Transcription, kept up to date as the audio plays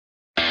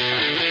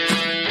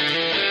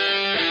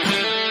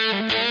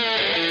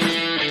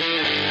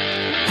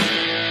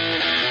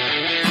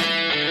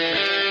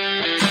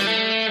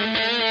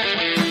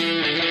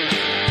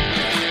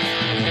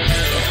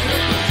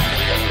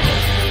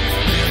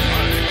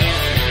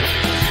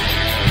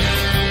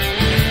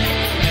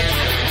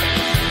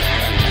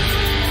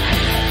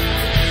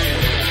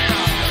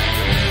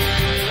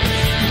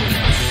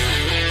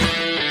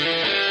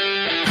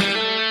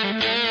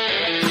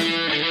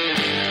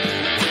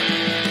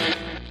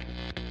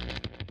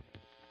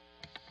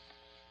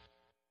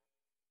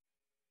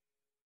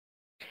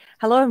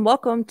Hello and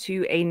welcome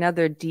to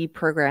another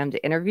Deprogrammed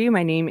interview.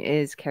 My name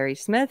is Keri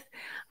Smith.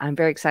 I'm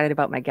very excited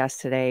about my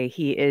guest today.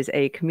 He is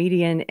a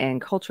comedian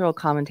and cultural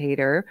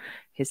commentator.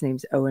 His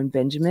name's Owen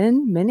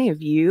Benjamin. Many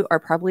of you are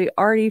probably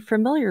already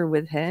familiar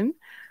with him,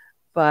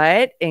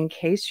 but in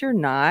case you're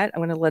not, I'm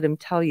going to let him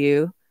tell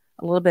you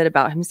a little bit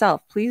about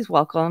himself. Please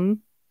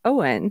welcome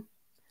Owen.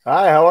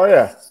 Hi, how are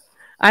you?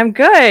 I'm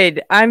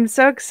good. I'm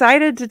so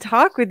excited to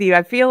talk with you.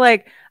 I feel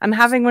like I'm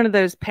having one of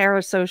those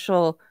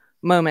parasocial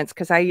moments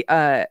because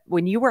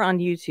when you were on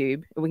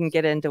YouTube, we can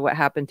get into what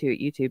happened to you at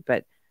YouTube,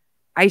 but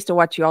I used to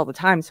watch you all the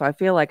time, so I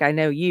feel like I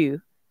know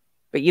you,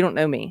 but you don't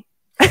know me.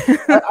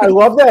 I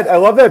love that. I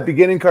love that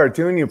beginning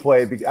cartoon you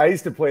played. I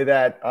used to play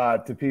that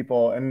to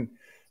people, and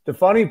the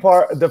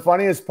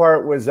funniest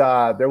part was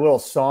their little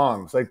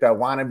songs, like that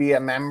 "Want to be a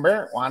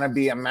member, want to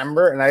be a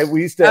member," and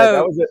we used to.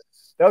 Oh,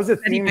 That was a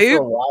Betty theme Boop?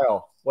 for a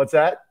while. What's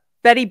that?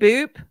 Betty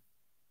Boop?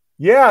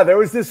 Yeah, there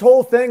was this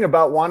whole thing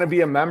about want to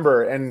be a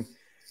member, and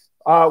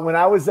when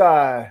I was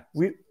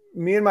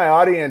me and my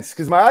audience,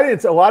 because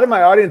a lot of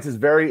my audience is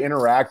very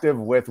interactive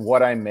with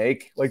what I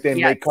make. Like they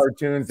Yes, make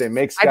cartoons, they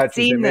make I've sketches,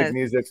 they seen make this.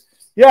 music.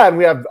 Yeah, and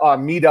we have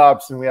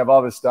meetups and we have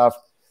all this stuff.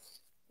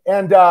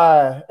 And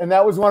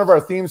that was one of our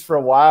themes for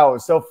a while. It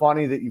was so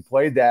funny that you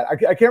played that. I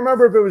can't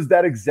remember if it was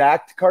that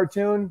exact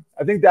cartoon.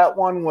 I think that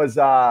one was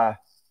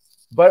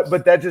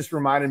but that just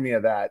reminded me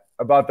of that,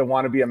 about the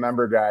want to be a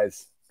member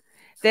guys.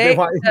 They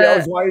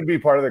always want you to be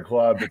part of the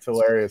club. It's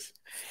hilarious.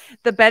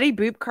 The Betty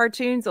Boop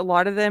cartoons, a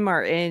lot of them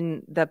are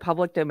in the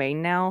public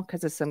domain now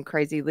because of some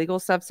crazy legal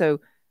stuff. So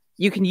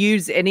you can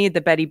use any of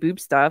the Betty Boop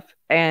stuff,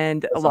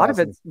 and That's a lot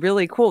awesome. of it's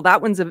really cool.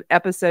 That one's an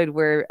episode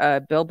where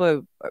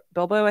Bilbo,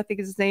 I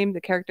think is his name,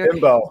 the character,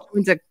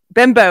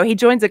 Bimbo. He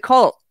joins a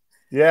cult.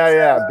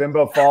 Yeah.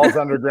 Bimbo falls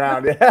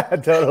underground. Yeah,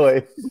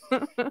 totally.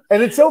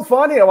 And it's so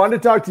funny. I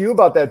wanted to talk to you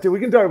about that too. We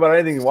can talk about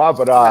anything you want,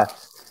 but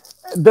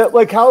that,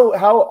 like,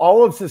 how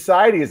all of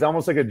society is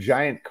almost like a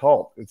giant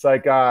cult. It's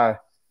like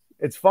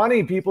it's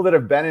funny, people that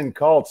have been in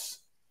cults,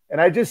 and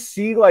I just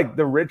see like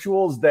the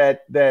rituals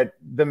that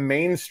the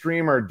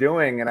mainstream are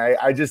doing, and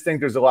I just think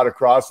there's a lot of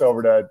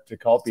crossover to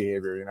cult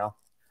behavior, you know.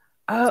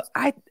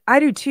 I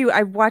do too.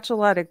 I watch a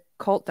lot of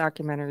cult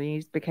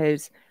documentaries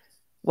because,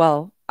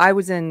 well, I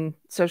was in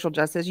social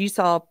justice. You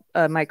saw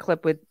my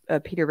clip with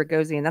Peter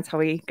Boghossian. That's how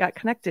we got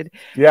connected.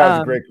 Yeah,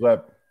 it's a great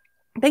clip.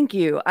 Thank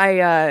you.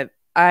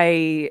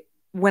 I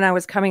when I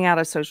was coming out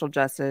of social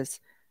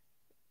justice,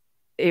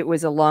 it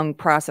was a long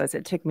process.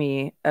 It took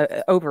me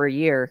over a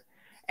year.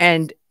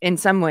 And in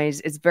some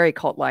ways, it's very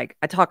cult-like.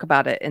 I talk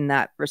about it in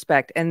that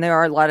respect. And there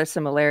are a lot of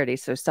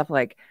similarities. So stuff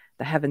like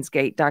the Heaven's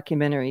Gate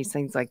documentaries,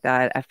 things like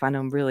that, I find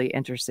them really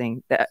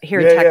interesting. Here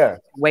in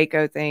Texas,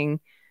 Waco thing,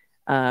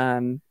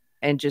 and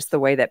just the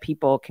way that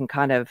people can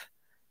kind of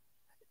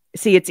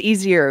see it's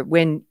easier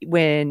when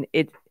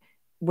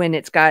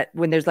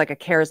there's like a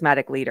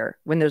charismatic leader,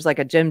 when there's like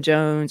a Jim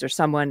Jones or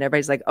someone,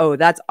 everybody's like, oh,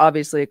 that's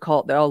obviously a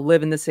cult. They all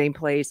live in the same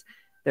place.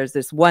 There's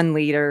this one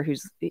leader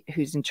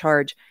who's in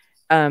charge.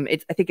 I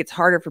think it's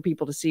harder for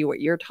people to see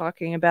what you're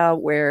talking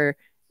about, where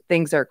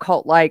things are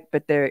cult-like,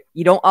 but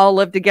you don't all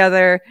live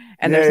together,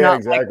 and there's not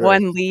exactly like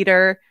one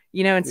leader,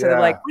 and so they're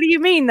like, what do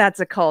you mean that's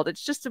a cult?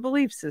 It's just a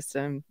belief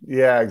system.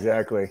 Yeah,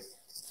 exactly.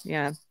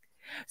 Yeah.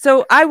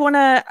 So I want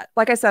to,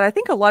 like I said, I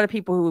think a lot of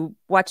people who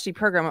watch the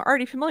program are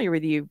already familiar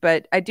with you,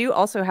 but I do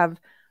also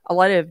have a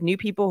lot of new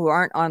people who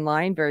aren't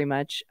online very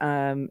much.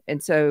 And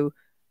so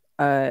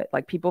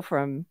like people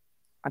from,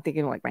 I'm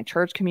thinking like my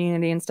church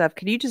community and stuff.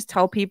 Could you just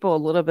tell people a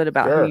little bit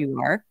about who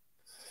you are?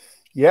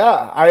 Yeah,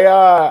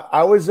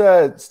 I was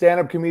a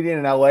stand-up comedian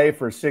in LA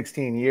for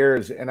 16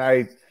 years. And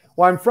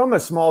I'm from a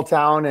small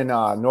town in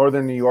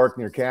northern New York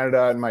near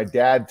Canada. And my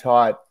dad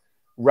taught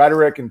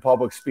rhetoric and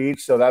public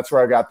speech. So that's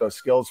where I got those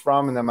skills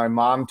from. And then my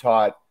mom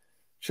taught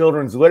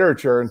children's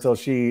literature until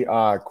she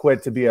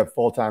quit to be a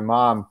full-time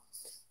mom.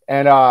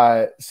 And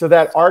so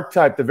that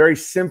archetype, the very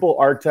simple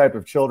archetype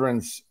of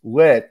children's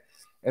lit,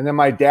 and then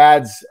my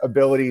dad's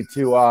ability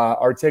to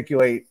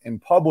articulate in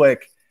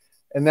public.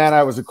 And then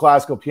I was a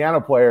classical piano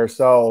player.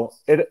 So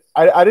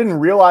I didn't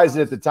realize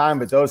it at the time,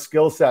 but those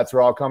skill sets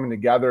were all coming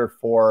together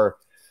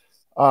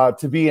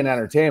to be in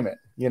entertainment,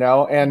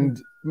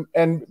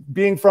 and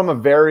being from a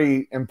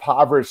very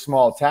impoverished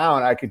small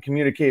town, I could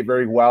communicate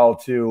very well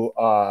to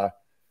a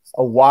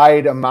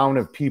wide amount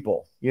of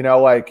people,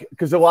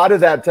 because a lot of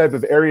that type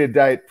of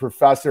erudite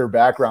professor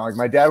background, like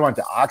my dad went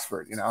to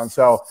Oxford, and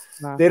so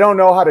they don't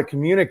know how to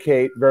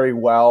communicate very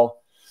well.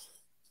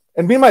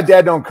 And me and my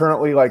dad don't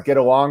currently like get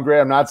along great.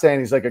 I'm not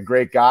saying he's like a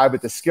great guy,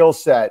 but the skill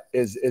set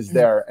is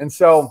there. And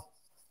so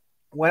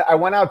when I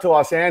went out to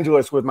Los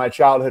Angeles with my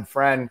childhood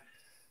friend,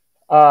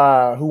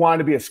 who wanted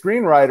to be a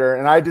screenwriter,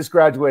 and I just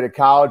graduated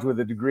college with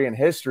a degree in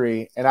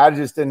history, and I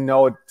just didn't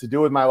know what to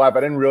do with my life. I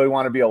didn't really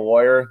want to be a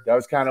lawyer. That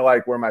was kind of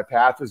like where my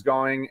path was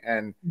going.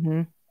 And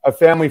a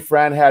family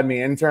friend had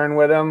me intern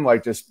with him,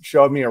 like just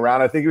showed me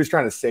around. I think he was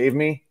trying to save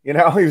me. He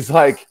was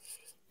like,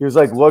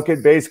 look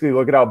at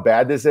how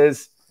bad this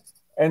is.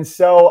 And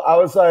so I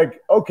was like,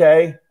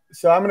 okay,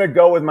 So I'm going to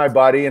go with my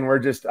buddy, and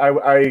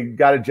I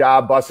got a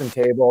job bussing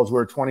tables. We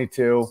were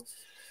 22.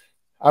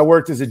 I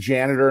worked as a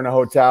janitor in a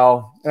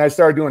hotel, and I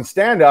started doing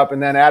stand-up,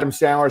 and then Adam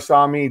Sandler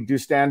saw me do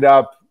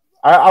stand-up.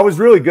 I was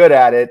really good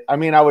at it. I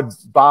mean, I would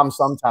bomb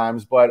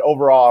sometimes, but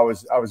overall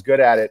I was good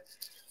at it.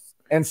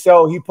 And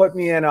so he put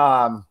me in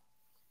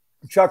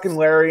Chuck and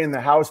Larry and the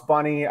House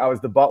Bunny. I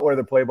was the butler,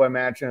 the Playboy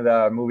Mansion of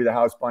the movie The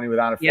House Bunny with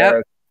Anna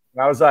Faris.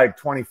 I was like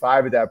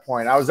 25 at that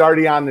point. I was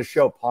already on the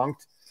show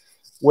Punked,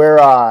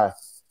 where I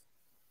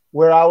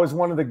was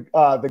one of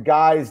the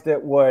guys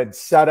that would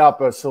set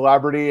up a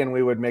celebrity and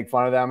we would make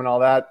fun of them and all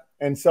that.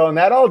 And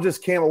that all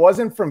just came. It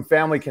wasn't from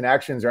family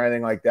connections or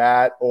anything like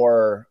that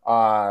or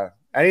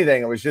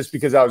anything. It was just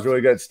because I was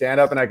really good at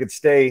stand-up and I could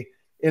stay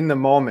in the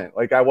moment.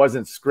 Like I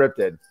wasn't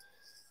scripted.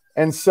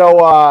 And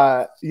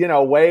so,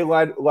 way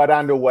led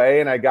on to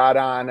way, and I got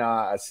on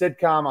a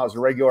sitcom. I was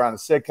a regular on a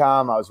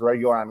sitcom. I was a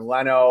regular on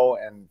Leno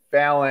and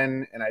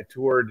Fallon, and I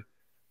toured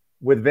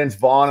with Vince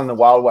Vaughn on the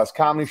Wild West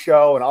Comedy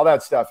Show and all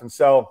that stuff. And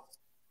so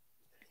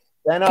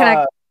then,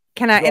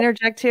 can I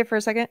interject here for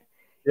a second?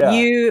 Yeah.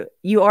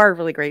 You are a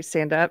really great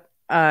stand-up.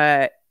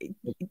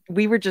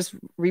 We were just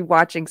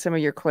rewatching some of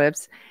your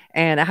clips,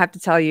 and I have to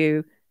tell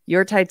you,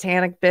 your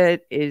Titanic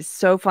bit is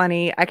so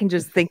funny. I can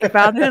just think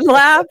about it and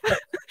laugh.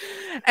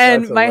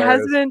 And my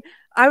husband,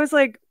 I was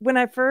like, when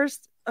I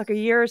first, like a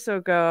year or so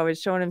ago, I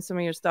was showing him some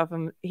of your stuff,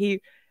 and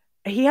he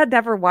had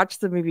never watched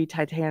the movie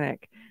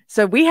Titanic.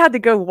 So we had to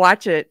go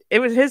watch it. It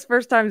was his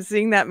first time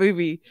seeing that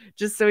movie,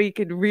 just so he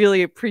could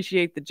really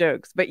appreciate the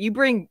jokes. But you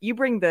bring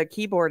the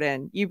keyboard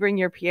in, you bring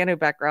your piano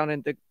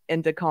background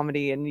into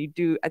comedy, and you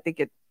do. I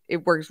think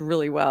it works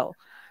really well.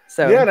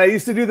 So yeah, and I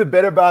used to do the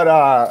bit about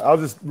I'll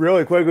just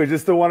really quickly,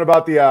 just the one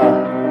about the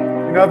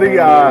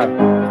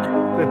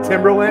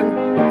Timberland.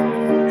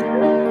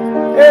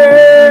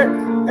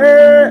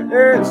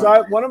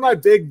 So one of my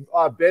big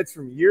bits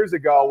from years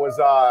ago was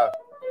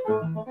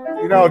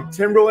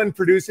Timberland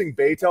producing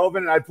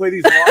Beethoven, and I'd play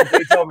these long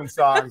Beethoven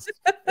songs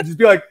and just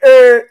be like,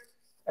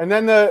 and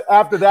then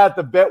after that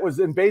the bit was,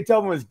 and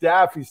Beethoven was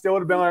deaf, he still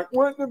would have been like,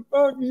 what the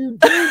fuck are you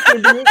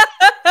doing?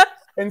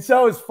 And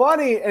so it's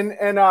funny, and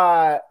when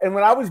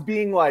I was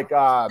being like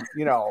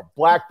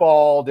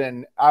blackballed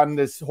and I'm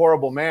this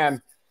horrible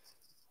man,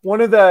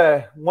 one of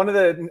the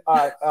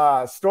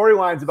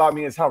storylines about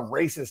me is how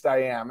racist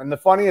I am. And the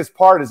funniest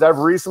part is I've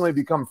recently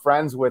become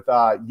friends with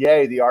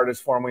Ye, the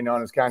artist formerly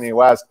known as Kanye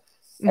West,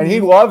 and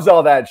he loves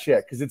all that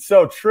shit because it's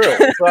so true.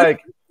 It's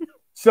like,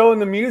 so in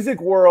the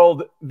music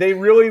world, they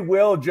really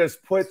will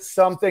just put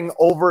something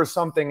over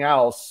something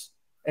else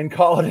and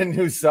call it a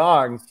new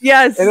song.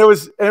 Yes. And it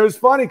was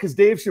funny because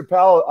Dave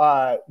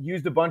Chappelle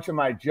used a bunch of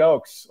my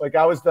jokes. Like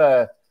I was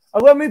let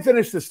me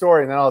finish the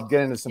story and then I'll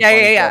get into some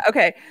funny stuff.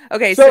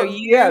 Okay. So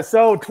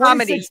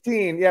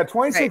 2016. Yeah,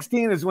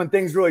 2016 right. is when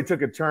things really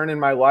took a turn in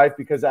my life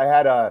because I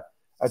had a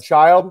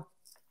child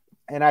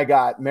and I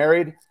got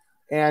married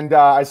and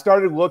I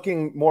started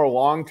looking more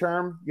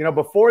long-term.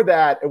 Before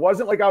that, it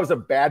wasn't like I was a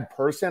bad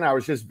person. I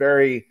was just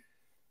very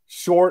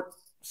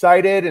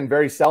short-sighted and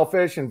very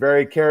selfish and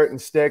very carrot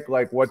and stick,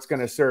 like what's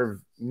going to serve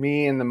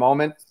me in the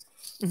moment.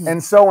 Mm-hmm.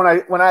 And so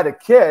when I had a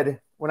kid,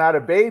 when I had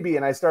a baby,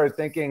 and I started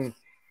thinking,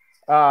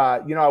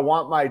 I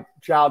want my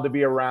child to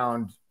be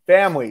around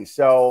family.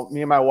 So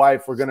me and my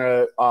wife were going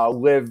to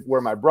live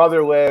where my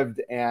brother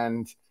lived,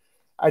 and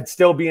I'd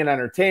still be in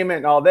entertainment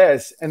and all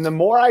this. And the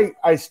more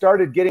I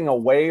started getting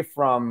away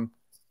from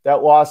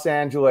that Los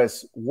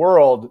Angeles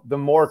world, the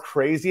more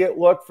crazy it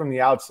looked from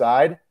the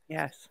outside.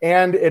 Yes.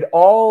 And it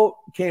all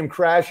came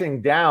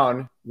crashing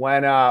down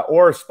when,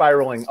 or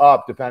spiraling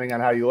up, depending on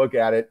how you look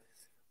at it,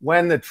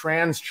 when the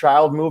trans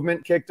child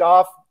movement kicked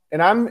off.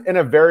 And I'm in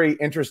a very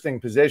interesting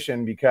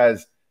position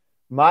because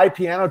my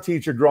piano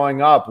teacher growing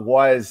up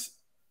was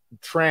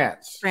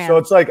trans. So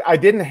it's like I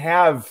didn't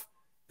have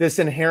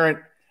this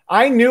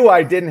I knew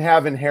I didn't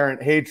have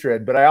inherent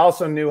hatred, but I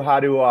also knew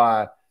how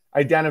to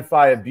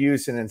identify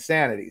abuse and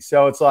insanity.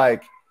 So it's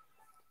like,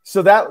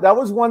 so that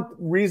was one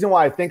reason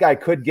why I think I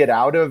could get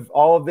out of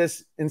all of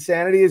this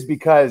insanity is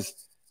because,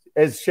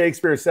 as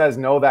Shakespeare says,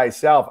 know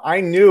thyself.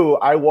 I knew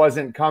I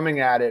wasn't coming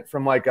at it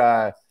from like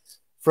a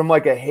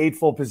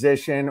hateful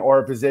position or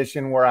a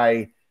position where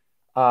I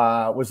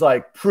was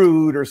like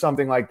prude or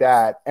something like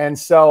that. And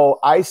so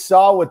I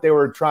saw what they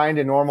were trying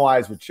to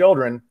normalize with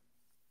children,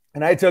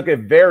 and I took a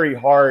very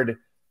hard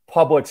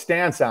public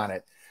stance on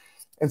it.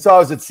 And so I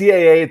was at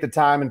CAA at the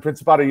time and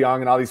Principado Young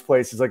and all these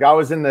places. Like I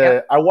was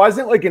I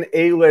wasn't like an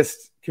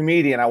A-list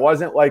comedian. I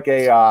wasn't like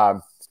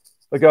a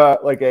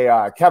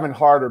Kevin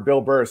Hart or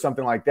Bill Burr or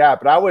something like that.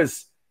 But I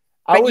was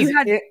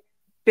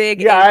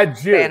big. Yeah, I had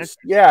juice.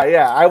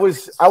 Yeah.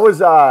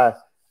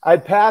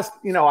 I'd passed,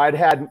 I'd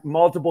had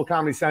multiple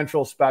Comedy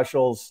Central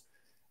specials.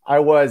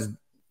 I'd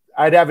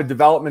have a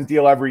development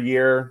deal every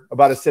year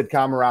about a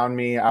sitcom around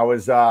me. I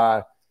was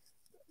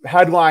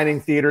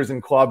headlining theaters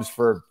and clubs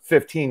for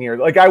 15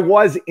 years. Like I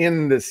was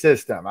in the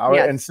system.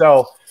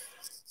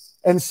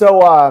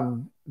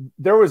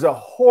 there was a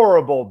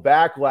horrible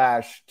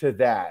backlash to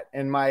that.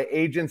 And my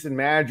agents and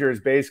managers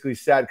basically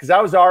said, because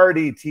I was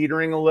already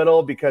teetering a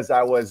little because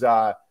I was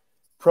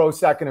pro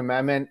Second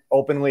Amendment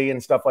openly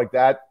and stuff like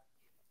that.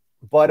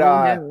 But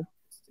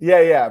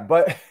yeah.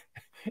 But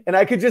and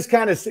I could just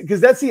kind of,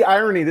 because that's the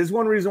irony. This is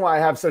one reason why I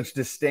have such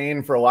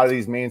disdain for a lot of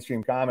these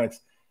mainstream comics,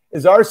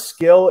 is our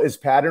skill is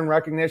pattern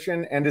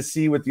recognition and to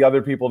see what the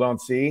other people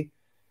don't see.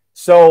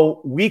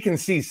 So we can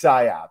see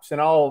psyops, and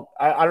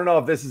I don't know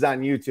if this is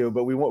on YouTube,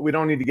 but we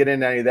don't need to get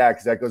into any of that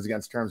because that goes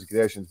against terms and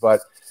conditions.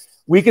 But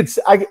we could,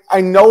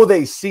 I know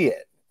they see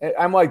it.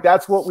 I'm like,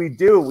 that's what we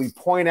do. We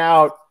point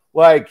out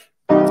like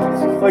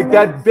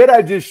that bit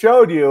I just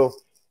showed you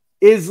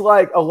is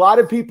like, a lot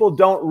of people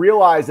don't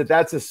realize that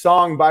that's a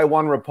song by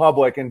One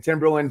Republic, and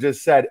Timberland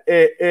just said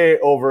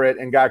over it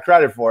and got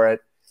credit for it.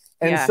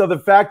 And so the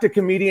fact a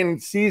comedian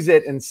sees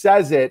it and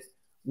says it,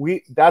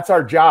 that's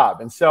our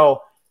job. And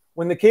so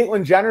when the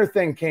Caitlyn Jenner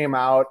thing came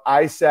out,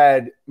 I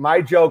said,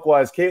 my joke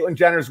was, Caitlyn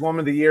Jenner's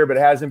Woman of the Year, but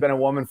hasn't been a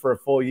woman for a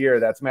full year.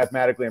 That's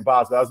mathematically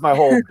impossible. That was my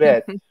whole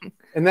bit.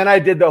 And then I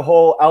did the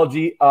whole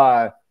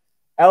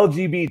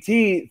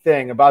LGBT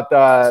thing about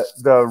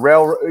the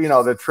rail,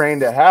 the train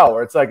to hell,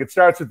 where it's like, it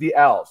starts with the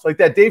L's. Like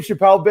that Dave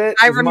Chappelle bit.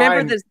 I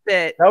remember this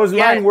bit. That was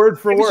mine word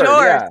for word.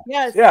 Yours.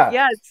 Yeah.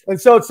 Yes. And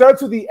so it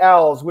starts with the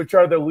L's, which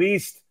are the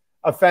least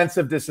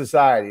offensive to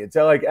society. It's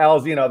like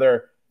L's,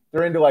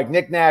 they're into like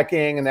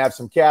knickknacking and they have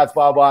some cats,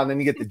 blah, blah. And then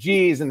you get the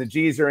G's, and the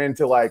G's are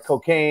into like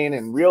cocaine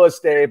and real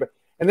estate.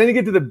 And then you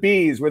get to the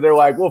B's where they're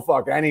like, well,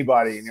 fuck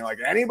anybody. And you're like,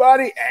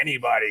 anybody,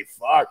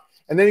 fuck.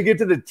 And then you get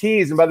to the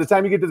T's. And by the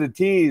time you get to the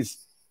T's,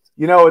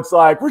 it's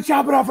like, we're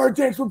chopping off our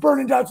dicks, we're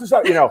burning down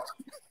society,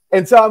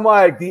 And so I'm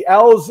like, the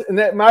L's, and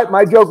then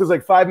my joke was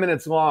like 5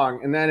 minutes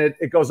long. And then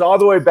it goes all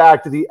the way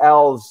back to the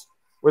L's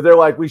where they're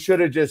like, we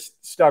should have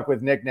just stuck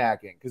with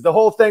knickknacking. Because the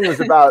whole thing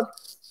was about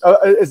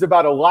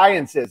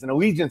alliances and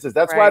allegiances.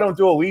 That's why I don't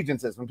do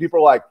allegiances. When people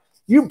are like,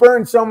 you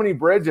burn so many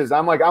bridges,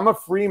 I'm like, I'm a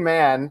free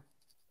man,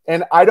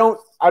 and I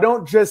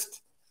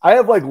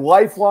have like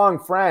lifelong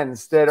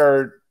friends that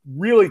are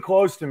really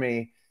close to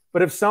me.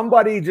 But if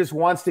somebody just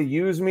wants to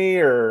use me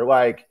or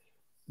like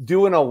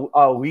do an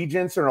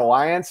allegiance or an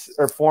alliance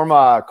or form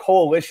a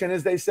coalition,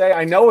 as they say,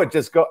 I know it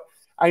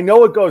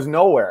goes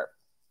nowhere.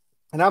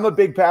 And I'm a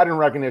big pattern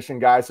recognition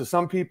guy. So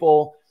some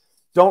people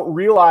don't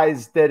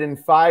realize that in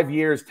 5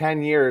 years,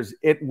 10 years,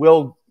 it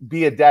will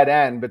be a dead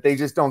end, but they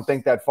just don't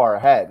think that far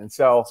ahead. And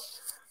so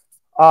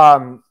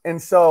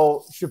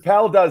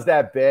Chappelle does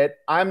that bit.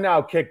 I'm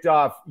now kicked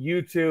off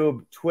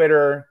YouTube,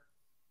 Twitter,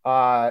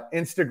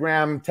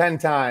 Instagram 10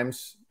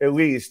 times at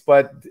least,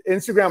 but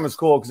Instagram was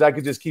cool because I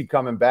could just keep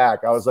coming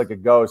back. I was like a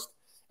ghost.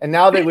 And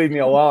now they leave me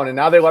alone, and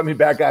now they let me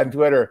back on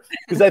Twitter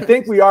because I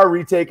think we are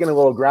retaking a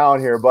little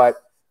ground here. But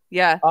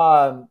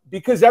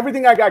because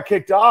everything I got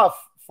kicked off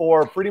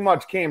for pretty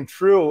much came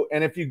true.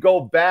 And if you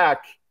go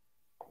back,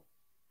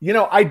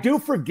 I do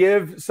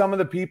forgive some of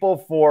the people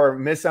for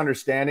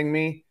misunderstanding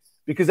me,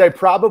 because I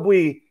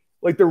probably,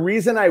 like, the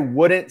reason I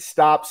wouldn't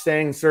stop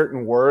saying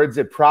certain words,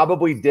 it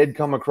probably did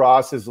come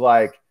across as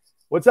like,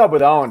 what's up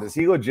with Owen? Does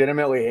he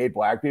legitimately hate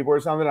black people or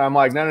something? And I'm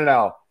like,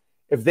 no.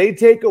 If they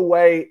take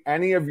away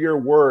any of your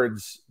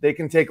words, they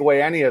can take away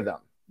any of them.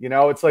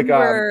 It's like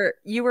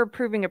you were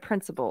proving a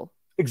principle.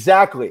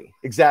 Exactly.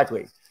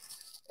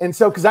 And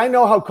so, because I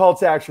know how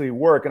cults actually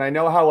work, and I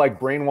know how like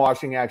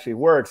brainwashing actually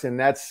works, and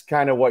that's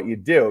kind of what you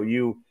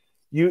do.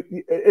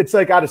 It's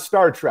like out of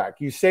Star Trek.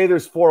 You say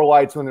there's 4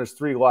 lights when there's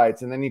 3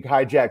 lights, and then you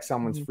hijack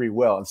someone's free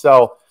will.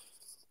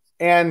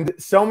 And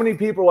so many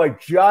people are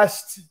like,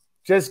 just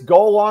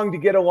go along to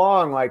get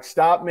along. Like,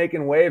 stop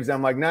making waves.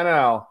 I'm like,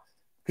 no.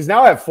 Because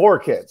now I have 4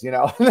 kids,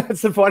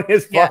 That's the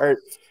funniest part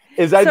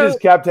is I just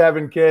kept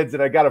having kids,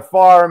 and I got a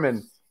farm.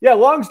 And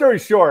long story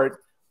short,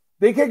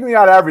 they kicked me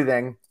out of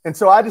everything. And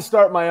so I had to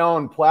start my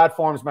own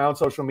platforms, my own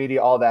social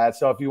media, all that.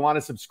 So if you want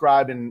to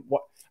subscribe, and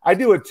I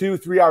do a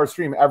 2-3 hour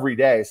stream every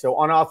day. So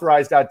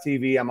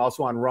unauthorized.tv. I'm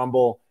also on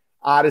Rumble,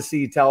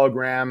 Odyssey,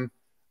 Telegram,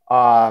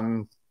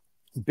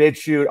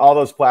 BitChute, all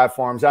those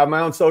platforms. I have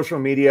my own social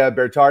media,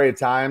 Bertaria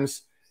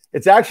Times.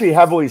 It's actually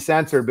heavily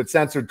censored, but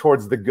censored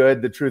towards the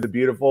good, the true, the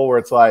beautiful, where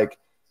it's like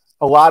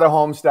a lot of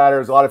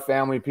homesteaders, a lot of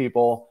family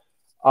people.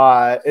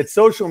 It's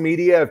social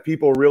media if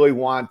people really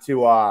want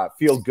to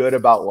feel good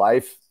about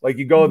life. Like,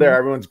 you go there,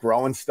 everyone's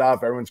growing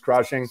stuff, everyone's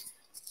crushing.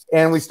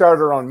 And we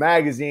started our own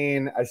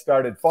magazine. I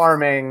started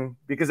farming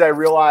because I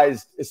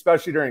realized,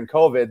 especially during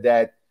COVID,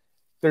 that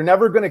they're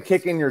never going to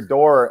kick in your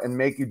door and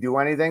make you do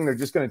anything. They're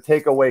just going to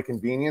take away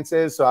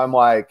conveniences. So I'm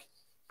like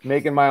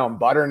making my own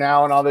butter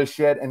now and all this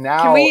shit. And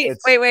now wait,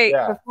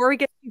 before we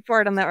get too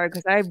far down that road,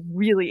 because I'm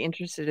really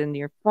interested in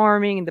your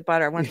farming and the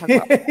butter. I want to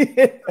talk about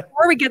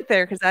before we get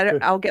there, because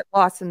I'll get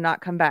lost and not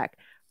come back.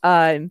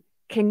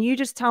 Can you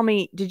just tell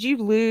me, did you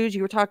lose?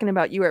 You were talking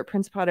about you were at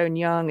Principato and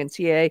Young and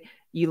CA.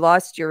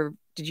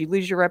 Did you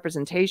lose your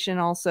representation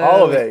also?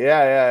 All of it.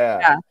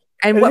 Yeah.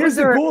 And And what here's was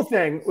the their cool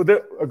thing.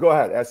 Go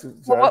ahead.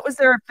 what was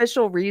their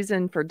official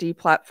reason for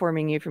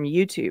deplatforming you from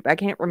YouTube? I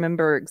can't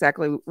remember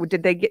exactly.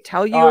 Did they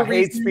tell you a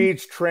Hate reason?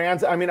 speech,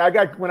 trans. I mean,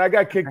 when I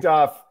got kicked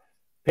off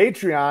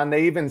Patreon,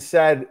 they even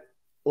said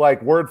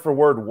like word for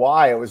word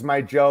why. It was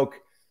my joke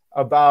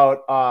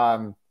about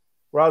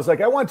where I was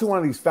like, I went to one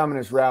of these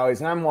feminist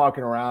rallies and I'm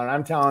walking around and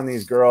I'm telling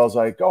these girls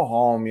like, go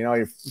home, you know,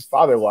 your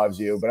father loves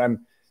you, but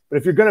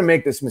if you're gonna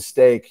make this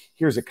mistake,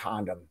 here's a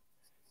condom.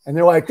 And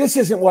they're like, this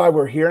isn't why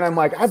we're here. And I'm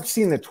like, I've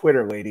seen the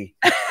Twitter, lady.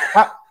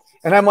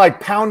 And I'm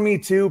like, pound me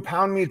too.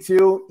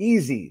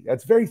 Easy.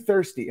 That's very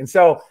thirsty. And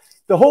so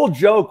the whole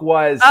joke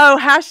was, oh,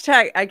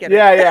 hashtag. I get it.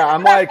 Yeah.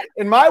 I'm like,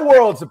 in my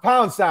world, it's a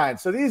pound sign.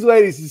 So these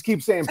ladies just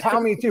keep saying,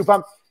 pound me too.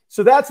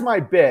 So that's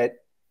my bit.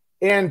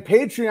 And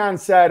Patreon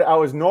said I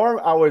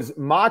was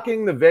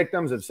mocking the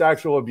victims of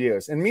sexual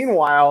abuse. And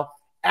meanwhile,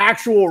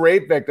 actual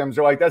rape victims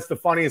are like, that's the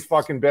funniest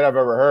fucking bit I've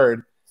ever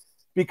heard.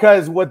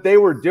 Because what they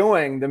were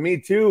doing, the Me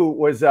Too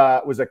was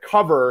a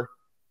cover.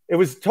 It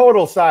was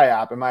total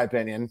psyop, in my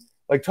opinion,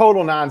 like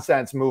total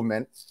nonsense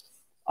movement.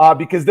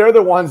 Because they're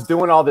the ones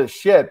doing all this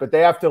shit, but they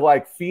have to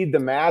like feed the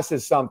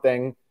masses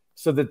something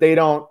so that they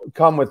don't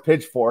come with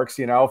pitchforks,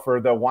 you know,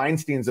 for the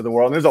Weinsteins of the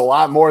world. And there's a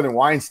lot more than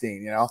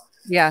Weinstein, you know?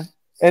 Yeah.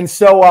 And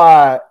so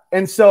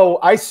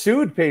I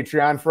sued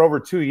Patreon for over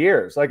 2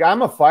 years. Like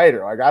I'm a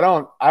fighter. Like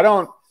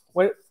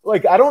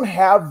I don't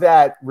have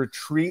that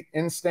retreat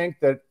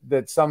instinct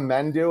that some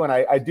men do. And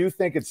I do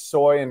think it's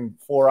soy and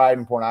fluoride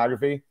and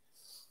pornography.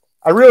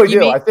 I really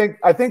do.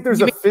 I think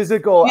there's a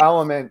physical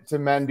element to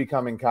men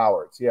becoming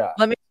cowards. Yeah.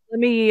 Let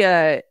me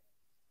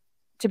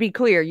to be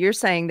clear, you're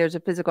saying there's a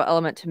physical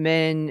element to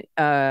men,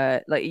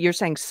 like you're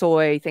saying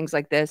soy, things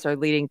like this are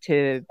leading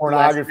to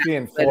pornography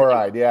and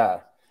fluoride. Yeah.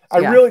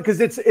 Really, because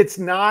it's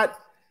not,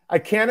 I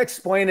can't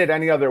explain it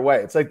any other way.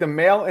 It's like the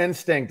male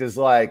instinct is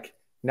like,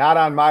 not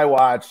on my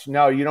watch.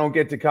 No, you don't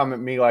get to come at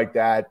me like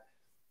that.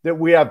 That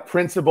we have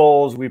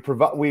principles, we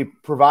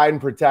provide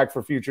and protect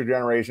for future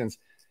generations.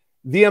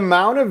 The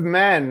amount of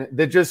men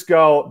that just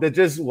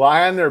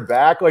lie on their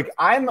back, like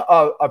I'm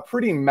a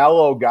pretty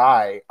mellow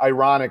guy,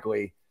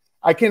 ironically.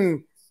 I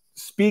can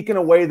speak in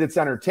a way that's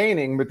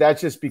entertaining, but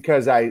that's just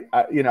because I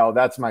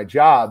that's my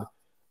job.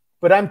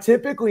 But I'm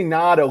typically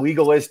not a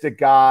legalistic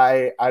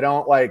guy. I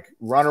don't like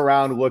run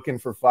around looking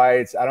for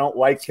fights. I don't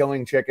like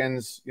killing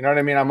chickens. You know what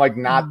I mean? I'm like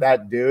not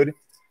that dude.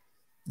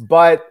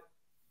 But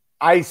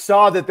I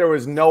saw that there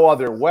was no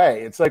other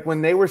way. It's like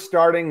when they were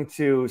starting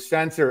to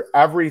censor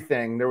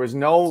everything, there was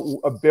no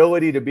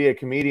ability to be a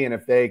comedian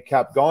if they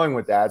kept going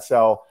with that.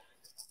 So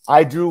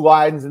I drew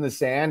lines in the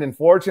sand, and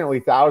fortunately,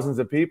 thousands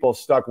of people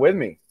stuck with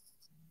me.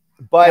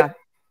 But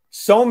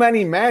so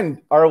many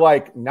men are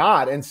like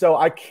not, and so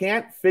I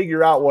can't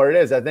figure out what it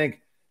is. I think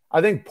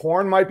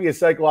porn might be a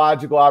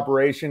psychological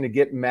operation to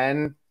get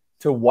men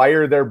to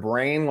wire their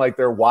brain like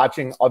they're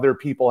watching other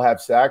people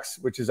have sex,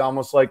 which is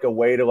almost like a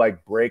way to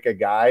like break a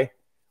guy.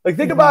 Like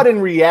think about in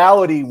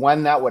reality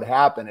when that would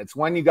happen. It's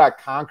when you got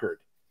conquered.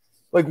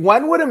 Like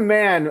when would a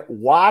man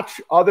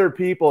watch other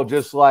people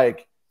just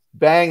like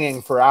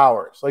banging for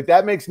hours? Like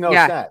that makes no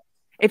sense.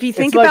 If you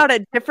think about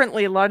it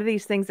differently, a lot of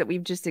these things that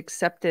we've just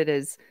accepted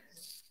as,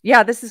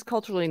 this is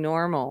culturally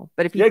normal.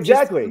 But if you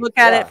just look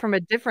at it from a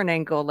different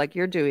angle, like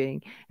you're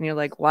doing, and you're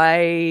like,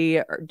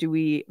 why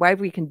have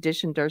we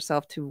conditioned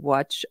ourselves to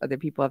watch other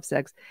people have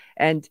sex?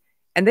 And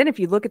then if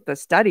you look at the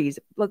studies,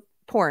 look,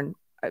 porn,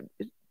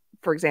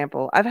 for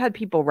example, I've had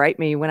people write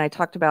me when I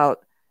talked about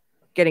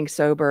getting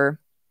sober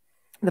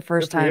the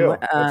first time.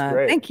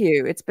 Thank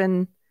you.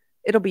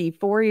 It'll be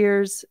 4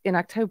 years in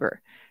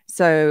October.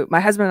 So my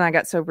husband and I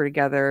got sober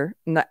together.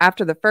 And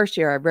after the first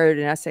year, I wrote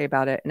an essay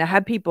about it. And I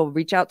had people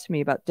reach out to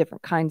me about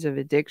different kinds of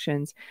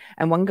addictions.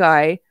 And one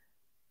guy,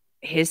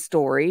 his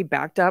story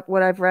backed up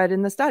what I've read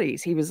in the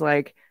studies. He was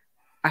like,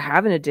 I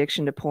have an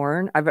addiction to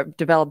porn. I've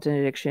developed an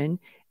addiction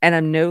and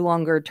I'm no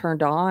longer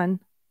turned on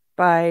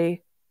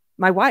by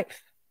my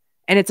wife.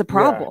 And it's a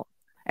problem.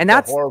 And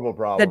that's a horrible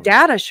problem. The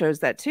data shows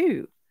that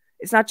too.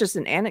 It's not just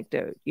an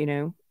anecdote, you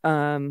know?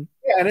 And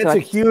it's a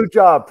huge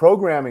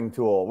programming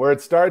tool where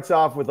it starts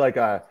off with like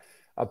a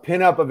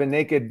pinup of a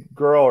naked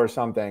girl or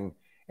something.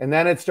 And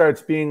then it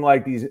starts being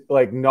like these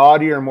like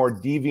naughtier, more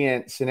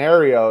deviant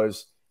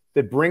scenarios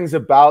that brings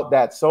about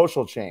that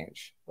social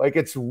change. Like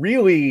it's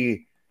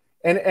really,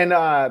 and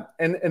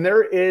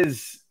there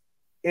is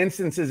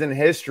instances in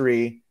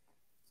history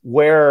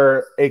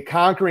where a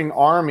conquering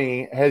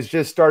army has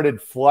just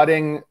started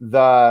flooding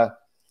the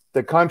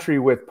country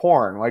with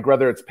porn, like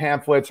whether it's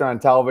pamphlets or on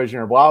television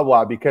or blah,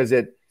 blah, because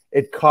it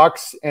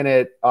cucks and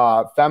it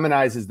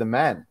feminizes the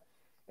men.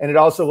 And it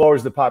also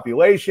lowers the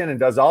population and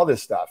does all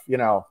this stuff. You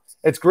know,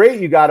 it's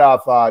great you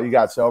got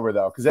sober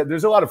though, because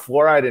there's a lot of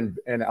fluoride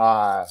in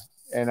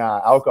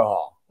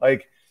alcohol.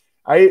 Like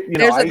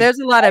there's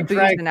a lot of booze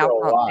and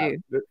alcohol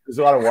too. There's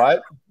a lot of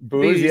what?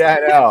 Booze? Yeah,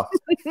 I know.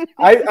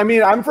 I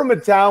mean, I'm from a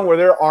town where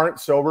there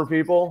aren't sober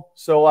people.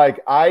 So like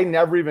I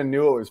never even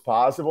knew it was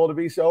possible to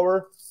be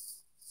sober.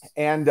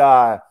 And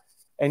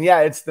yeah,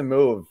 it's the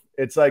move.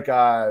 It's like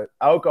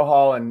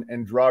alcohol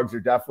and drugs are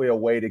definitely a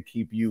way to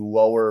keep you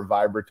lower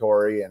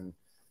vibratory and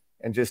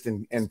just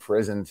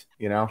imprisoned,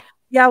 you know?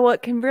 Yeah, well,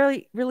 it can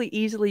really, really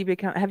easily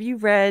become. Have you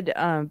read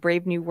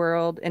Brave New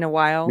World in a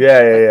while?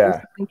 Yeah, yeah, Like yeah.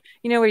 recently?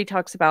 You know, where he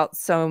talks about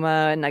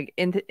soma and like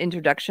in the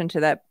introduction to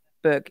that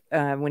book,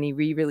 when he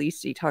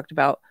re-released, he talked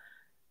about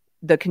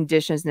the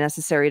conditions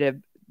necessary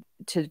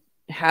to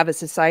have a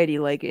society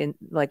like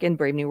in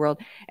Brave New World,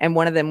 and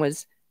one of them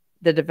was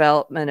the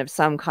development of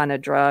some kind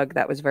of drug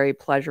that was very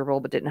pleasurable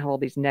but didn't have all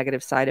these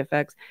negative side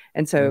effects.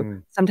 And so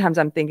Mm. sometimes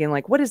I'm thinking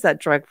like, what is that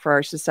drug for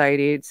our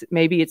society? It's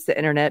maybe it's the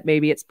internet,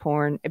 maybe it's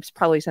porn. It's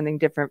probably something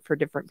different for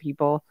different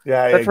people.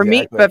 Yeah, yeah, But for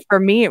me,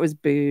 exactly. it was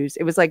booze.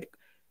 It was like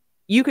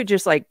you could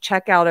just like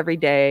check out every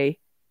day,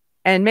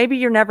 and maybe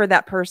you're never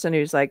that person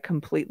who's like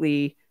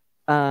completely,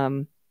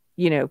 um,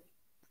 you know,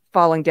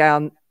 falling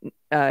down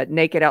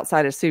naked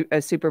outside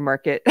a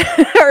supermarket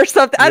or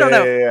something. I don't Yeah,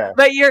 know, yeah,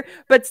 yeah.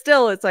 but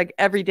still, it's like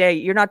every day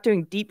you're not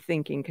doing deep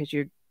thinking because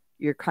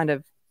you're kind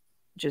of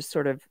just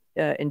sort of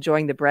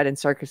enjoying the bread and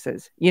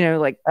circuses, you know,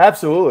 like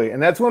Absolutely.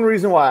 And that's one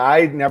reason why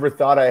I never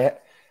thought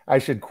I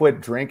should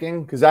quit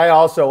drinking. Cause I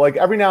also like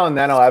every now and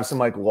then I'll have some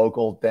like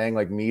local thing,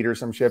 like meat or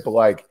some shit. But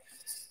like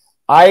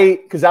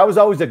cause I was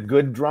always a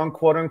good drunk,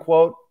 quote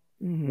unquote,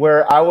 mhm.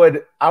 where I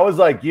was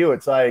like you.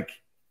 It's like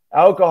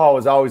alcohol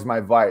was always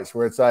my vice,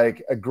 where it's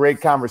like a great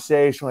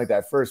conversation, like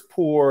that first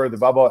pour, the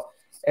bubble.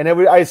 And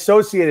I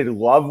associated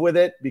love with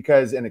it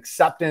because an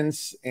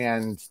acceptance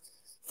and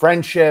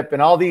friendship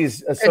and all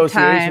these Good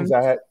associations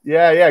time. I had.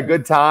 Yeah, yeah,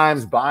 good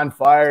times,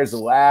 bonfires,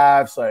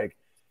 laughs, like,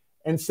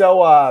 and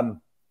so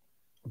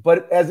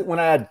but as when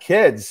I had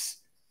kids,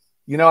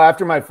 you know,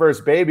 after my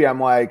first baby, I'm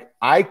like,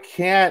 I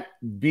can't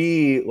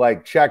be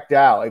like checked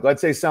out. Like,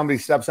 let's say somebody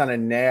steps on a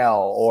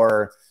nail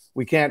or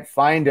we can't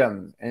find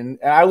them. And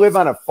I live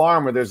on a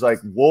farm where there's like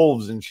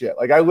wolves and shit.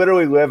 Like, I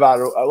literally live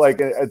out of like,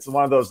 it's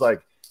one of those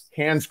like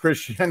Hans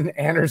Christian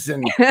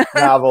Andersen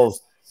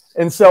novels.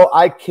 And so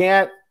I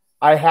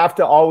have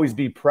to always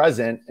be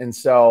present. And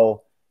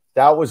so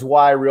that was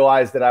why I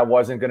realized that I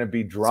wasn't going to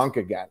be drunk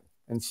again.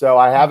 And so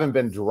I haven't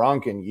been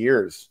drunk in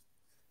years,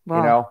 you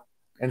Well, know?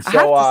 And I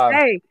have so, to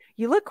say,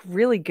 you look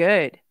really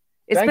good.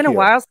 It's been thank a you.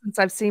 while since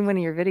I've seen one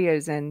of your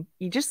videos, and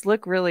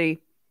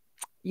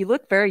you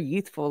look very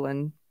youthful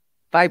and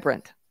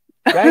vibrant.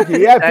 Thank you.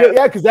 Yeah, So,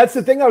 yeah, because that's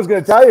the thing I was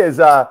going to tell you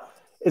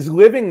is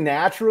living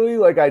naturally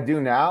like I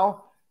do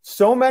now.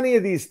 So many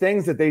of these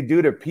things that they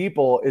do to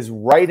people is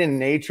right in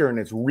nature and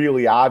it's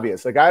really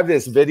obvious. Like I have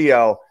this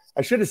video,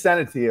 I should have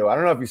sent it to you. I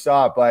don't know if you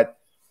saw it, but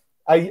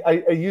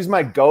I use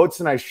my goats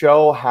and I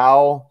show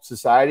how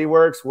society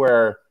works.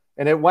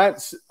 And it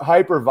went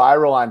hyper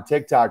viral on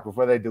TikTok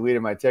before they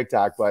deleted my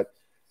TikTok. But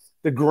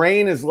the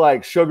grain is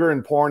like sugar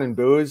and porn and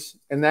booze,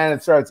 and then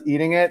it starts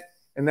eating it.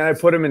 And then I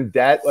put them in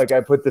debt. Like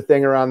I put the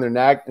thing around their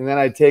neck, and then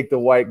I take the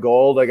white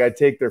gold. Like I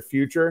take their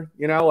future,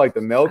 you know, like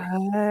the milk.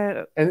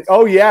 uh, And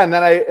oh yeah, and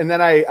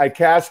then I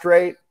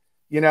castrate,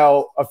 you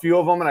know, a few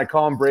of them, and I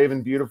call them brave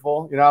and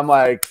beautiful. You know, I'm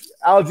like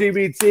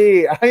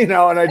LGBT, you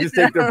know, and I just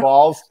take their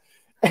balls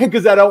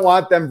because I don't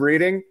want them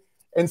breeding.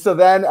 And so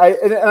then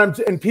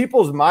and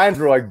people's minds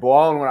were like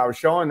blown when I was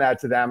showing that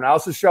to them. And I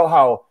also show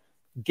how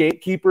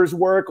gatekeepers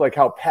work, like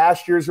how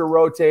pastures are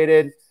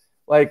rotated,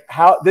 like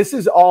how this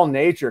is all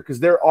nature because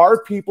there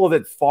are people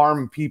that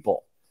farm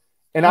people.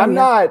 And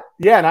oh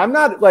yeah, and I'm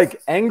not like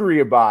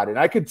angry about it.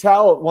 I could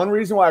tell one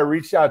reason why I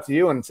reached out to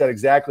you and said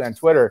exactly on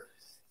Twitter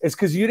is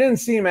because you didn't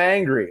seem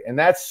angry. And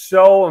that's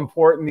so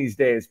important these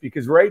days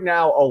because right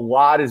now a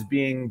lot is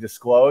being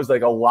disclosed,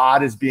 like a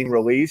lot is being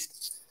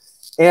released.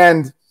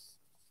 And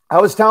I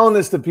was telling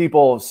this to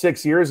people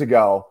 6 years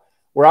ago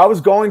where I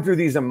was going through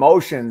these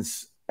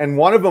emotions, and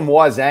one of them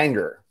was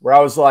anger, where I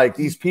was like,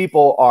 these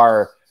people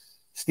are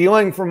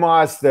stealing from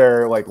us.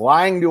 They're like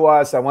lying to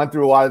us. I went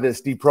through a lot of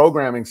this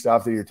deprogramming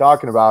stuff that you're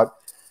talking about.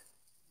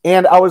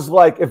 And I was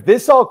like, if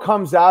this all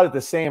comes out at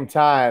the same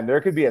time, there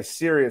could be a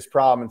serious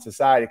problem in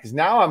society. Because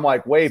now I'm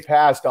like way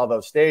past all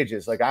those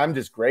stages. Like I'm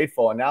just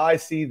grateful. And now I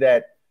see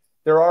that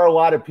there are a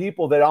lot of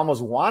people that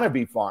almost want to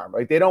be farmed.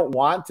 Like they don't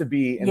want to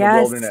be in the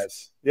yes.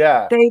 wilderness.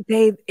 Yeah.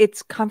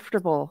 It's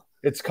comfortable.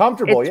 It's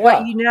comfortable. It's what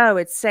Yeah. you know.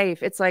 It's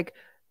safe. It's like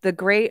the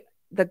great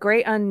the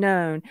great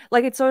unknown.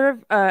 Like it's sort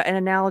of an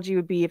analogy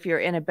would be if you're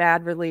in a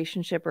bad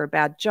relationship or a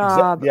bad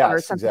job or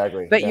Yes, something,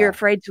 exactly. but you're Yeah.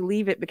 afraid to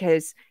leave it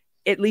because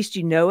at least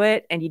you know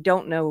it and you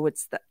don't know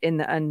what's in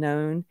the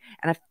unknown.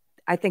 And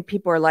I think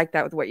people are like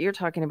that with what you're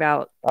talking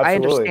about. I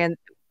Absolutely.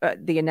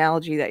 understand the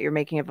analogy that you're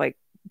making of like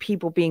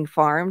people being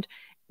farmed,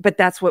 but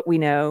that's what we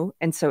know,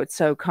 and so it's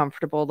so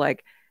comfortable.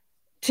 Like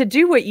to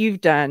do what you've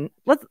done.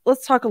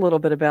 Let's talk a little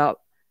bit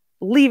about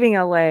leaving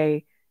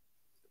LA,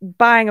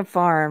 buying a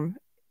farm,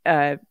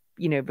 uh,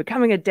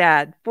 becoming a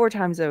dad 4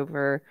 times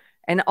over,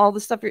 and all the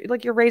stuff.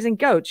 Like you're raising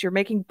goats, you're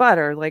making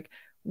butter. Like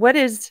what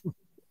is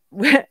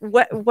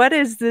what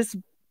is this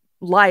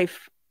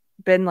life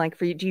been like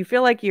for you? Do you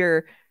feel like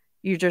you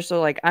just are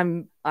like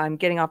I'm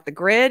getting off the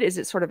grid? Is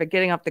it sort of a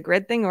getting off the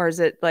grid thing, or is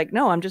it like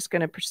no, I'm just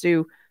going to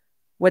pursue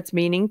what's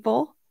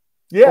meaningful?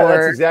 Yeah,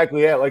 that's or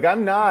exactly it. Like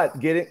I'm not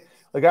getting,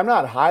 like I'm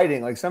not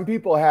hiding. Like some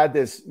people had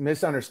this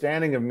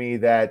misunderstanding of me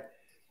that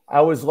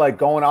I was like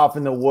going off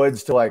in the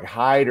woods to like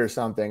hide or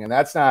something, and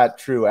that's not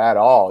true at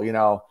all. You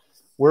know,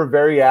 we're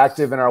very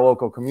active in our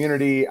local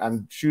community.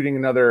 I'm shooting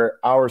another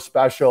hour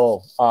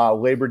special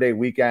Labor Day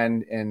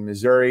weekend in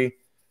Missouri.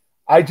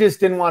 I just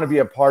didn't want to be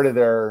a part of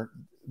their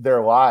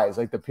lives,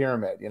 like the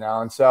pyramid, you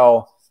know. And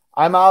so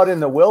I'm out in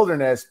the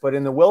wilderness, but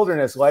in the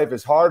wilderness, life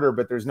is harder,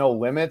 but there's no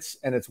limits,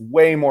 and it's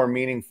way more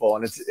meaningful.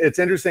 And it's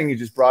interesting you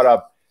just brought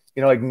up,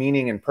 you know, like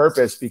meaning and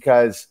purpose,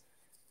 because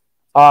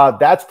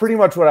that's pretty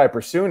much what I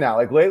pursue now.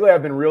 Like lately,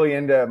 I've been really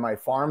into my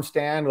farm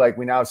stand. Like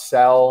we now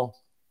sell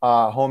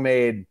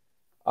homemade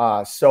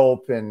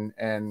soap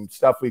and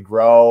stuff we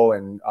grow,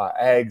 and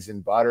eggs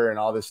and butter and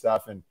all this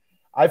stuff. And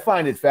I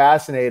find it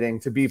fascinating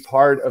to be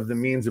part of the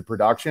means of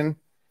production,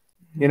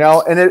 you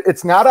know, and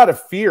it's not out of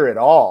fear at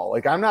all.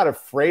 Like I'm not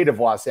afraid of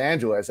Los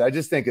Angeles. I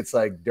just think it's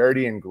like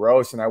dirty and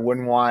gross, and I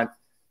wouldn't want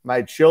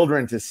my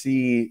children to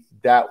see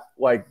that,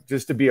 like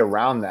just to be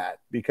around that,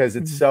 because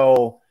it's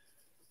so,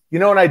 you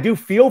know, and I do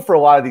feel for a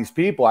lot of these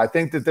people. I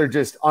think that they're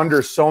just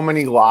under so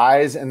many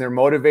lies, and they're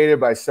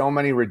motivated by so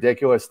many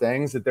ridiculous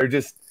things that they're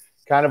just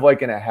kind of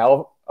like in a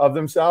hell of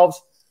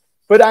themselves.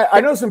 But I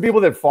know some people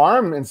that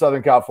farm in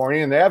Southern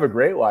California, and they have a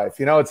great life.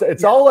 You know,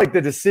 it's all like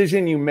the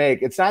decision you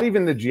make. It's not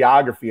even the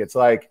geography. It's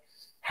like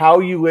how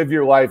you live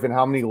your life and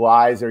how many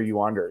lies are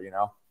you under, you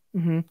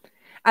know?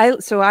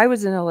 So I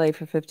was in LA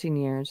for 15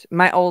 years,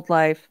 my old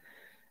life,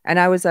 and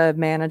I was a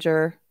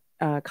manager,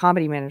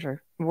 comedy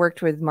manager.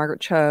 Worked with Margaret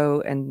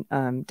Cho and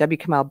W.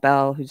 Kamau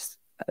Bell, who's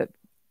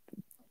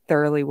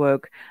thoroughly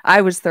woke.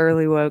 I was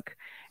thoroughly woke,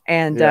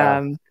 and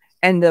Yeah.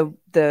 and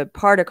the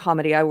part of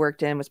comedy I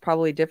worked in was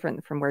probably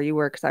different from where you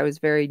were, because I was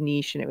very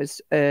niche, and it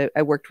was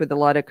I worked with a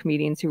lot of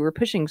comedians who were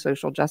pushing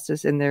social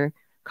justice in their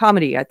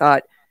comedy. I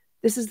thought,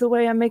 this is the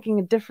way I'm making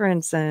a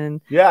difference,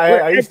 and Yeah,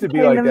 we're I used to be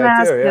educating like the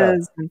that too. Yeah.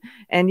 masses,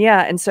 and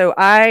yeah, and so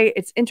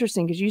it's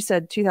interesting because you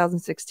said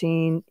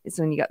 2016 is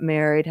when you got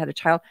married, had a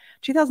child.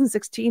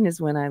 2016 is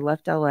when I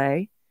left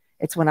LA.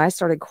 It's when I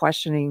started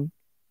questioning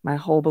my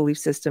whole belief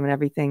system and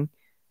everything.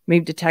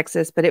 Moved to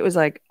Texas, but it was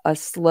like a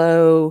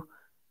slow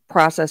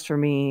process for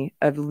me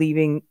of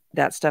leaving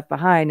that stuff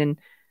behind. And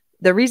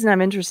the reason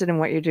I'm interested in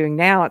what you're doing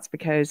now, it's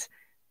because,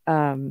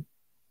 well,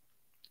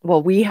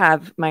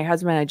 my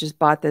husband and I just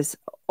bought this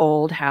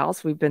old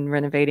house. We've been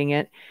renovating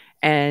it,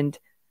 and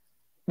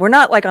we're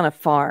not like on a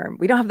farm.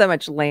 We don't have that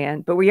much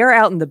land, but we are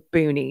out in the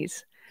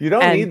boonies. You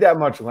don't And need that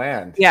much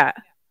land. yeah,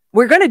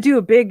 we're going to do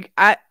a big,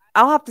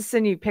 I'll have to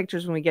send you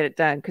pictures when we get it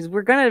done, because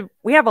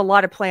we have a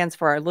lot of plans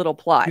for our little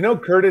plot. You know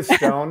Curtis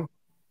Stone?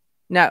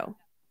 No.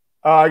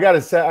 I gotta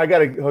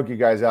hook you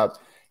guys up.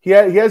 He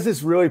has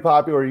this really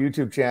popular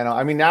YouTube channel.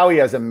 I mean, now he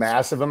has a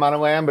massive amount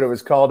of land, but it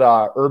was called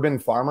Urban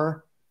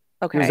Farmer.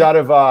 Okay. He was out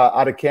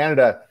of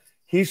Canada.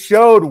 He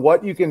showed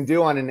what you can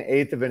do on an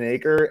eighth of an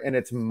acre, and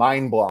it's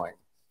mind blowing.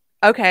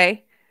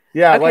 Okay.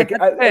 Yeah, okay, like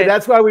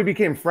that's why we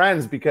became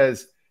friends,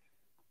 because,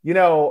 you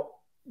know,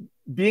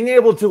 being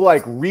able to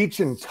like reach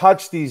and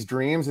touch these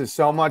dreams is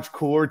so much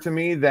cooler to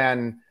me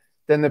than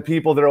the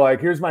people that are like,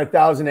 here's my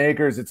 1,000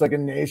 acres. It's like a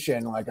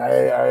nation. Like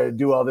I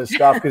do all this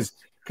stuff because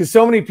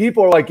so many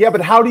people are like, yeah,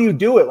 but how do you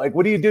do it? Like,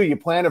 what do? You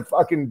plant a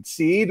fucking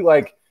seed?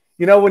 Like,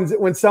 you know,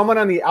 when someone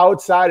on the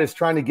outside is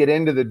trying to get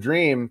into the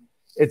dream,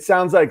 it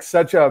sounds like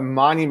such a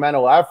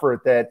monumental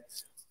effort that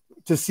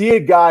to see a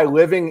guy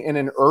living in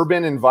an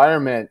urban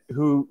environment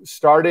who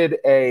started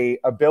a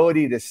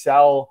ability to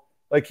sell,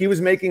 like he was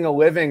making a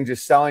living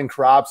just selling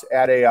crops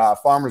at a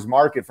farmer's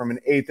market from an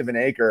eighth of an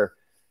acre.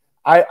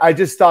 I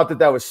just thought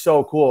that was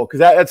so cool, because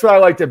that's what I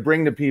like to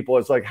bring to people.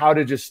 It's like how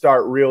to just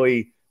start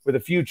really with a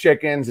few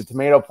chickens, a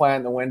tomato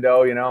plant in the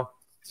window, you know?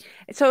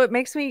 So it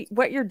makes me,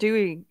 what you're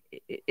doing,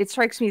 it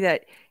strikes me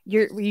that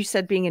you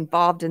said being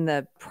involved in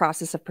the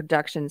process of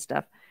production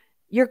stuff.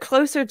 You're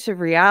closer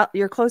to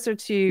you're closer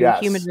to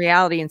human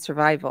reality and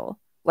survival,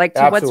 like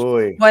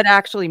to what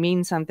actually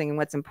means something and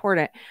what's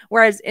important.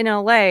 Whereas in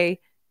LA,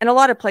 and a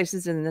lot of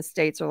places in the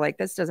States are like,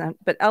 this doesn't,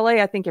 but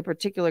LA, I think in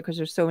particular, because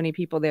there's so many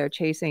people there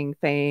chasing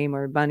fame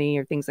or money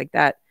or things like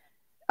that.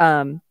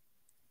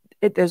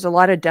 There's a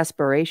lot of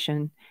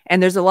desperation,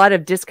 and there's a lot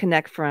of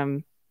disconnect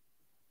from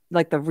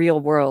like the real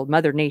world,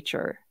 Mother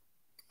Nature.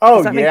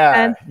 Oh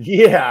yeah.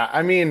 Yeah.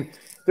 I mean,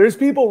 there's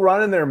people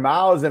running their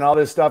mouths and all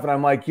this stuff. And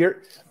I'm like,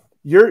 you're,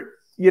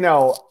 you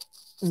know,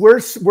 we're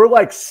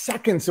like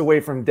seconds away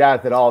from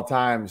death at all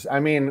times.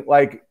 I mean,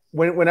 like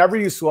whenever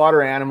you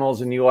slaughter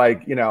animals and you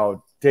like, you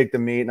know, take the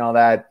meat and all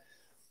that,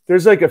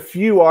 there's like a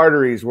few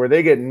arteries where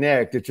they get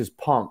nicked. It just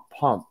pump,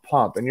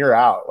 and you're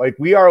out. Like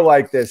we are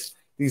like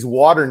these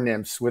water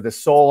nymphs with a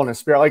soul and a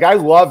spirit. Like I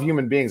love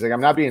human beings. Like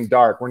I'm not being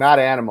dark. We're not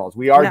animals.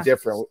 We are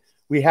different.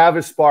 We have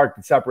a spark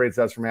that separates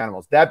us from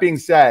animals. That being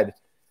said,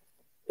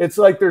 it's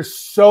like they're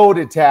so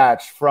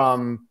detached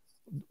from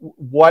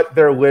what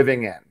they're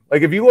living in.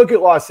 Like if you look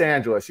at Los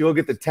Angeles, you look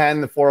at the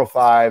 10, the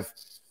 405,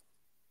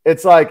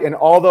 it's like, and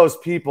all those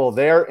people,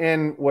 they're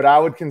in what I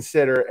would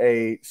consider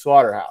a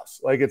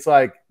slaughterhouse. Like, it's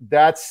like,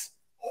 that's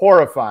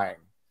horrifying.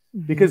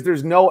 because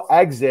there's no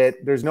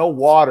exit, there's no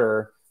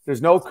water,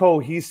 there's no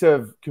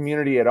cohesive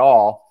community at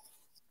all.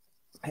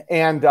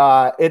 And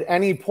at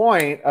any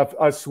point,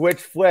 a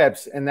switch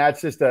flips, and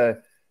that's just a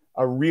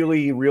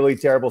really, really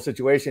terrible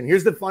situation.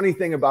 Here's the funny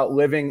thing about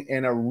living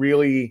in a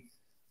really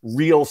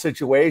real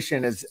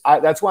situation is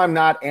that's why I'm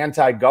not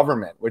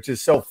anti-government, which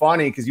is so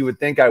funny because you would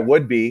think I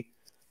would be,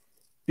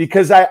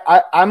 because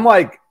I'm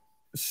like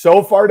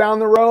so far down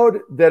the road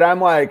that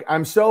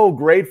I'm so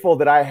grateful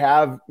that I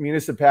have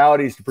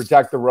municipalities to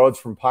protect the roads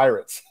from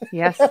pirates.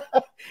 Yes.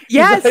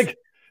 Yes.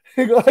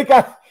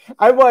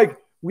 I'm like,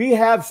 we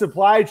have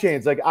supply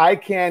chains. Like, I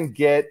can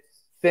get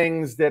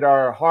things that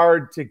are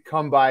hard to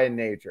come by in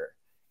nature.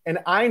 And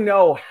I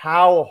know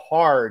how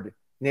hard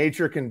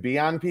nature can be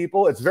on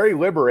people. It's very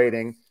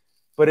liberating,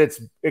 but it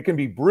can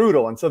be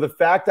brutal. And so the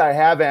fact I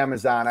have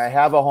Amazon, I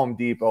have a Home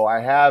Depot,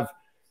 I have,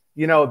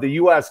 the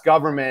US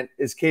government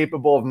is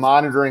capable of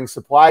monitoring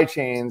supply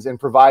chains and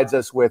provides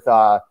us with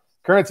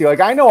currency. Like,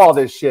 I know all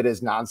this shit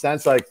is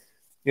nonsense. Like,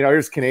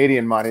 here's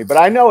Canadian money, but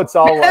I know it's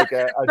all like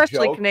a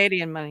especially joke.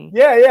 Canadian money.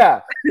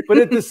 Yeah. But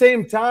at the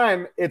same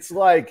time, it's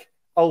like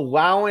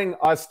allowing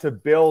us to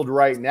build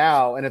right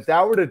now. And if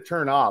that were to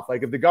turn off,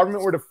 like if the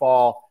government were to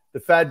fall, the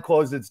Fed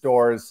closed its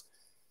doors,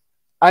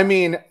 I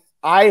mean,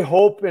 I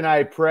hope and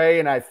I pray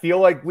and I feel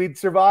like we'd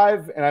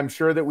survive, and I'm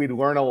sure that we'd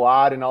learn a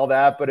lot and all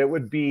that, but it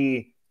would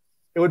be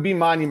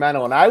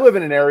monumental. And I live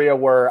in an area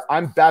where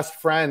I'm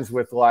best friends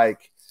with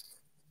like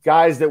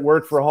guys that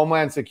work for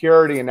Homeland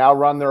Security and now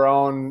run their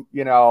own,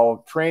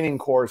 training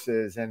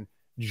courses, and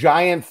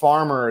giant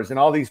farmers and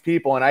all these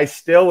people. And I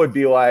still would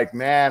be like,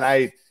 man,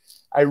 I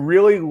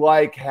really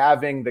like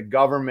having the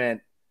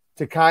government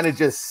to kind of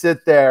just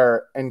sit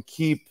there and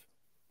keep,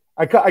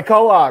 I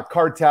call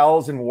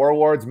cartels and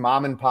warlords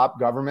mom and pop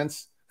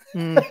governments.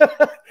 Yeah.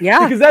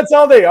 Because that's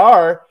all they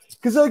are.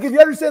 Because like, if you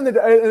understand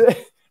that,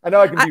 I know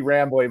I can be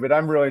rambly, but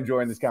I'm really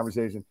enjoying this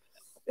conversation.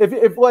 If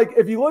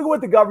you look at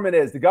what the government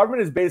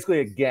is basically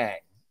a gang.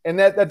 And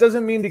that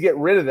doesn't mean to get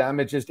rid of them.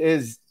 It just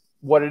is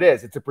what it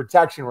is. It's a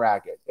protection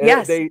racket.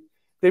 Yes.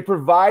 They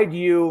provide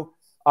you,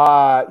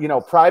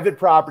 private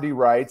property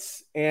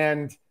rights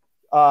and,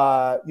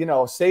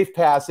 safe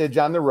passage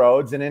on the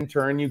roads. And in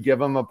turn, you give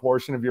them a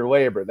portion of your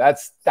labor.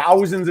 That's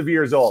thousands of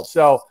years old.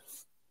 So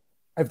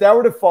if that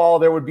were to fall,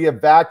 there would be a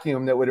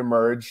vacuum that would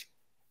emerge.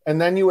 And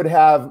then you would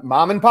have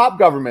mom and pop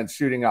governments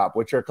shooting up,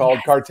 which are called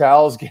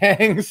cartels,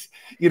 gangs,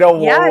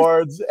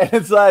 warlords. And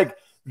it's like,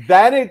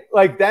 then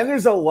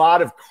there's a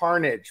lot of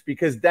carnage,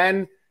 because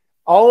then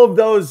all of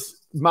those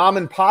mom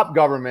and pop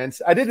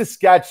governments, I did a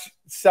sketch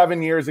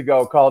 7 years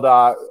ago called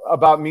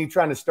about me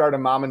trying to start a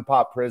mom and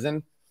pop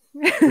prison.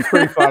 It's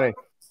pretty funny.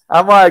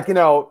 I'm like,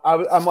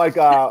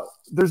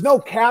 there's no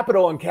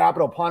capital and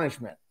capital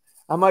punishment.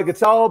 I'm like,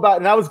 it's all about,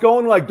 and I was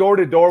going like door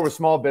to door with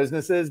small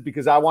businesses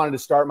because I wanted to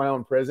start my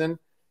own prison.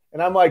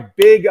 And I'm like,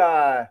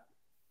 I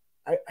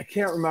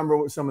can't remember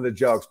what some of the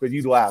jokes, but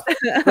you'd laugh.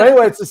 But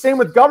anyway, it's the same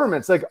with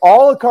governments. Like,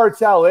 all a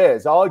cartel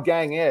is, all a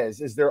gang is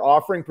they're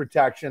offering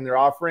protection. They're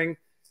offering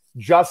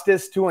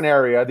justice to an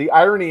area. The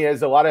irony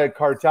is a lot of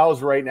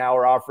cartels right now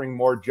are offering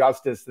more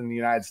justice than the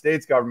United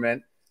States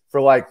government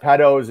for like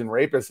pedos and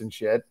rapists and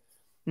shit.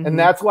 Mm-hmm. And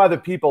that's why the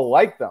people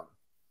like them.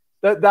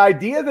 The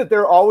idea that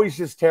they're always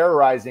just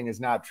terrorizing is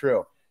not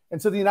true.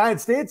 And so the United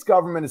States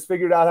government has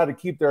figured out how to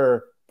keep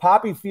their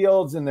poppy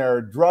fields and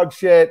their drug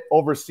shit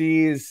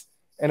overseas,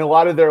 and a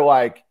lot of their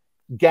like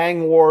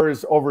gang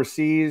wars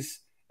overseas,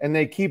 and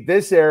they keep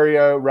this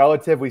area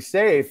relatively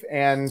safe.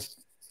 And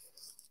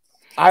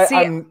I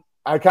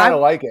kind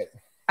of like it.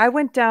 I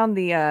went down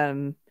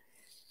the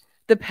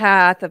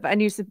path of, I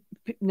used to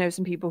know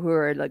some people who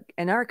are like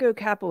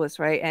anarcho-capitalists,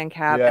 right?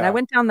 ANCAP. Yeah. And I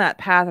went down that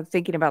path of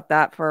thinking about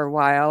that for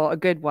a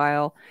good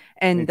while.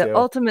 And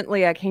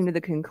ultimately I came to the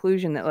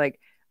conclusion that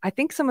like, I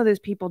think some of those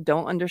people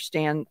don't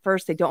understand.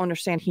 First, they don't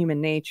understand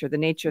human nature, the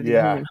nature of the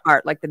human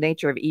heart, like the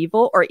nature of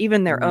evil, or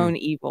even their own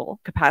evil,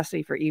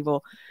 capacity for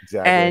evil.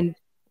 Exactly. And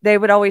they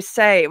would always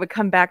say, it would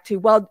come back to,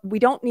 well, we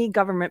don't need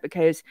government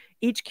because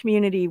each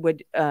community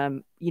would,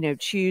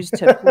 choose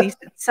to police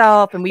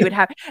itself. And we would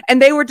have,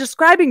 and they were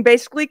describing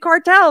basically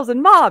cartels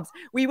and mobs.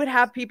 We would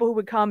have people who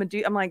would come and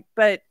do, I'm like,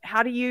 but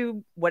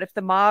what if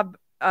the mob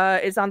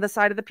is on the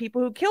side of the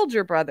people who killed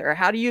your brother?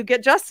 How do you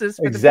get justice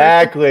for the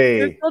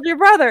person who killed your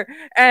brother?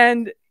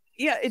 And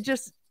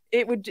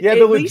the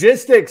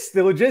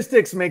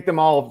logistics make them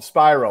all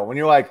spiral. When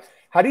you're like,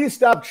 how do you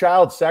stop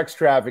child sex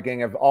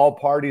trafficking if all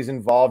parties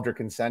involved are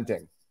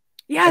consenting?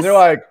 Yes. And they're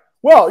like,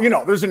 well,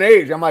 there's an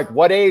age. I'm like,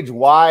 what age,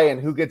 why,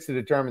 and who gets to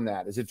determine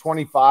that? Is it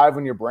 25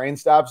 when your brain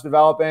stops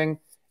developing?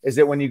 Is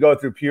it when you go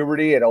through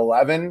puberty at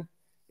 11?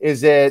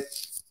 Is it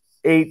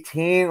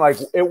 18? Like,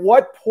 at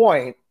what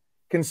point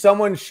can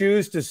someone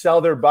choose to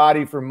sell their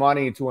body for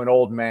money to an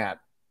old man?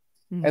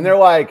 Mm-hmm. And they're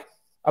like,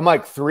 I'm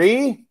like,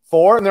 3,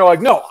 4? And they're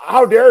like, no,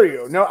 how dare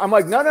you? No, I'm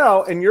like,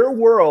 no. In your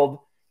world,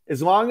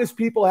 as long as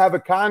people have a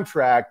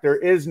contract, there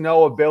is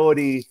no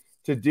ability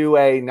to do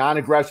a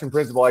non-aggression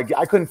principle. I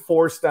couldn't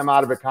force them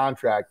out of a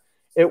contract.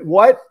 At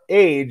what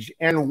age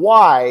and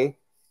why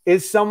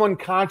is someone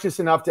conscious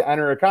enough to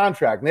enter a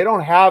contract?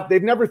 And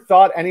they've never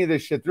thought any of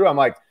this shit through. I'm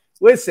like,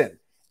 listen,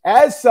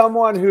 as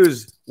someone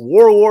who's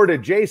warlord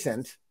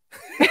adjacent,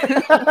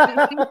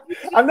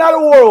 I'm not a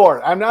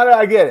warlord.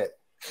 I get it.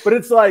 But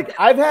it's like,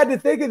 I've had to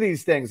think of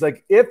these things.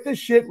 Like, if the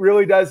shit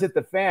really does hit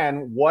the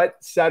fan,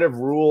 what set of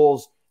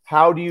rules,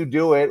 how do you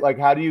do it? Like,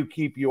 how do you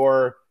keep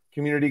your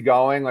community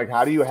going? Like,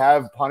 how do you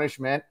have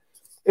punishment?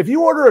 If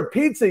you order a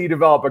pizza, you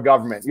develop a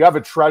government. You have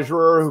a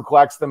treasurer who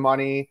collects the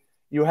money.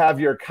 You have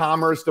your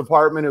commerce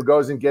department who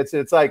goes and gets it.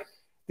 It's like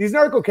these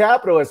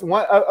narco-capitalists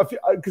want,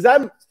 because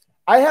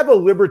I have a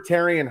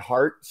libertarian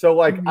heart. So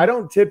like, I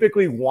don't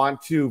typically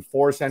want to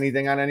force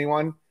anything on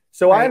anyone.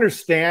 So I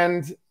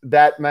understand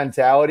that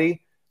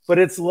mentality, but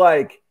it's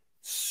like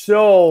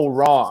so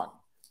wrong.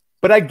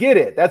 But I get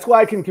it. That's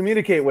why I can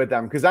communicate with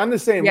them, because I'm the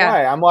same way.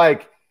 I'm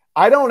like,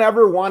 I don't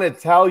ever want to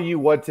tell you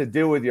what to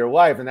do with your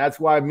life. And that's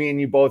why me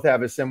and you both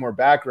have a similar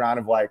background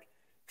of like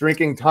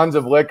drinking tons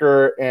of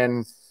liquor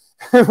in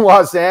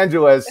Los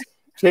Angeles,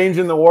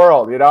 changing the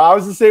world. You know, I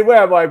was the same way.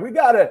 I'm like, we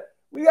gotta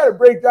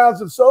break down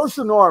some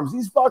social norms.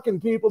 These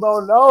fucking people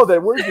don't know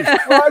that we're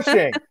just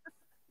crushing.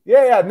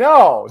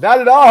 No,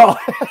 not at all.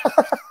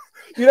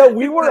 You know,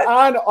 we were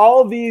on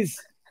all these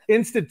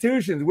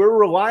institutions. We were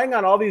relying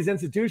on all these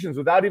institutions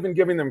without even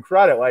giving them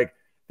credit, like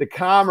the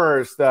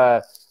commerce,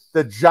 the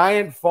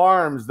giant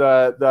farms,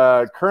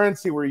 the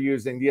currency we're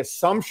using, the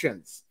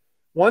assumptions.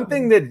 One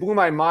thing that blew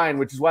my mind,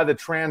 which is why the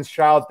trans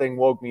child thing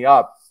woke me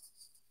up,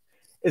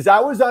 is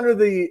I was under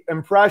the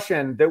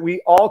impression that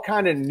we all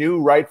kind of knew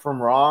right from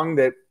wrong,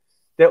 that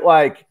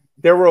like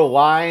there were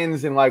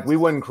lines and like we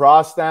wouldn't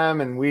cross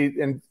them,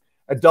 and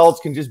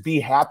adults can just be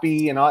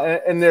happy and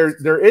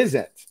there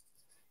isn't.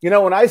 You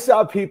know, when I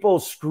saw people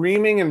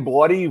screaming in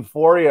bloody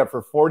euphoria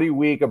for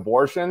 40-week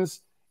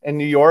abortions in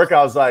New York,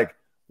 I was like,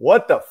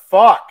 what the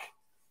fuck?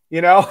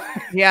 You know?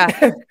 Yeah.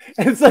 And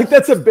it's like,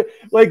 that's a bit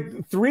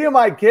like 3 of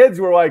my kids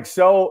were like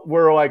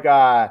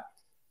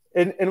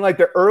in like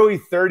the early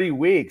 30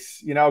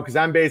 weeks, you know, because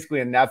I'm basically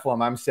a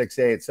Nephilim. I'm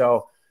 6'8".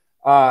 So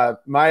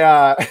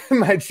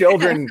my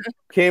children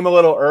came a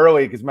little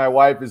early because my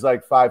wife is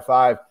like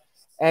 5'5".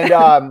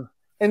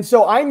 And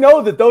so I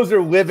know that those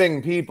are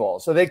living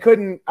people. So they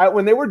couldn't,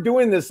 when they were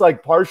doing this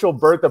like partial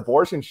birth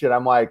abortion shit,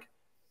 I'm like,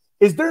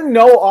 is there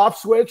no off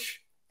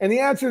switch? And the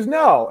answer is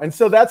no. And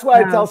so that's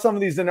why I tell some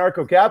of these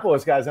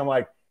anarcho-capitalist guys, I'm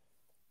like,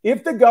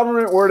 if the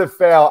government were to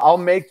fail, I'll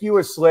make you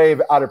a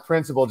slave out of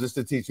principle just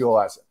to teach you a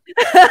lesson.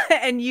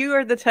 And you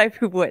are the type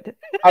who would.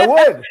 I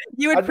would.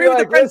 You would prove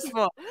the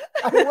principle.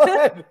 I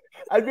would.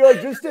 I'd be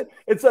like,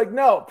 it's like,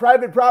 no,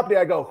 private property.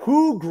 I go,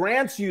 who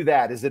grants you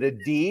that? Is it a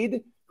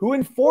deed? Who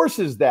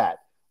enforces that?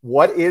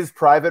 What is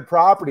private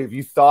property? Have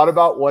you thought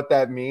about what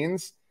that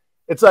means?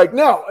 It's like,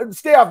 no,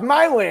 stay off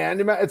my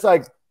land. It's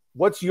like,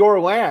 what's your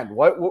land?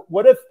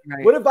 What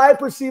if I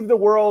perceive the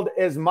world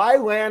as my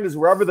land is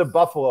wherever the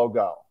buffalo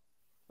go?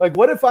 Like,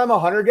 what if I'm a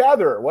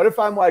hunter-gatherer? What if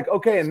I'm like,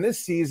 okay, in this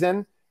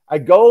season, I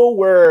go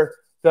where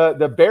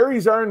the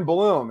berries are in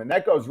bloom, and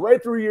that goes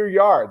right through your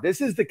yard.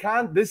 This is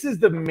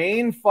the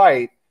main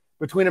fight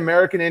between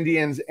American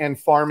Indians and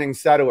farming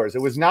settlers.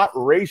 It was not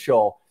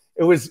racial.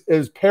 It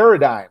was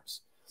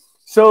paradigms.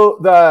 So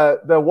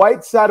the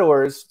white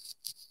settlers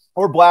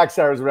or black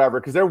settlers,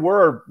 whatever, because there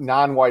were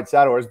non-white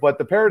settlers, but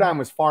the paradigm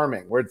was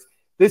farming, where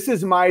this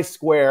is my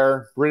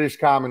square, British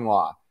common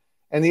law.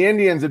 And the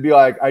Indians would be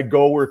like, I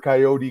go where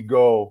coyote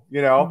go,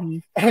 you know? Mm-hmm.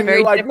 And very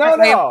you're like, no.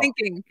 Way of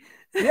thinking.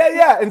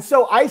 Yeah. And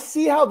so I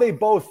see how they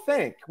both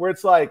think, where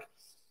it's like,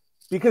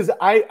 because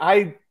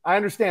I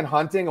understand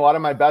hunting. A lot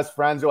of my best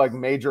friends are like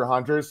major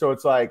hunters. So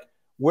it's like,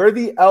 where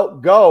the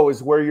elk go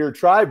is where your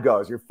tribe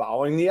goes. You're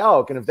following the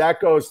elk. And if that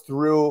goes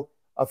through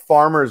a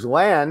farmer's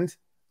land,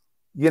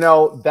 you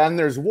know, then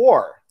there's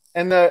war.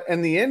 And the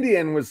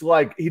Indian was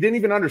like, he didn't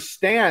even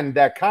understand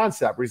that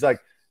concept, where he's like,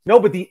 no,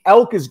 but the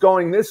elk is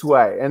going this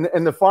way.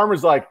 And the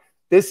farmer's like,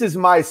 this is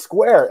my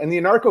square. And the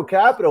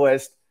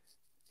anarcho-capitalist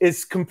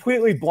is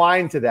completely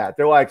blind to that.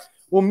 They're like,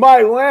 well,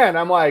 my land.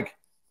 I'm like,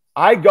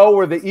 I go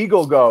where the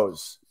eagle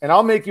goes, and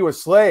I'll make you a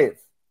slave.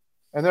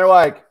 And they're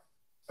like,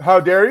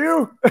 how dare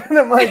you? And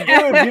I'm like,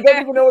 dude, you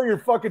don't even know what you're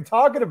fucking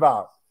talking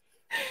about.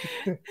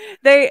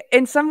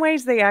 In some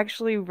ways, they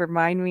actually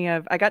remind me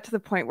of, I got to the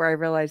point where I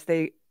realized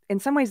in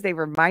some ways, they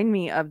remind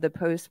me of the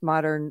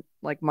postmodern,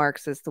 like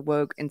Marxist, the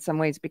woke, in some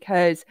ways,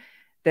 because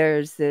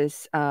there's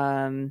this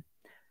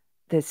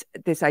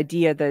this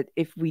idea that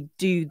if we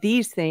do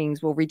these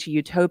things, we'll reach a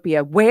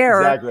utopia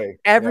where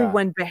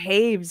everyone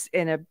behaves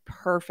in a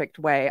perfect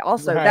way.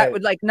 Also, that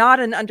would like not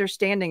an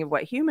understanding of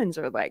what humans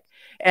are like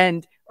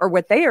or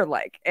what they are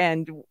like,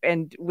 and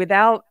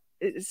without.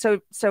 So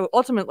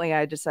ultimately,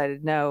 I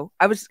decided no.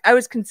 I was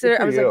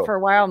considering. I was like, for a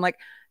while, I'm like,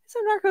 so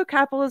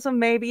anarcho-capitalism,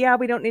 maybe. Yeah,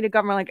 we don't need a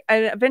government. Like,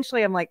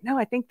 eventually, I'm like, no,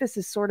 I think this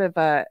is sort of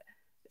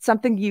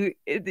something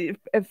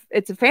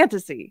it's a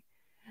fantasy,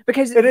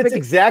 because it's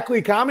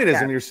exactly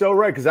communism. Yeah. You're so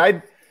right, because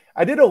I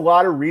did a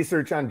lot of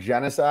research on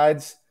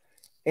genocides,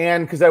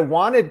 and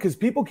because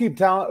people keep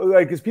telling,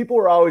 like, because people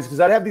were always, because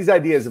I'd have these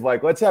ideas of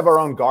like, let's have our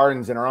own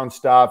gardens and our own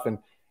stuff, and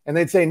And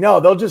they'd say, no,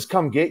 they'll just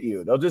come get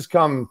you. They'll just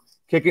come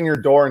kick in your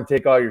door and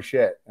take all your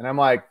shit. And I'm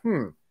like,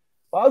 well,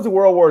 I was a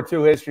World War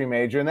II history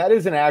major, and that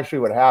isn't actually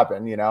what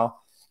happened, you know?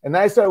 And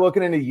then I started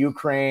looking into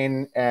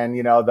Ukraine and,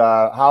 you know, the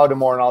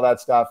Holodomor and all that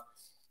stuff.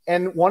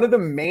 And one of the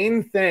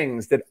main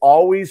things that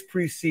always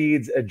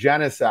precedes a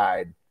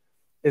genocide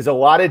is a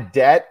lot of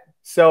debt.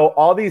 So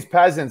all these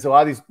peasants, a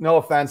lot of these, no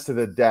offense to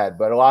the dead,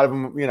 but a lot of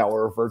them, you know,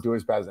 were referred to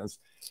as peasants.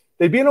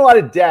 They'd be in a lot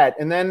of debt.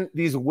 And then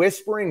these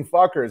whispering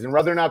fuckers, and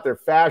whether or not they're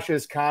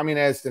fascist,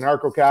 communist,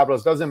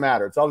 anarcho-capitalists, doesn't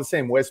matter. It's all the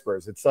same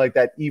whispers. It's like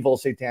that evil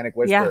satanic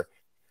whisper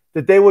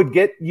that they would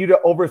get you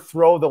to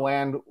overthrow the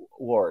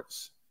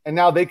landlords. And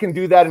now they can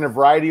do that in a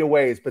variety of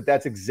ways, but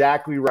that's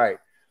exactly right.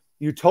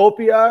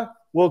 Utopia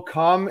will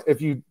come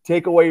if you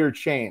take away your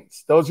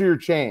chains. Those are your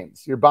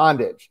chains, your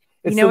bondage.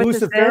 It's the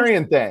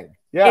Luciferian thing.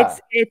 Yeah.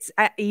 It's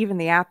even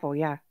the apple.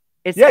 Yeah.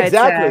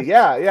 Exactly.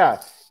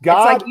 Yeah.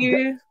 God.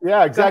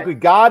 Exactly.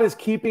 God is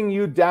keeping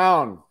you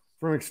down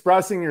from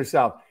expressing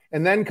yourself.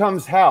 And then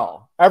comes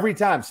hell every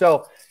time.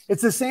 So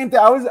it's the same thing.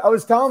 I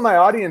was telling my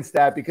audience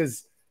that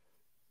because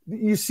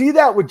you see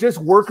that with just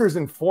workers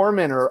and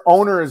foremen or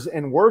owners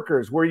and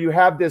workers, where you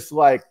have this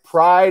like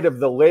pride of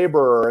the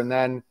laborer and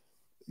then,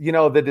 you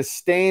know, the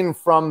disdain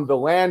from the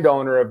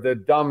landowner of the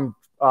dumb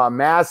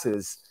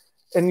masses.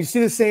 And you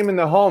see the same in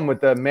the home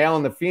with the male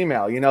and the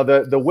female. You know,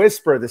 the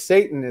whisper, the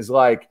Satan is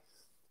like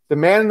the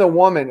man and the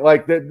woman,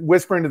 like the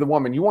whispering to the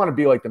woman, you want to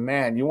be like the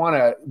man. You want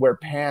to wear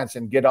pants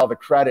and get all the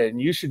credit.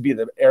 And you should be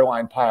the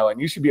airline pilot.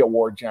 And you should be a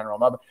war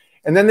general.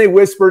 And then they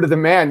whisper to the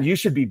man, you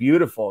should be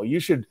beautiful. You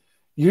should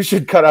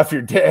cut off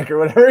your dick or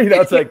whatever. You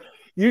know, it's like,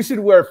 you should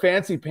wear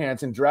fancy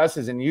pants and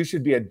dresses and you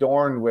should be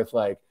adorned with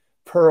like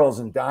pearls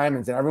and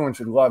diamonds and everyone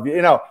should love you,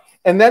 you know.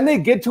 And then they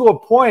get to a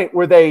point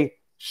where they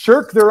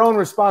shirk their own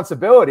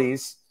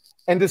responsibilities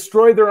and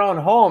destroy their own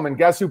home. And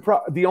guess who?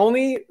 The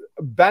only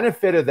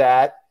benefit of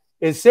that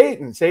is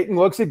Satan. Satan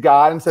looks at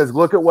God and says,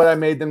 look at what I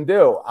made them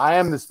do. I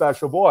am the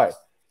special boy.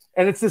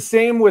 And it's the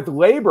same with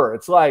labor.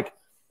 It's like,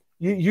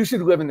 you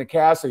should live in the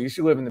castle. You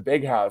should live in the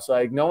big house.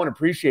 Like, no one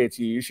appreciates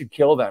you. You should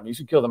kill them. You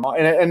should kill them all.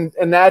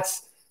 And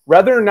that's,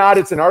 whether or not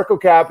it's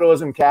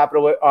anarcho-capitalism,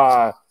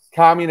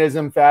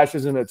 communism,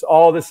 fascism, it's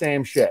all the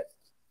same shit.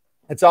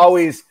 It's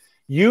always,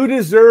 you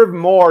deserve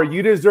more.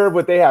 You deserve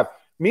what they have.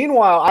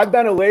 Meanwhile, I've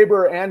been a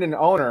laborer and an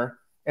owner,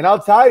 and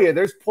I'll tell you,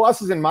 there's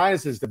pluses and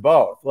minuses to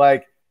both.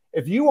 Like,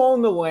 if you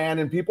own the land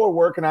and people are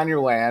working on your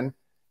land,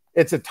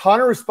 it's a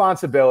ton of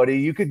responsibility.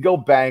 You could go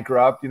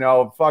bankrupt, you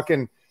know,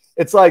 fucking.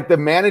 It's like the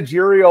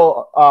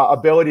managerial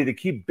ability to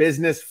keep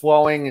business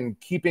flowing and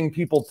keeping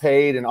people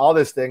paid and all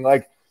this thing.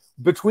 Like,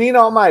 between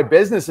all my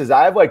businesses,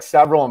 I have like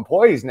several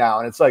employees now,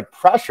 and it's like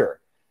pressure.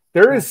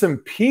 There is some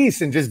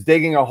peace in just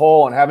digging a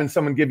hole and having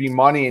someone give you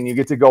money and you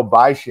get to go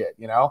buy shit,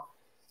 you know?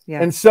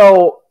 Yeah. And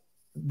so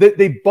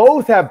they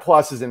both have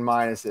pluses and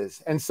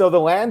minuses. And so the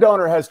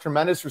landowner has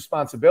tremendous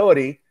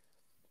responsibility,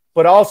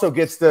 but also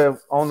gets to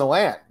own the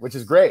land, which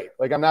is great.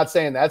 Like, I'm not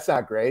saying that's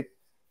not great.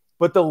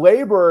 But the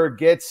laborer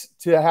gets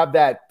to have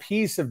that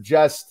piece of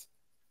just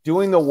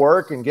doing the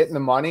work and getting the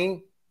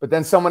money, but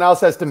then someone else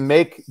has to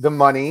make the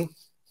money,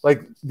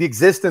 like the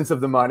existence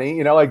of the money,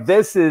 you know, like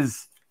this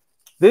is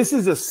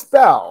a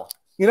spell,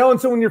 you know?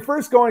 And so when you're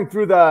first going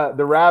through the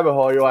rabbit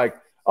hole, you're like,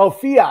 oh,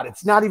 fiat,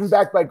 it's not even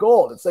backed by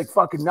gold. It's like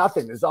fucking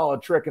nothing. It's all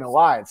a trick and a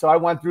lie. And so I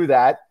went through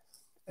that.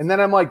 And then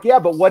I'm like, yeah,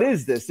 but what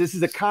is this? This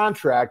is a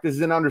contract. This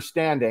is an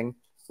understanding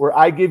where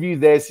I give you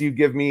this, you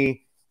give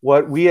me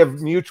what we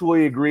have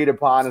mutually agreed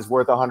upon is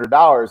worth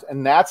 $100.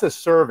 And that's a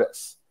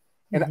service.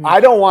 And I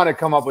don't want to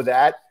come up with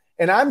that.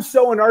 And I'm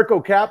so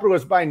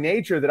anarcho-capitalist by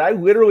nature that I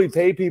literally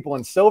pay people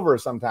in silver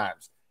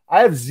sometimes. I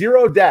have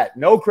zero debt,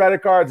 no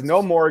credit cards,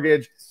 no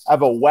mortgage. I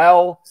have a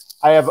well.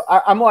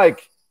 I'm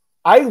like,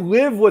 I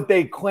live what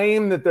they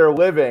claim that they're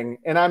living.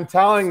 And I'm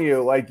telling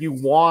you, like, you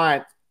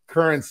want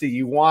currency,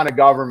 you want a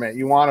government,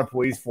 you want a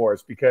police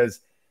force, because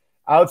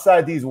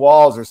outside these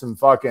walls are some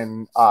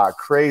fucking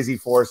crazy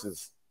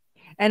forces.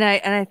 And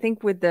I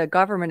think with the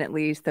government, at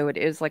least, though it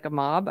is like a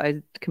mob,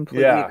 I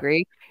completely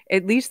agree.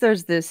 At least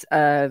there's this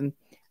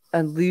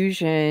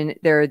illusion.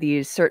 There are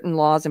these certain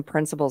laws and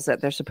principles that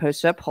they're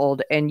supposed to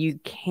uphold, and you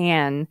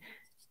can.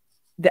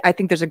 I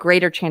think there's a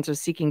greater chance of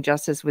seeking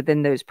justice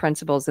within those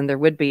principles than there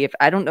would be if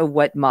I don't know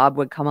what mob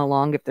would come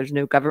along if there's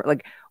no government.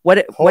 Like, what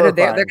are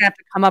they? They're gonna have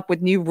to come up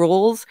with new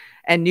rules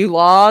and new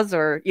laws,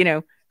 or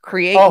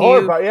create.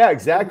 Horrifying. Yeah,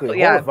 exactly.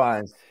 Yeah.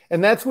 Horrifying.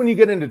 And that's when you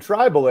get into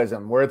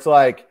tribalism, where it's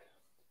like.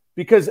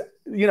 Because,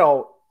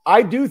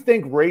 I do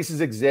think races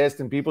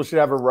exist and people should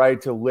have a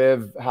right to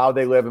live how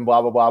they live and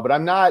blah, blah, blah. But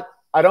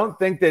I don't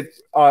think that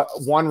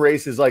one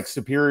race is like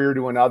superior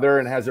to another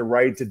and has a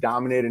right to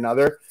dominate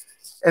another.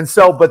 And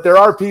so, but there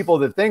are people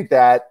that think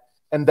that,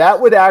 and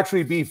that would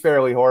actually be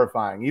fairly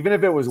horrifying, even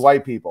if it was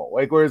white people.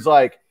 Like, where it's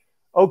like,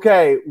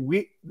 okay,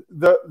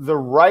 the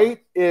right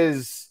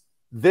is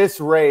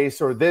this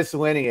race or this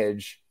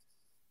lineage.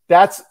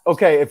 That's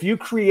okay. If you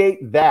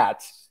create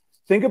that,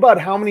 think about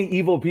how many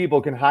evil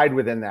people can hide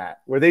within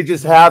that, where they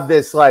just have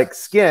this like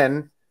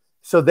skin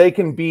so they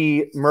can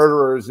be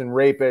murderers and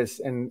rapists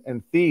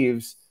and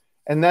thieves.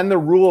 And then the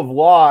rule of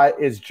law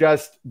is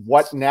just,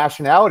 what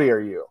nationality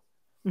are you?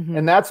 Mm-hmm.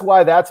 And that's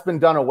why that's been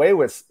done away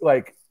with.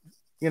 Like,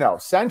 you know,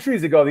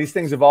 centuries ago, these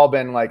things have all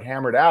been like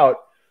hammered out.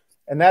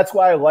 And that's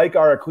why I like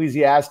our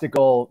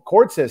ecclesiastical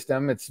court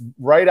system. It's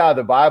right out of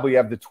the Bible. You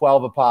have the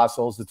 12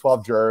 apostles, the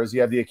 12 jurors,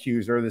 you have the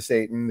accuser, the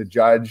Satan, the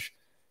judge.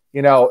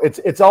 You know,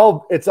 it's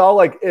all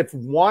like, if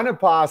one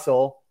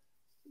apostle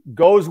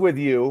goes with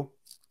you,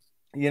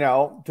 you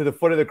know, to the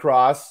foot of the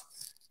cross,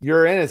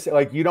 you're innocent.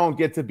 Like, you don't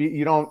get to be,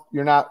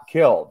 you're not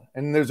killed.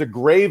 And there's a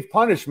grave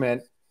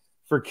punishment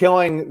for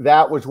killing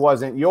that which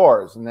wasn't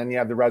yours. And then you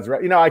have the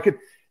resurrection. You know,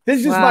 this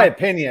is just my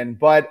opinion,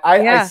 but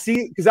I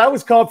see, because I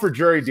was called for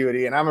jury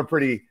duty and I'm a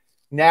pretty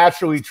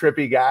naturally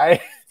trippy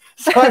guy.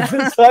 So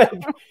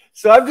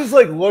I'm just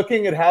like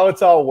looking at how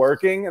it's all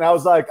working. And I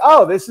was like,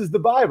 oh, this is the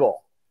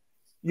Bible.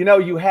 You know,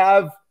 you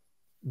have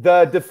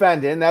the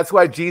defendant. That's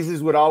why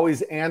Jesus would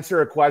always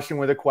answer a question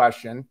with a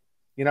question.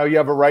 You know, you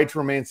have a right to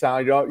remain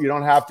silent. You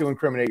don't have to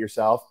incriminate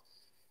yourself.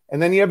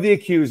 And then you have the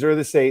accuser,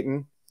 the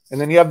Satan. And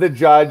then you have the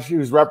judge,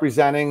 who's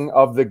representing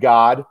of the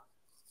God.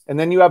 And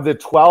then you have the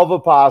 12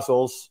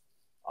 apostles.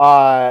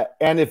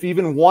 And if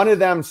even one of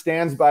them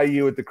stands by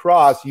you at the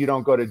cross, you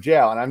don't go to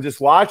jail. And I'm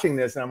just watching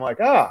this and I'm like,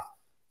 yeah,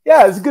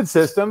 it's a good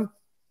system.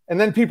 And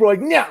then people are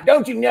like, no,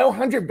 don't you know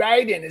Hunter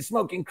Biden is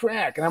smoking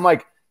crack? And I'm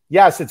like,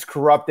 yes, it's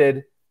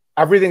corrupted.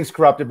 Everything's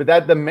corrupted, but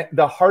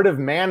the heart of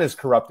man is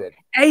corrupted.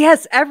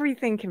 Yes,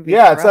 everything can be.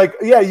 Yeah, corrupt. It's like,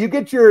 yeah, you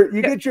get your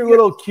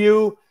little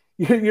Q,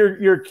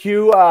 your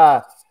Q,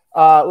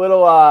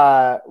 little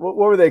what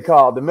were they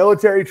called? The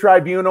military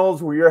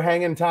tribunals where you're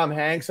hanging Tom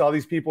Hanks. All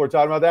these people are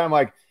talking about that. I'm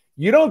like,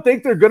 you don't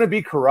think they're going to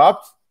be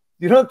corrupt?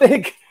 You don't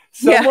think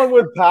someone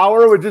with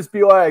power would just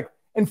be like,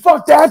 and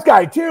fuck that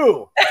guy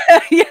too?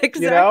 Yeah,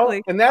 exactly. You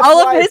know? And that's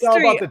why it's all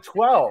about the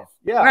 12.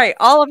 Yeah. Right.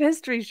 All of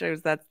history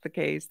shows that's the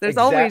case. There's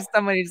always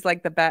somebody who's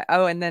like the back.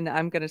 Oh, and then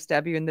I'm going to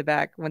stab you in the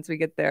back once we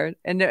get there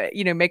and,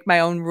 you know, make my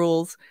own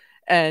rules.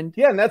 And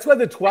yeah. And that's why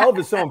the 12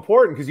 is so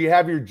important, because you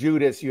have your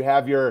Judas, you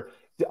have your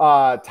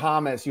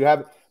Thomas,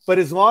 but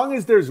as long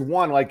as there's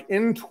one, like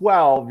in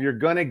 12, you're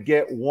going to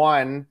get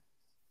one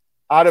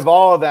out of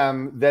all of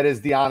them that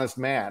is the honest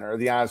man or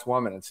the honest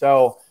woman. And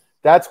so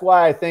that's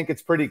why I think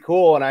it's pretty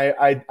cool. And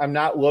I'm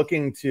not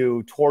looking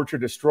to torture,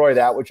 destroy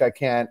that which I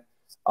can't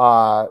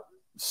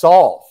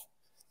solve.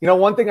 You know,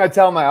 one thing I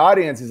tell my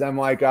audience is I'm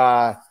like,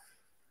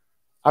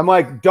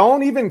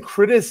 don't even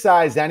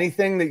criticize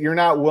anything that you're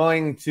not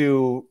willing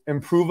to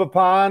improve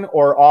upon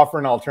or offer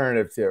an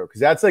alternative to,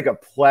 because that's like a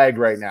plague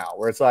right now,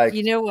 where it's like,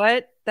 you know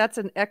what? That's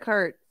an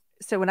Eckhart.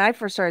 So when I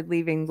first started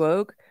leaving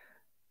woke,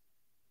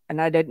 and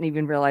I didn't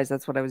even realize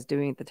that's what I was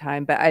doing at the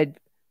time, but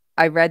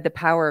I read The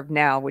Power of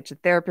Now, which a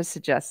therapist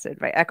suggested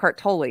by Eckhart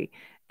Tolle.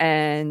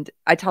 And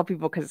I tell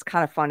people, because it's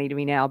kind of funny to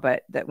me now,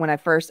 but that when I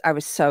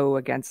was so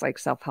against like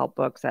self-help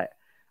books that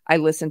I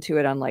listened to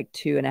it on like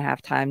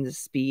 2.5 times the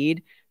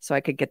speed, so I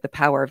could get The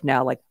Power of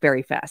Now like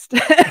very fast.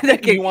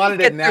 You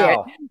wanted it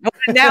now.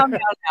 Now.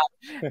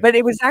 But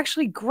it was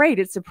actually great.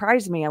 It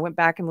surprised me. I went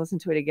back and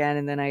listened to it again,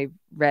 and then I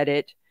read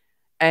it.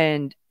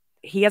 And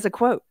he has a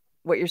quote,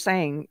 what you're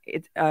saying.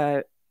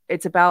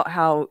 It's about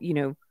how, you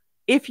know,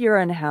 if you're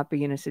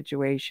unhappy in a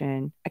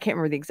situation, I can't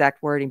remember the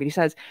exact wording, but he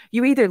says,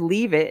 you either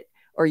leave it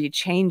or you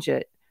change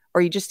it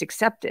or you just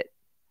accept it.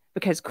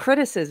 Because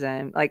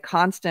criticism, like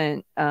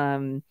constant,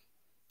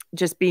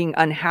 just being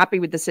unhappy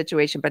with the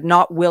situation, but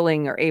not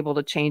willing or able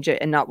to change it,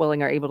 and not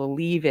willing or able to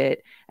leave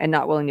it, and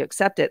not willing to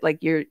accept it, like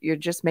you're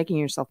just making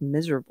yourself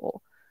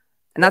miserable.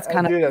 And that's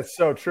kind of, that's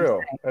so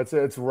true.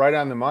 It's right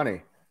on the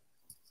money.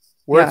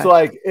 Where it's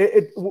like,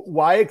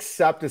 why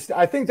accept this?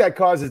 I think that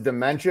causes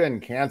dementia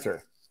and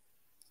cancer.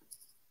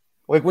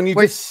 Like when you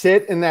just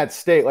sit in that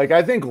state, like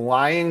I think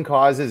lying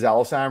causes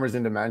Alzheimer's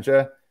and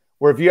dementia,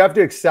 where if you have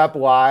to accept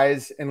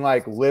lies and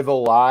like live a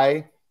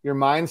lie, your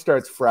mind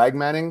starts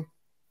fragmenting,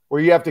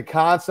 where you have to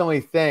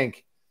constantly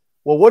think,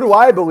 well, what do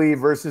I believe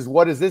versus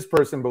what does this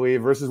person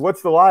believe versus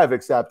what's the lie I've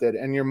accepted?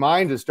 And your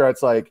mind just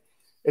starts like,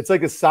 it's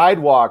like a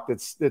sidewalk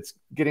that's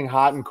getting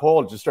hot and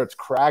cold, it just starts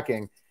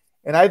cracking.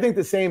 And I think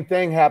the same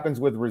thing happens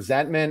with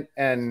resentment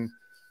and,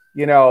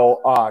 you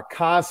know,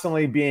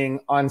 constantly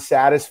being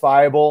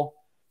unsatisfiable,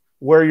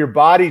 where your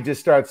body just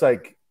starts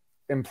like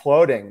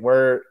imploding,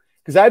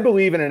 because I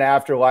believe in an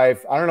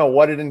afterlife. I don't know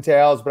what it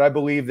entails, but I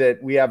believe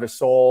that we have a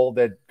soul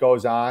that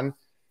goes on.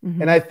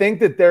 Mm-hmm. And I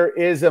think that there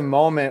is a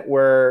moment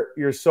where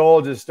your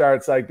soul just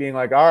starts like being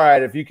like, all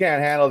right, if you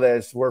can't handle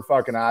this, we're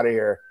fucking out of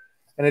here.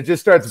 And it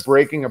just starts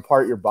breaking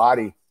apart your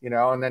body, you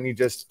know, and then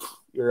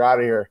you're out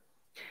of here.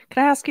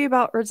 Can I ask you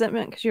about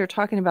resentment? Because you were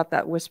talking about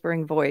that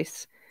whispering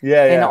voice.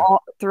 Yeah.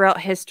 All throughout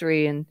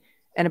history and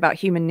about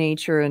human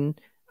nature. And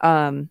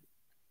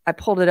I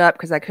pulled it up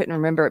because I couldn't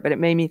remember it, but it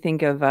made me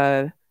think of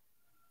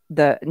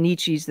the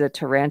Nietzsche's The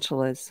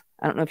Tarantulas.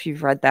 I don't know if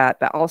you've read that,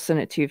 but I'll send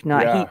it to you if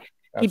not. Yeah,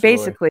 he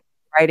basically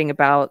writing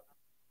about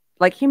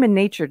like human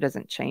nature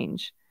doesn't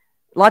change.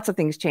 Lots of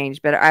things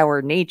change, but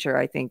our nature,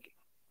 I think,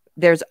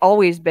 there's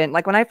always been,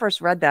 like when I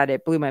first read that,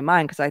 it blew my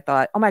mind because I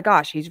thought, oh my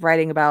gosh, he's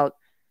writing about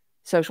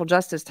social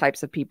justice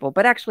types of people,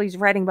 but actually he's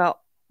writing about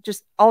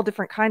just all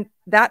different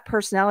that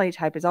personality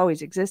type has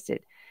always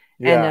existed.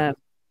 Yeah.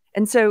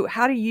 And so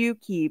how do you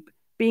keep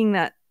being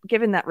that,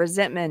 given that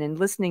resentment and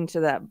listening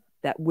to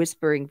that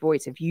whispering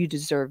voice, if you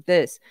deserve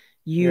this,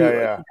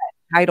 that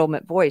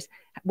entitlement voice,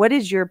 what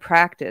is your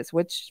practice?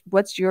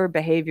 What's your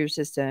behavior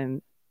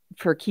system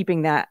for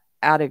keeping that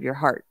out of your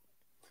heart?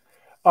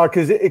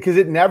 Because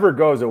it never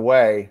goes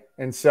away.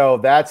 And so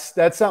that's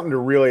something to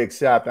really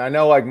accept. And I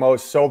know like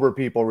most sober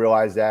people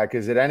realize that,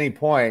 because at any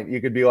point you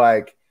could be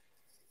like,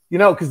 you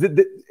know, because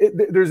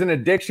there's an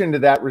addiction to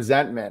that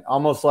resentment,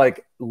 almost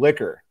like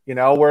liquor, you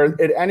know, where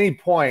at any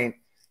point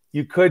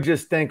you could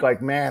just think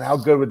like, man, how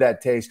good would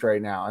that taste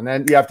right now? And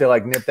then you have to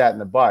like nip that in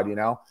the bud, you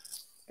know?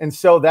 And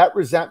so that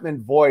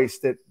resentment voice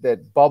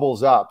that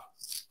bubbles up,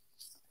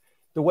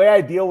 the way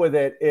I deal with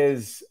it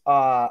is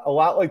a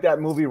lot like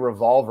that movie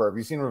Revolver. Have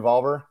you seen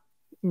Revolver?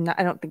 No,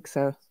 I don't think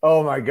so.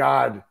 Oh my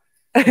God.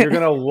 You're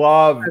going to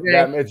love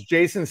that. It's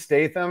Jason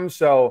Statham.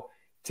 So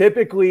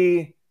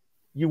typically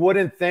you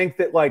wouldn't think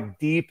that like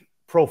deep,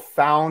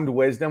 profound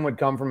wisdom would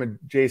come from a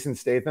Jason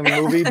Statham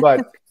movie,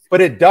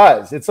 but it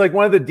does. It's like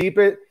one of the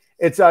deepest.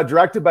 It's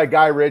directed by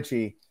Guy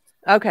Ritchie.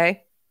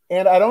 Okay.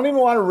 And I don't even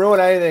want to ruin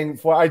anything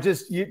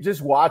you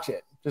just watch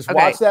it. Just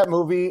watch that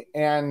movie.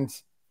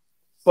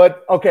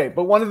 But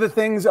one of the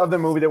things of the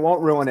movie that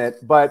won't ruin it,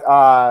 but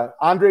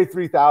Andre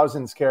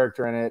 3000's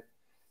character in it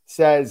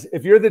says,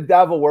 if you're the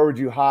devil, where would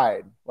you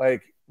hide?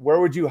 Like, where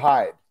would you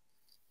hide?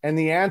 And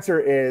the answer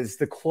is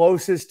the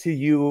closest to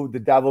you the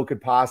devil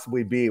could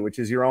possibly be, which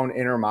is your own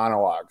inner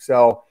monologue.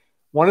 So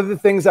one of the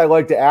things I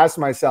like to ask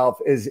myself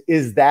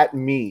is that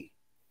me?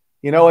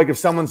 You know, like if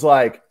someone's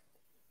like,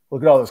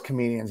 look at all those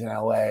comedians in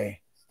LA,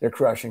 they're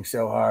crushing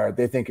so hard.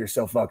 They think you're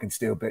so fucking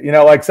stupid. You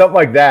know, like something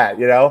like that,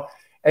 you know?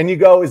 And you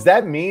go, is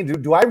that me?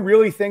 Do I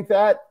really think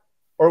that?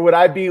 Or would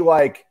I be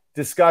like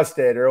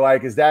disgusted? Or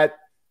like, is that,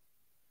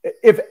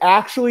 if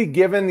actually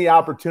given the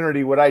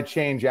opportunity, would I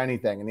change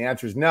anything? And the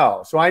answer is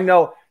no. So I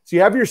know, so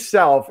you have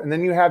yourself, and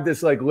then you have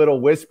this like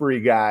little whispery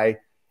guy,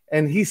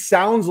 and he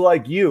sounds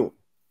like you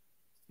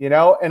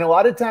know? And a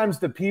lot of times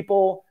the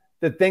people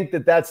that think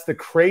that that's the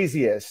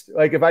craziest,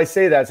 like if I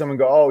say that, someone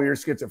go, oh, you're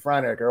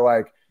schizophrenic, or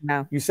like,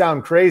 no, you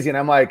sound crazy. And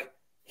I'm like,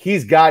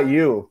 he's got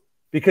you,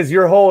 because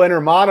your whole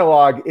inner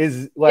monologue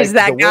is like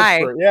that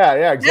guy. Whisper.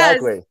 Yeah,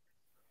 exactly. Yes.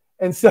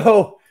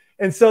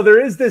 And so there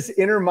is this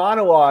inner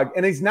monologue,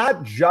 and it's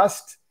not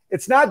just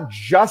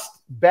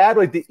bad,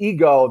 like the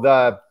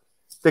ego,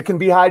 that can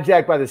be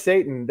hijacked by the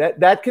Satan,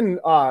 that can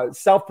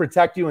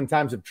self-protect you in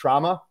times of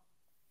trauma.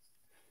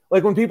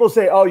 Like when people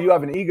say, oh, you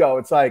have an ego,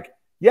 it's like,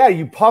 yeah,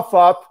 you puff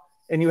up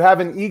and you have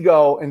an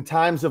ego in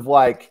times of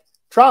like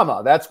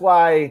trauma. That's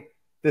why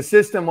the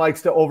system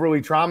likes to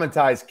overly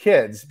traumatize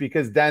kids,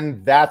 because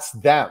then that's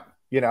them,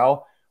 you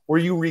know, where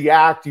you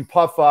react, you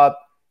puff up.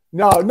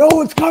 No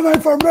one's coming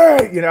for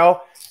me, you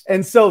know?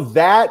 And so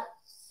that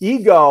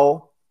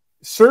ego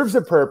serves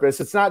a purpose.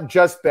 It's not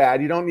just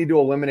bad. You don't need to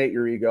eliminate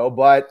your ego,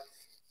 but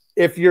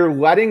if you're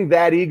letting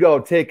that ego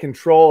take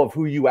control of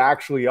who you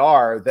actually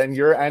are, then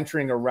you're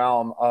entering a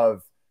realm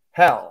of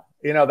hell.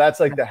 You know, that's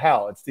like the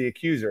hell. It's the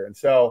accuser. And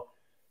so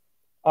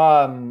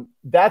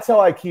that's how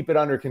I keep it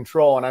under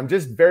control. And I'm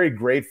just very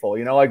grateful,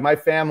 you know, like my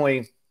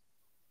family,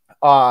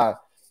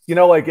 you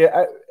know, like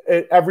at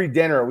every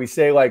dinner we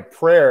say like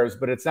prayers,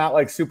 but it's not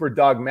like super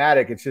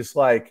dogmatic. It's just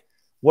like,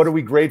 what are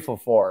we grateful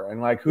for?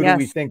 And like, who do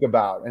we think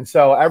about? And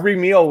so every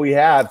meal we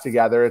have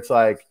together, it's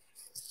like,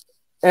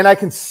 and I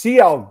can see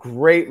how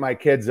great my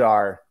kids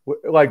are,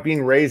 like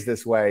being raised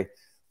this way,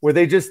 where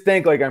they just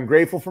think like, I'm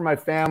grateful for my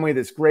family,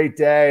 this great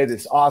day,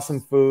 this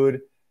awesome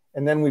food.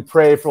 And then we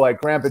pray for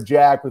like Grandpa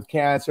Jack with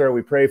cancer.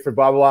 We pray for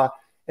blah, blah, blah.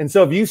 And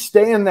so if you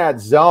stay in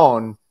that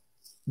zone,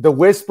 the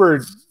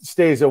whisper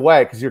stays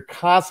away, because you're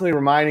constantly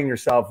reminding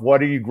yourself,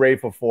 what are you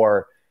grateful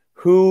for?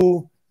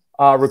 Who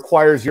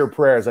requires your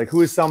prayers? Like,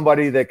 who is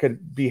somebody that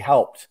could be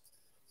helped?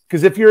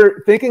 Because if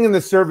you're thinking in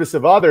the service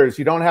of others,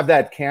 you don't have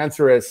that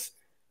cancerous,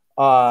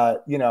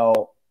 you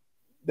know,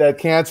 that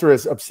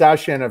cancerous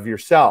obsession of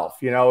yourself.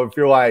 You know, if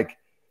you're like,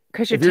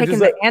 because you're taking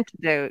the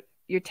antidote,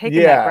 you're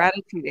taking that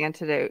gratitude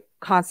antidote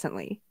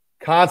constantly.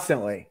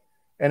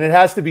 And it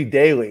has to be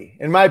daily.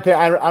 In my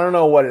opinion, I don't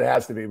know what it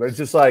has to be, but it's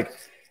just like,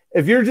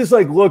 if you're just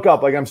like, look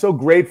up, like, I'm so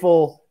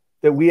grateful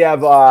that we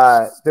have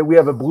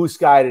a blue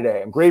sky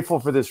today. I'm grateful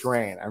for this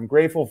rain. I'm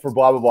grateful for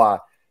blah, blah, blah.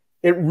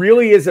 It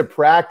really is a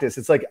practice.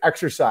 It's like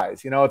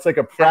exercise, you know, it's like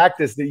a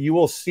practice that you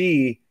will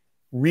see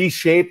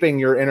reshaping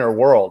your inner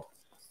world.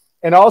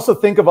 And also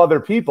think of other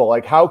people.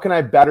 Like, how can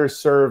I better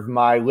serve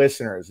my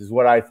listeners is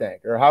what I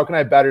think. Or how can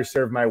I better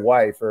serve my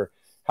wife? Or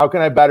how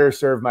can I better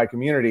serve my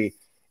community?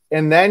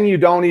 And then you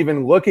don't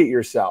even look at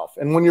yourself.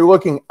 And when you're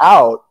looking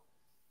out,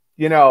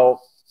 you know,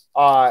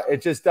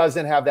 it just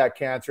doesn't have that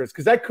cancerous,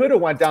 because I could have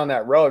went down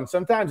that road. And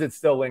sometimes it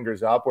still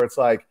lingers up where it's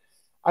like,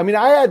 I mean,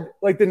 I had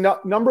like the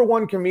number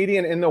one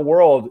comedian in the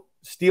world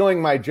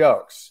stealing my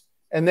jokes,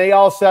 and they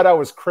all said I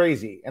was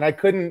crazy, and I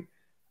couldn't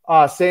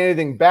say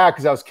anything back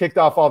because I was kicked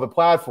off all the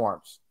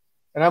platforms.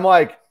 And I'm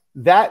like,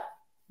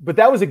 but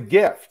that was a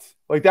gift.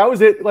 Like, that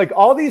was it. Like,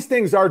 all these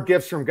things are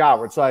gifts from God,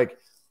 where it's like,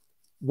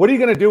 what are you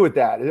going to do with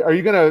that? Are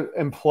you going to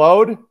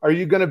implode? Are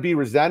you going to be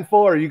resentful?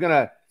 Are you going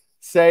to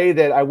say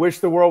that I wish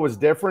the world was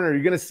different? Or are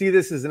you going to see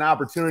this as an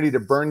opportunity to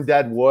burn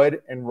dead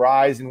wood and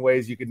rise in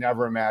ways you could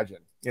never imagine,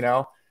 you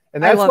know?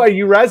 And that's why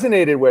you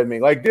resonated with me.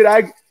 Like, dude,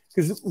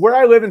 because where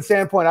I live in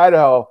Sandpoint,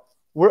 Idaho,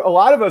 a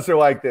lot of us are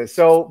like this.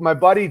 So my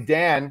buddy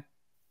Dan,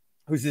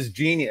 who's this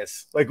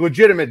genius, like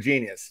legitimate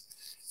genius,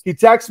 he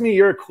texts me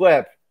your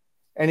clip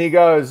and he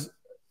goes,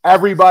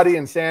 everybody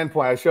in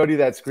Sandpoint, I showed you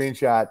that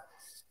screenshot.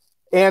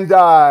 And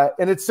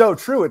it's so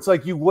true. It's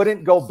like, you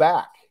wouldn't go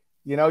back.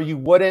 You know, you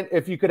wouldn't,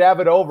 if you could have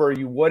it over,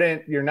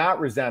 you're not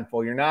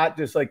resentful. You're not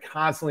just like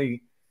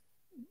constantly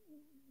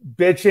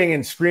bitching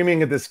and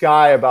screaming at the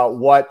sky about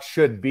what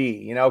should be,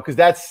 you know, because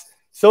that's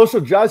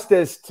social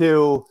justice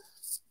to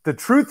the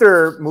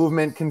truther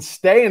movement can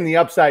stay in the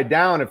upside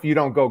down if you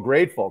don't go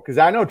grateful. Because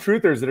I know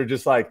truthers that are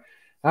just like,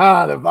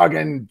 the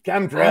fucking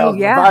chemtrails,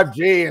 the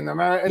 5G,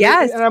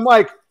 and I'm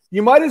like,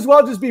 you might as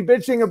well just be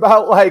bitching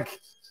about, like,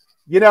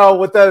 you know,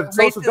 with the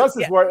social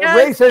justice war,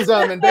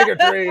 racism and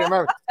bigotry.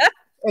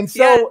 And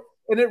so,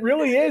 and it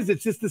really is,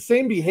 it's just the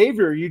same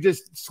behavior. You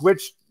just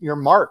switch your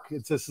mark.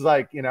 It's just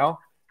like, you know,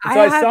 and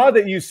so I saw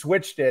that you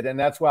switched it. And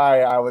that's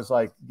why I was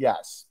like,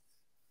 yes.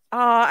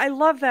 I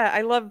love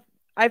that.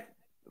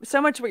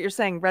 So much what you're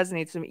saying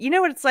resonates with me. You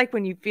know what it's like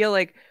when you feel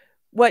like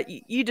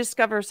you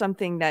discover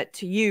something that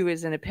to you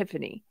is an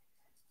epiphany.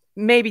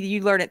 Maybe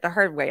you learn it the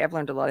hard way. I've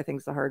learned a lot of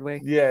things the hard way.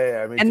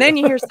 Yeah. And then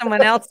you hear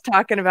someone else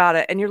talking about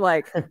it and you're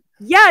like,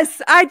 yes,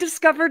 I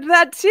discovered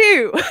that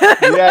too.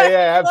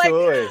 Yeah,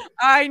 absolutely. Like,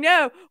 I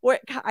know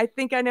I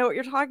think I know what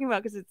you're talking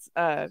about, because it's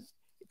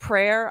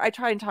prayer. I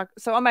try and talk.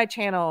 So on my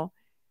channel,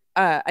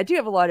 I do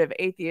have a lot of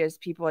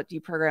atheist people at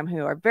Deprogrammed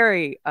who are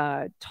very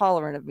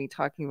tolerant of me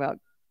talking about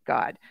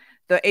God,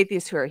 the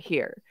atheists who are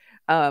here.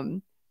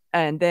 And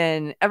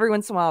then every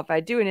once in a while, if I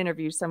do an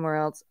interview somewhere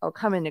else, I'll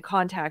come into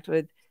contact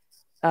with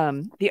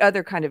the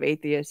other kind of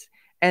atheists.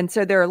 And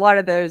so there are a lot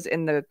of those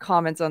in the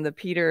comments on the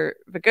Peter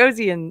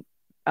Boghossian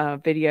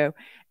video.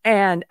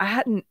 And I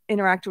hadn't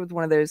interacted with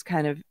one of those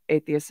kind of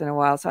atheists in a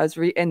while. So I was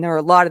and there were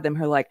a lot of them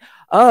who are like,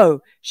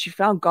 oh, she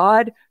found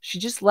God. She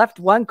just left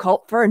one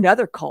cult for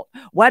another cult.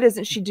 Why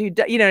doesn't she do,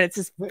 you know, it's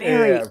just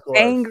very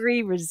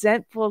angry,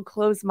 resentful,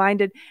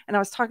 closed-minded. And I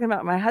was talking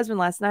about my husband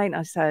last night and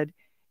I said,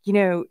 you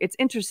know, it's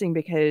interesting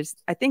because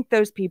I think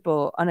those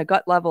people on a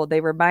gut level, they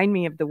remind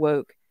me of the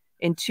woke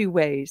in two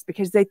ways,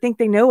 because they think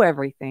they know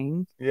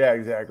everything. Yeah,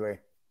 exactly.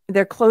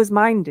 They're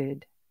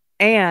closed-minded,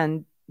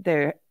 and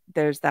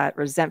there's that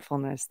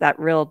resentfulness, that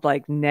real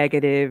like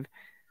negative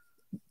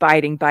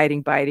biting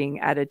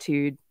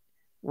attitude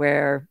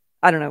where,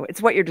 I don't know,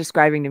 it's what you're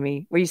describing to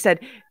me, where you said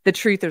the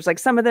truth. There's like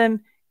some of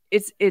them,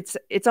 it's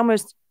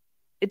almost,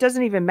 it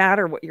doesn't even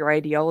matter what your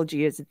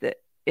ideology is at the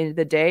end of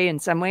the day. In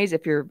some ways,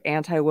 if you're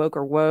anti-woke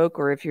or woke,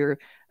 or if you're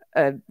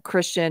a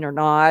Christian or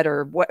not,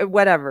 or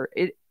whatever,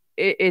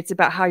 it's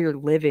about how you're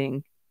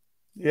living.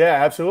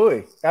 Yeah,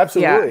 absolutely.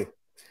 Yeah.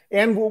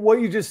 And what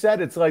you just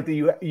said, it's like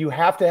that you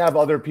have to have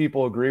other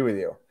people agree with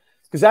you.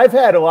 Because I've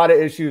had a lot of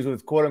issues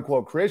with quote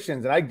unquote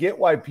Christians, and I get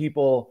why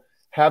people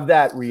have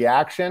that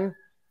reaction,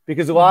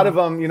 because a lot of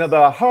them, you know,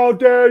 the how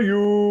dare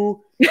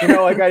you, you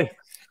know, like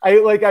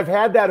I've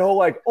had that whole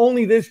like,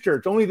 only this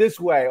church, only this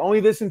way,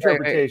 only this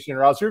interpretation,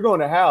 or else you're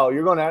going to hell.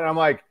 And I'm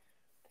like,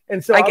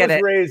 and so I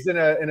was raised in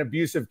an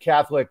abusive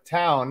Catholic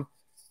town.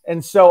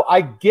 And so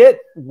I get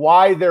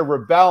why they're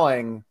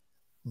rebelling,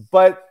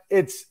 but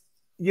it's,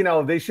 you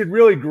know, they should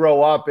really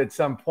grow up at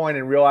some point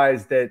and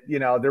realize that, you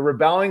know, they're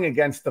rebelling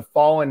against the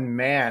fallen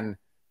man,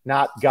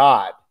 not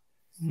God.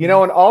 You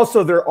know, and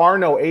also there are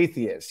no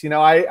atheists. You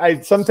know,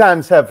 I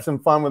sometimes have some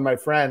fun with my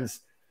friends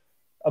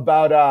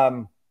about,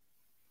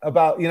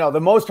 you know, the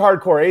most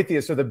hardcore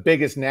atheists are the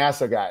biggest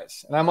NASA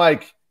guys. And I'm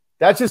like,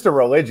 that's just a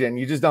religion.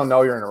 You just don't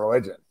know you're in a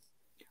religion.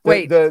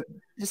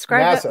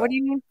 Describe NASA. That. What do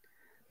you mean?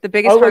 The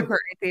biggest hardcore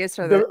atheists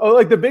are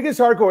the biggest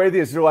hardcore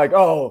atheists are like,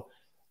 oh,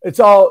 it's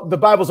all, the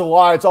Bible's a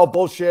lie. It's all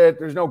bullshit.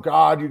 There's no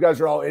God. You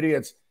guys are all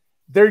idiots.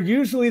 They're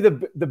usually the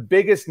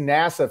biggest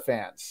NASA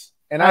fans.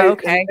 And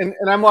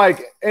I'm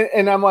like,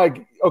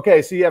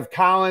 okay, so you have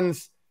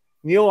Collins,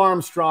 Neil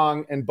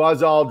Armstrong, and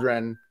Buzz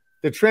Aldrin.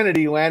 The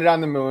Trinity landed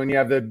on the moon. You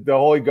have the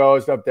Holy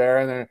Ghost up there.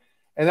 And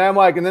then I'm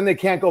like, and then they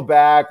can't go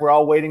back. We're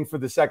all waiting for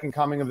the second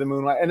coming of the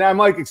moon. And I'm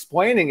like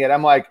explaining it.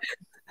 I'm like,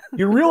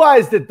 you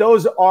realize that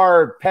those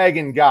are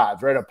pagan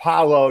gods, right?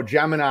 Apollo,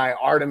 Gemini,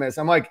 Artemis.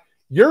 I'm like,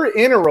 you're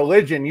in a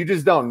religion. You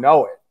just don't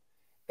know it.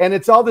 And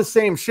it's all the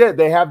same shit.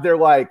 They have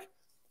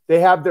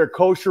their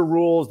kosher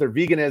rules, their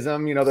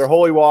veganism, you know, their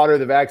holy water,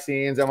 the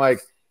vaccines. I'm like,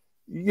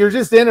 you're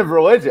just in a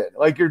religion.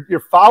 Like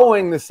you're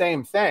following the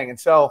same thing. And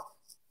so,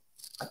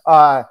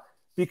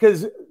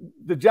 because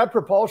the Jet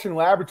Propulsion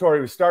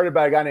Laboratory was started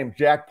by a guy named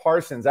Jack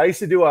Parsons. I used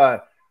to do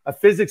a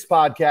physics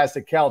podcast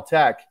at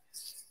Caltech.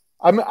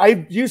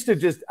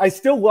 I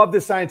still love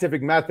the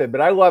scientific method,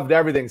 but I loved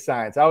everything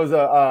science. I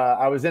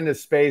was into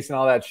space and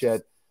all that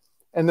shit.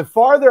 And the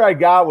farther I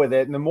got with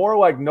it, and the more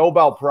like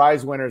Nobel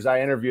Prize winners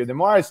I interviewed, the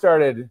more I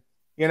started,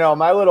 you know,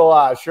 my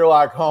little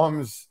Sherlock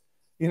Holmes,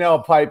 you know,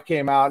 pipe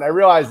came out, and I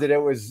realized that it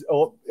was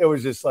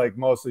just like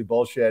mostly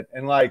bullshit.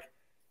 And like,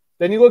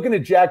 then you look into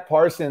Jack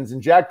Parsons,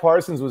 and Jack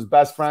Parsons was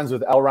best friends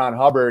with L. Ron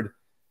Hubbard,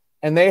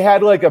 and they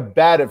had like a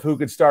bet of who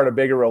could start a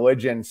bigger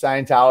religion,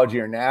 Scientology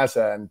or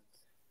NASA. And,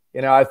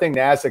 you know, I think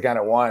NASA kind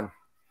of won.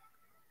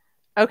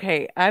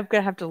 Okay, I'm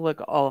gonna have to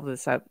look all of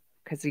this up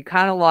because you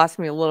kind of lost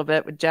me a little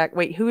bit with Jack.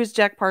 Wait, who is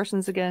Jack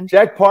Parsons again?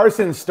 Jack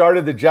Parsons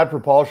started the Jet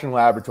Propulsion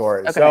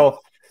Laboratory. Okay.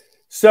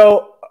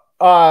 So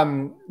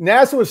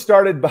NASA was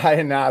started by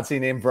a Nazi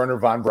named Werner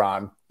von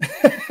Braun.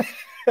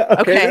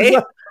 Okay.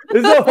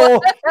 There's a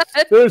whole,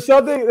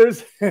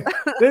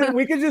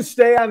 we could just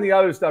stay on the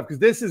other stuff because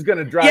this is going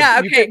to drive.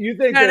 Yeah, okay. You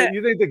think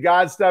the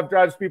God stuff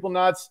drives people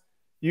nuts?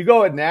 You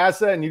go at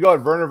NASA and you go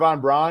at Werner von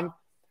Braun.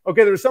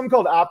 Okay, there was something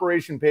called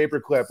Operation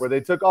Paperclip where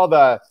they took all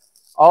the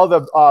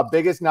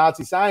biggest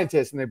Nazi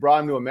scientists and they brought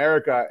them to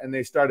America and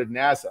they started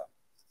NASA.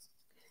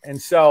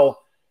 And so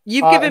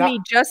you've given me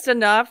just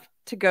enough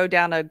to go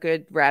down a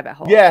good rabbit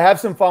hole. Yeah, have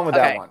some fun with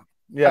that one.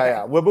 Yeah,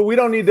 yeah. Well, but we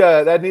don't need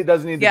to.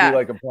 Doesn't need to be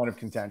like a point of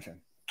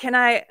contention. Can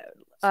I?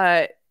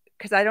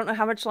 Because I don't know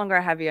how much longer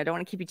I have you. I don't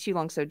want to keep you too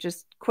long. So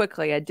just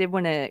quickly, I did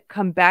want to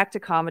come back to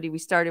comedy. We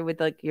started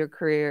with like your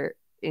career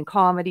in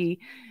comedy.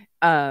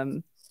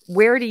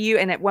 Where do you?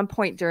 And at one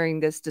point during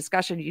this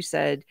discussion, you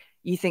said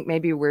you think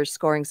maybe we're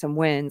scoring some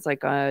wins.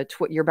 Like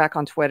you're back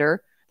on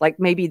Twitter. Like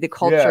maybe the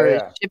culture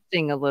is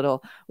shifting a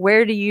little.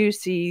 Where do you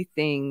see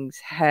things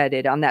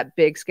headed on that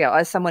big scale?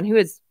 As someone who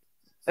is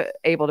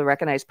able to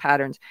recognize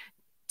patterns,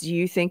 do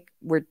you think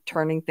we're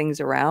turning things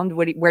around?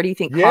 Where do you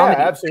think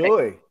comedy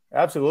absolutely.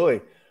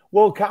 Absolutely.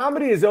 Well,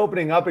 comedy is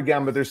opening up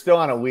again, but they're still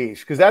on a leash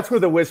because that's where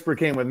the whisper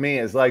came with me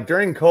is like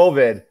during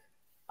COVID,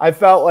 I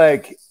felt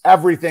like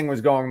everything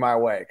was going my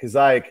way because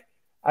like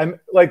I'm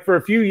like for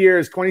a few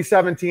years,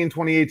 2017,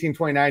 2018,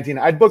 2019,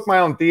 I'd book my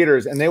own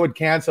theaters and they would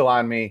cancel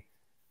on me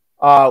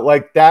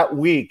like that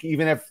week,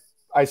 even if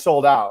I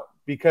sold out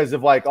because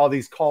of like all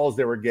these calls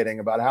they were getting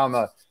about how I'm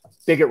a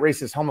bigot,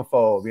 racist,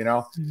 homophobe, you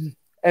know? Mm-hmm.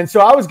 And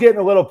so I was getting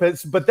a little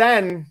pissed, but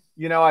then,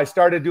 you know, I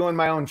started doing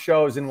my own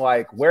shows in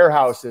like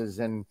warehouses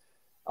and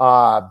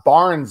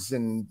barns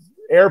and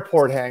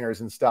airport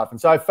hangars and stuff. And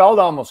so I felt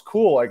almost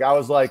cool. Like I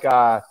was like,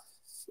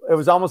 it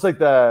was almost like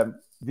the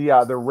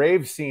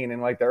rave scene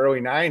in like the early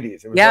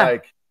 90s. It was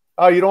like,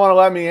 oh, you don't want to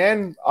let me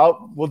in?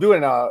 We'll do it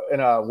in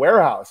a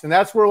warehouse. And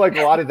that's where like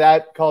a lot of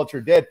that culture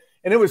did.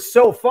 And it was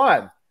so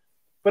fun.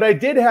 But I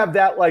did have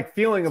that like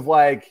feeling of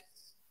like,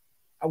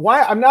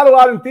 why I'm not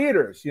allowed in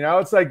theaters, you know,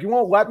 it's like, you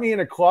won't let me in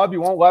a club. You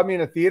won't let me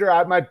in a theater.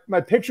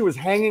 My picture was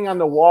hanging on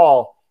the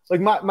wall.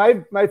 Like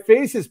my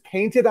face is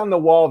painted on the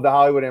wall of the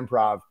Hollywood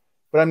Improv,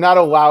 but I'm not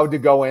allowed to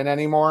go in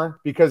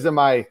anymore because of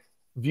my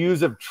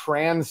views of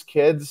trans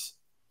kids.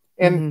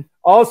 And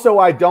also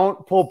I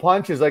don't pull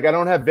punches. Like I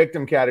don't have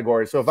victim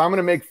categories. So if I'm going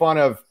to make fun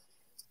of,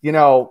 you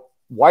know,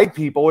 white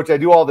people, which I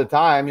do all the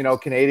time, you know,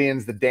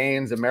 Canadians, the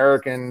Danes,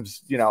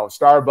 Americans, you know,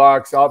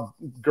 Starbucks, all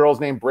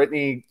girls named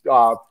Brittany,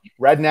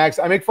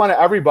 rednecks. I make fun of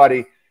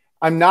everybody.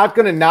 I'm not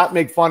going to not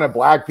make fun of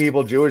black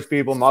people, Jewish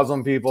people,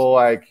 Muslim people.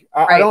 Like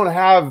I don't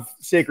have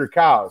sacred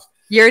cows.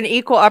 You're an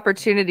equal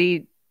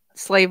opportunity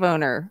slave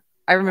owner.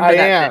 I remember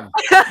that.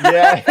 I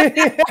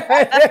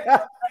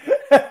am.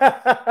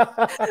 Yeah.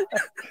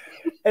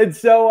 And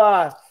so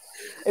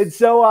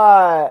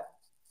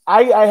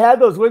I had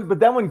those wins, but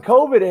then when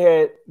COVID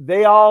hit,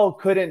 they all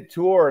couldn't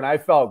tour, and I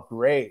felt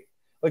great.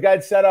 Like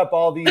I'd set up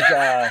all these,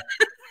 I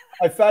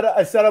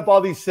set up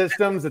all these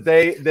systems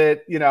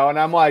that you know, and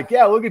I'm like,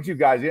 yeah, look at you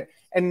guys,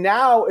 and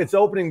now it's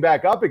opening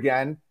back up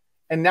again,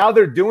 and now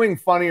they're doing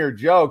funnier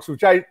jokes,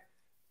 which I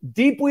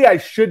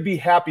should be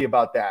happy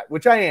about that,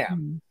 which I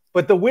am.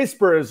 But the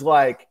whisper is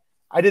like,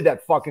 I did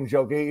that fucking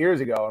joke 8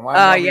 years ago, and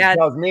why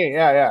tells me,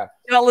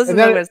 Don't listen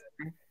to the whisper.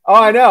 Oh,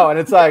 I know. And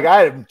it's like,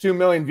 I had 2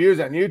 million views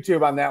on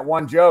YouTube on that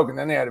one joke. And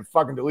then they had to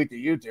fucking delete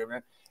the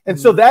YouTube. And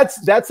so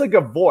that's like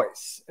a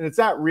voice and it's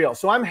not real.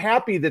 So I'm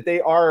happy that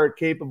they are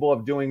capable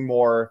of doing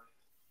more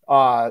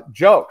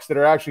jokes that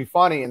are actually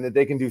funny and that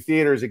they can do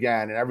theaters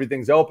again and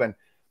everything's open,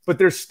 but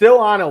they're still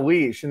on a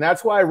leash. And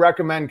that's why I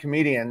recommend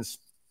comedians,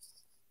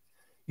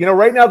 you know,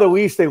 right now the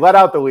leash, they let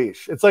out the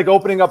leash. It's like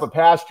opening up a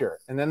pasture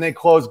and then they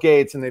close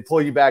gates and they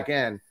pull you back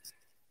in.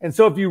 And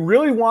so if you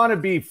really want to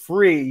be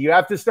free, you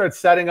have to start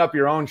setting up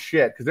your own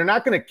shit because they're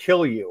not going to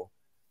kill you.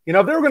 You know,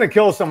 if they were going to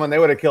kill someone, they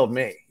would have killed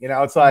me. You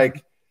know, it's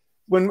like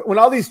when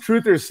all these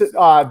truthers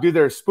do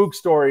their spook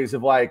stories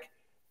of like,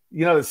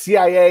 you know, the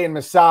CIA and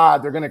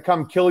Mossad, they're going to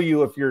come kill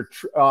you if you're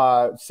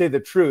say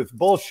the truth.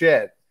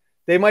 Bullshit.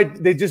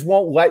 They just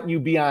won't let you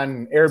be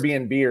on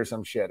Airbnb or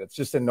some shit. It's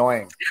just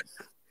annoying.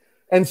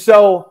 And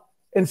so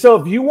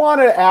if you want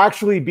to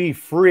actually be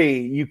free,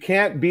 you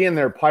can't be in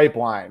their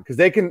pipeline because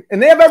they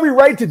have every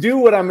right to do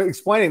what I'm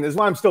explaining. This is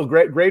why I'm still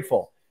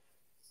grateful.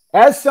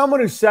 As someone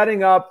who's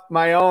setting up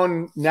my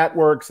own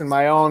networks and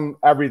my own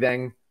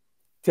everything,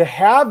 to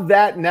have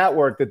that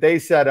network that they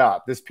set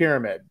up, this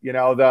pyramid, you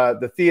know,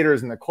 the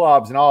theaters and the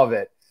clubs and all of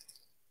it,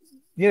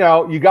 you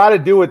know, you got to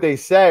do what they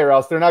say, or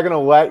else they're not going to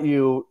let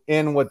you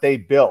in what they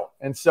built.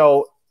 And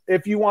so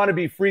if you want to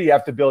be free, you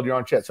have to build your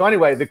own shit. So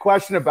anyway, the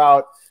question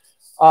about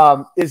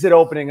is it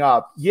opening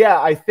up?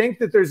 Yeah, I think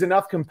that there's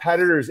enough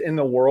competitors in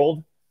the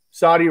world,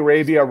 Saudi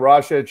Arabia,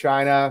 Russia,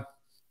 China,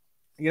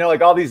 you know,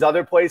 like all these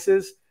other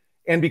places.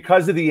 And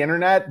because of the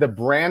internet, the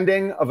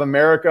branding of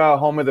America,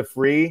 home of the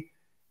free,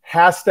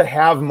 has to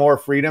have more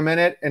freedom in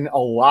it. And a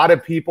lot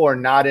of people are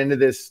not into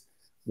this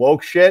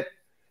woke shit.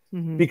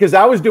 Because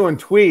I was doing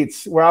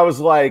tweets where I was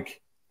like,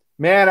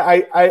 man,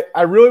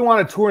 I really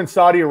want to tour in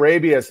Saudi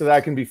Arabia so that I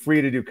can be free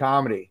to do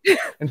comedy.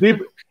 And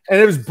people, and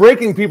it was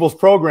breaking people's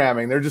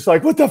programming. They're just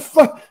like, what the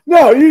fuck?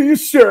 No, you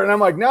sure? And I'm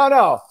like,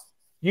 no,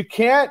 you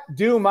can't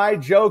do my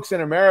jokes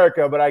in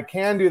America, but I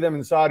can do them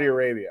in Saudi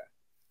Arabia.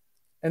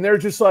 And they're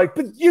just like,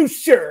 but you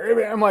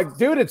sure? I'm like,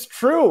 dude, it's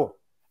true.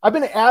 I've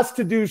been asked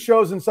to do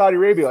shows in Saudi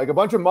Arabia. Like a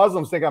bunch of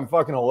Muslims think I'm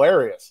fucking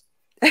hilarious.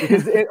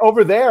 Because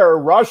over there,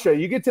 Russia,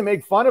 you get to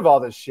make fun of all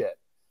this shit.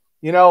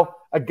 You know,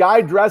 a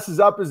guy dresses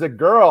up as a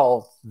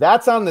girl,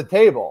 that's on the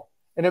table.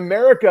 In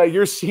America,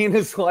 you're seen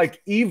as like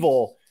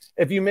evil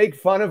if you make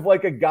fun of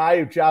like a guy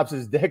who chops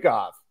his dick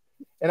off.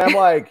 And I'm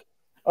like,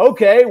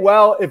 okay,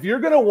 well, if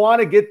you're going to want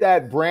to get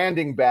that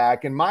branding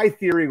back, and my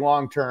theory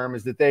long term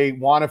is that they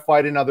want to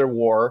fight another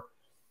war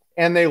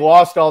and they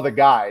lost all the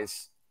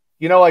guys.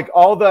 You know, like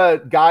all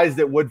the guys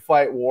that would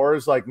fight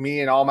wars, like me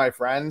and all my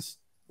friends.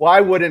 Well,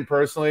 I wouldn't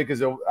personally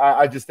because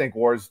I just think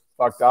war's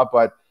fucked up.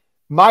 But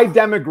my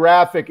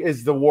demographic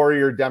is the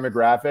warrior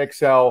demographic.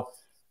 So,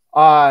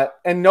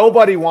 and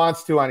nobody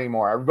wants to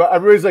anymore.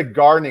 Everybody's like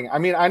gardening. I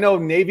mean, I know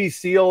Navy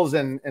SEALs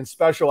and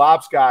special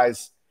ops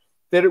guys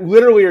that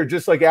literally are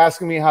just like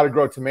asking me how to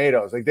grow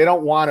tomatoes. Like they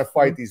don't want to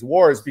fight these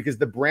wars because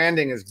the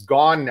branding is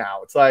gone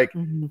now. It's like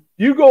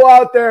you go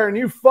out there and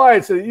you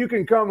fight so that you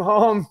can come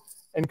home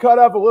and cut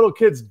up a little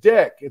kid's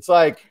dick. It's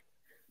like,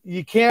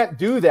 you can't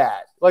do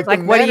that. Like the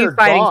what are you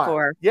fighting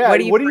for? Yeah.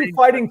 What are you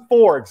fighting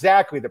for?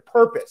 Exactly. The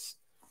purpose.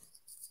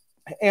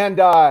 And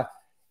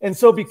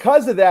so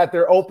because of that,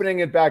 they're opening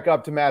it back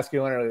up to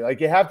masculinity.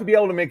 Like you have to be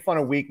able to make fun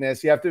of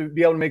weakness. You have to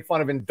be able to make fun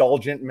of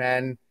indulgent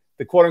men,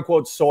 the quote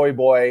unquote soy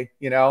boy,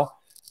 you know,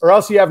 or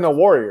else you have no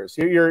warriors.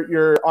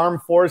 Your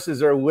armed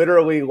forces are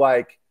literally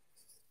like,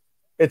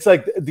 it's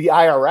like the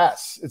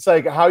IRS. It's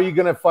like, how are you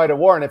going to fight a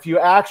war? And if you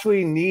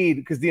actually need,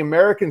 because the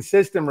American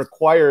system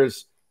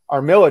requires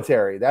our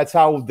military. That's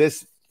how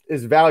this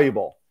is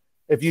valuable.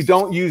 If you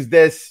don't use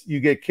this, you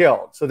get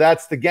killed. So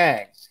that's the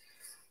gang.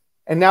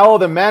 And now all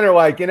the men are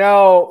like, you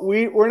know,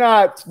 we're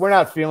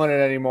not feeling it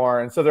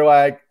anymore. And so they're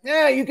like,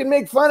 yeah, you can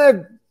make fun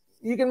of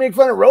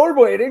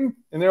rollerblading.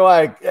 And they're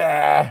like,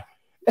 yeah.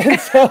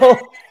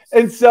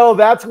 And so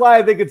that's why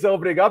I think it's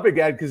opening up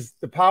again, because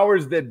the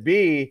powers that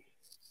be,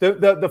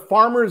 the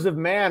farmers of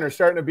man are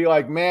starting to be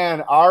like,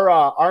 man,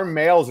 our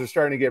males are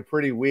starting to get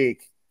pretty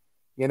weak.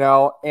 You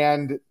know,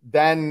 and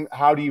then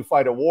how do you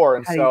fight a war?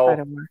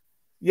 And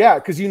yeah,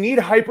 because you need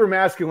hyper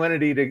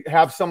masculinity to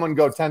have someone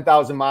go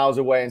 10,000 miles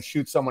away and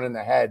shoot someone in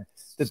the head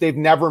that they've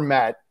never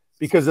met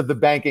because of the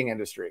banking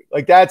industry.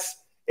 Like that's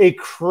a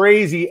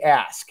crazy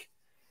ask.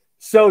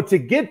 So to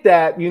get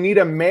that, you need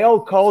a male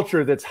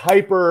culture that's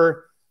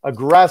hyper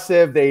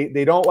aggressive.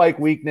 They don't like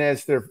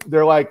weakness.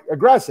 They're like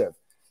aggressive.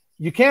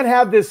 You can't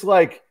have this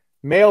like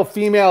male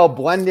female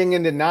blending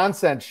into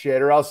nonsense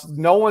shit, or else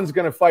no one's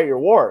going to fight your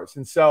wars.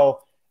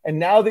 And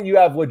now that you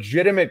have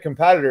legitimate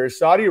competitors,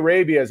 Saudi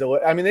Arabia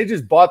they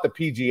just bought the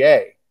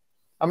PGA.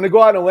 I'm going to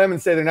go out on a limb and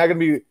say they're not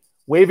going to be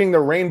waving the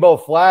rainbow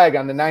flag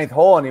on the 9th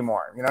hole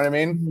anymore. You know what I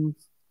mean?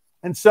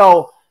 And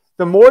so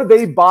the more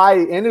they buy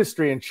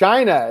industry in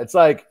China, it's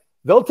like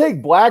they'll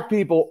take black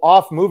people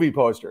off movie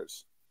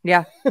posters.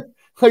 Yeah.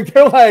 Like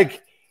they're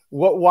like,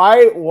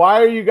 why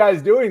are you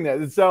guys doing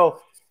this?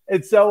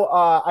 And so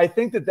I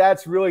think that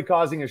that's really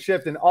causing a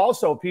shift. And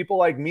also people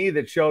like me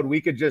that showed we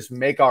could just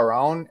make our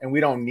own and we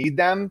don't need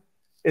them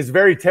is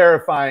very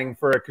terrifying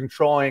for a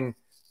controlling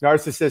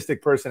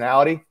narcissistic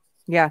personality.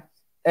 Yeah.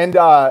 And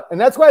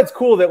that's why it's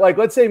cool that, like,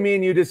 let's say me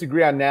and you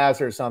disagree on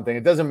NASA or something.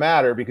 It doesn't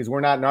matter because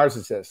we're not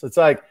narcissists. It's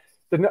like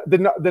the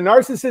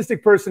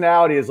narcissistic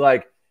personality is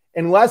like,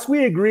 unless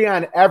we agree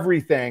on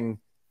everything,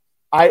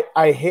 I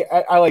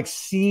like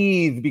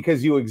seethe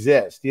because you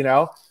exist, you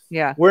know?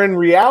 Yeah. Where in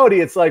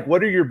reality, it's like,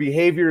 what are your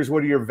behaviors?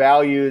 What are your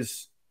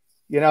values?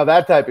 You know,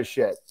 that type of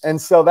shit.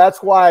 And so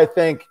that's why I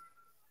think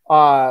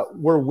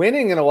we're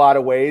winning in a lot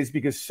of ways,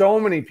 because so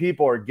many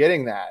people are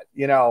getting that,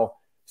 you know,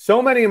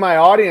 so many of my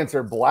audience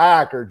are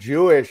black or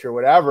Jewish or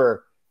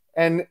whatever.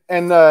 And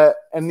the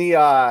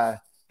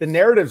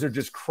narratives are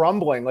just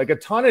crumbling. Like a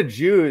ton of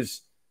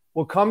Jews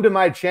will come to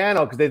my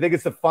channel because they think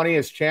it's the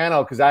funniest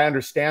channel because I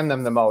understand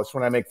them the most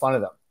when I make fun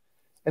of them.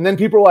 And then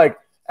people are like,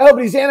 oh,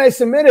 but he's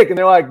anti-Semitic. And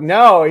they're like,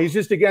 no, he's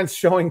just against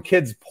showing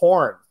kids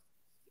porn.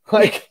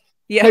 Like,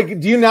 yeah. Like,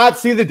 do you not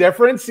see the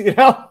difference? You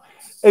know?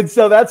 And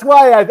so that's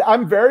why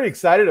I'm very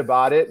excited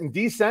about it. And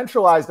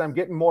decentralized, I'm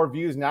getting more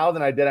views now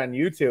than I did on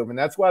YouTube. And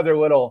that's why their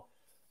little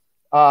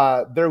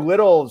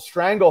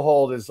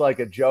stranglehold is like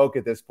a joke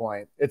at this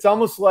point. It's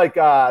almost like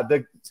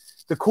the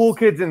the cool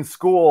kids in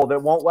school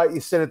that won't let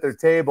you sit at their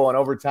table. And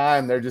over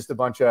time, they're just a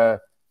bunch of,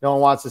 no one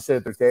wants to sit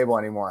at their table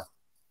anymore.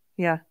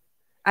 Yeah,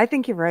 I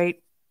think you're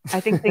right. I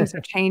think things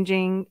are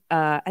changing.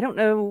 I don't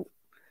know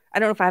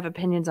if I have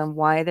opinions on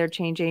why they're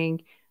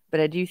changing, but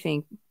I do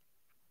think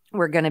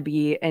we're going to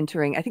be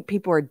entering. I think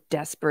people are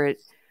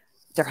desperate.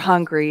 They're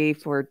hungry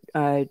for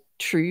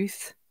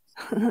truth,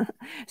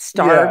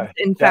 starved,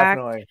 in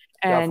fact.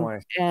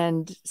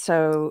 And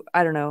so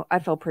I don't know. I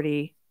felt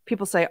pretty.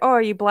 People say, "Oh,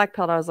 are you black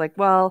pilled?" I was like,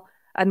 "Well,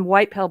 I'm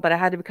white pilled, but I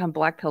had to become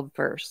black pilled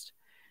first."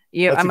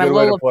 Yeah, I'm a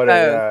little of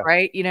both,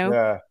 right? You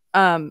know.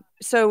 Yeah.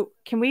 So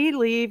can we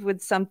leave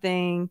with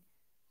something?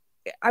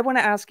 I want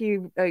to ask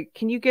you,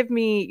 can you give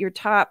me your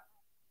top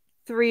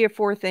 3 or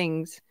 4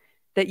 things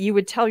that you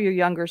would tell your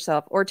younger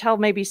self, or tell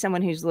maybe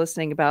someone who's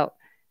listening about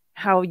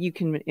how you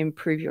can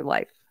improve your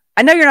life?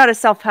 I know you're not a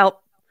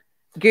self-help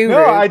guru.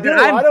 No, I do.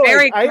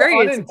 I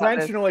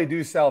unintentionally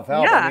do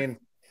self-help. Yeah. I mean,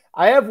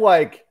 I have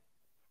like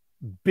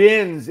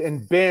bins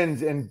and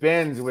bins and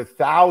bins with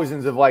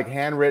thousands of like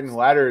handwritten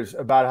letters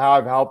about how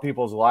I've helped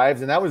people's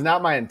lives. And that was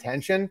not my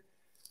intention,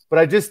 but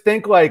I just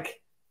think like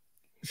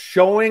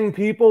showing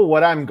people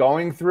what I'm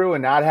going through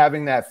and not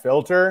having that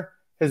filter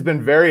has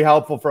been very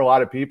helpful for a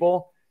lot of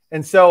people.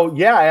 And so,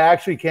 yeah, I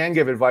actually can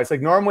give advice.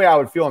 Like normally I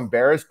would feel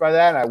embarrassed by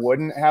that and I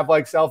wouldn't have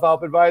like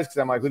self-help advice because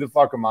I'm like, who the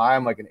fuck am I?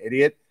 I'm like an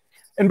idiot.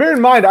 And bear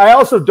in mind, I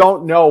also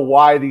don't know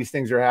why these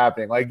things are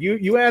happening. Like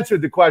you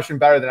answered the question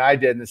better than I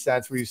did in the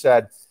sense where you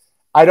said,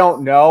 I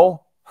don't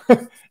know.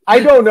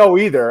 I don't know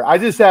either. I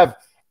just have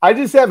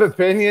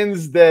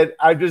opinions that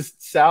I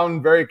just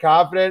sound very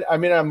confident. I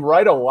mean, I'm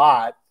right a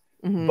lot,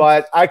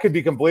 but I could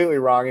be completely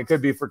wrong. It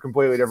could be for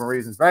completely different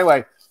reasons. But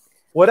anyway,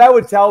 what I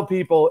would tell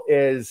people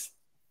is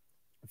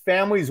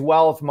family's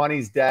wealth,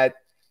 money's debt,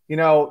 you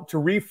know, to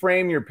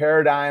reframe your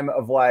paradigm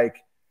of like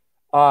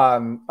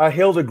a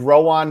hill to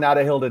grow on, not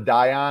a hill to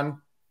die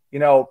on. You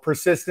know,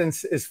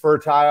 persistence is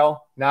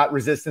fertile, not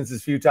resistance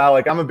is futile.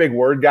 Like I'm a big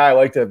word guy. I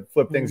like to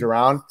flip things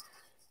around.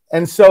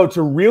 And so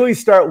to really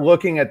start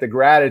looking at the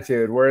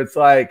gratitude where it's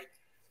like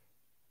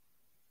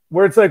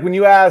when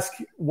you ask,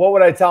 what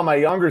would I tell my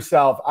younger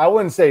self? I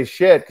wouldn't say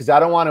shit because I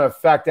don't want to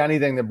affect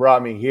anything that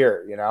brought me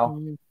here, you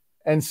know?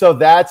 And so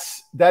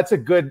that's a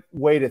good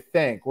way to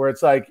think where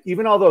it's like,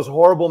 even all those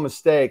horrible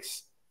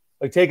mistakes,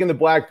 like taking the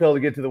black pill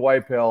to get to the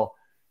white pill,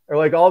 or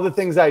like all the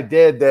things I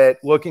did that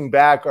looking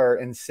back are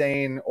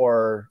insane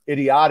or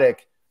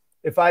idiotic.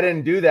 If I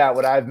didn't do that,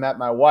 would I have met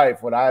my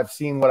wife? Would I have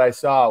seen what I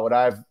saw? Would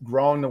I have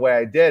grown the way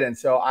I did? And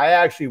so I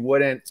actually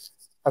wouldn't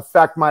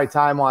affect my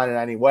timeline in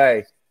any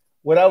way.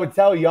 What I would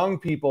tell young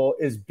people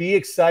is be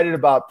excited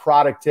about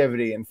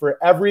productivity. And for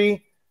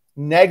every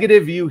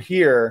negative you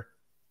hear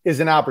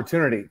is an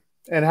opportunity.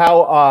 And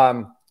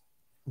how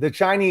the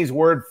Chinese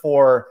word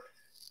for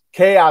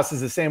chaos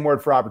is the same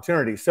word for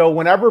opportunity. So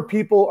whenever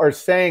people are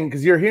saying,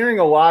 because you're hearing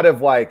a lot of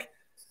like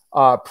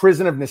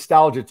prison of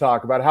nostalgia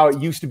talk about how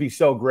it used to be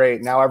so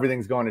great, now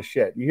everything's going to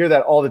shit. You hear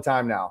that all the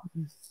time now.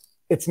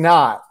 It's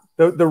not.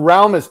 The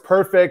realm is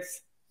perfect.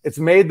 It's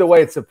made the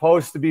way it's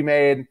supposed to be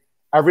made.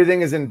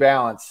 Everything is in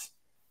balance.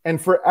 And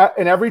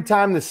every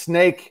time the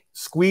snake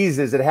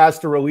squeezes, it has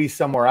to release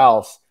somewhere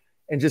else.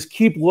 And just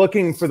keep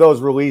looking for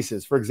those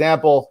releases. For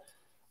example,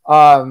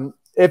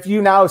 if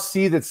you now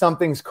see that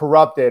something's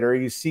corrupted or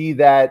you see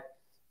that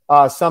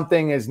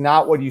something is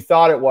not what you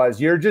thought it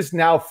was, you're just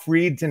now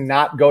freed to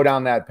not go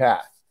down that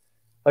path.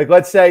 Like,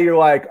 let's say you're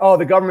like, oh,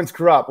 the government's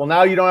corrupt. Well,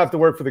 now you don't have to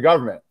work for the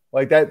government.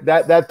 Like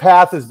that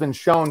path has been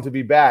shown to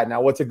be bad.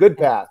 Now, what's a good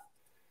path?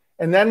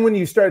 And then when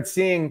you start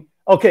seeing,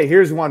 okay,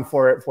 here's one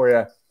for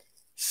you.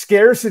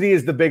 Scarcity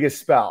is the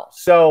biggest spell.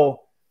 So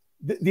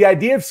the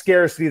idea of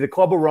scarcity, the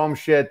Club of Rome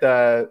shit,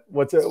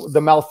 the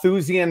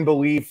Malthusian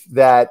belief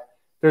that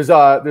there's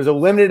a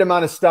limited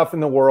amount of stuff in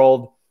the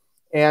world,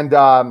 and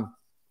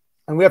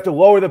we have to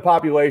lower the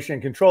population,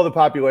 control the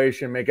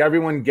population, make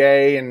everyone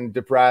gay and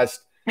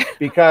depressed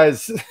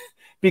because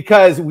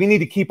we need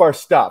to keep our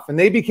stuff. And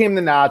they became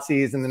the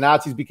Nazis, and the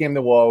Nazis became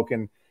the woke,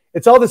 and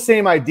it's all the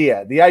same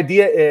idea. The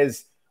idea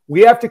is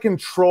we have to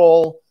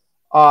control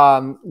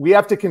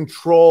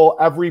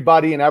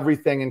everybody and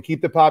everything and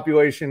keep the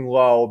population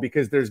low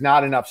because there's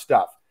not enough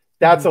stuff.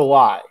 That's a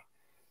lie.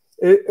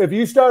 If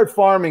you start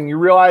farming, you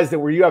realize that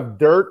where you have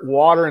dirt,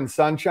 water, and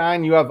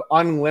sunshine, you have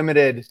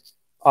unlimited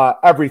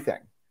everything.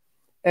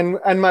 And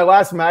my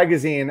last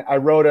magazine, I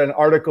wrote an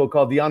article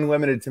called The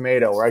Unlimited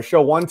Tomato, where I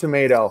show one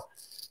tomato.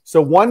 So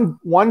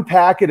one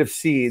packet of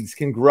seeds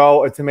can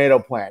grow a tomato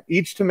plant.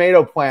 Each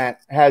tomato plant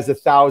has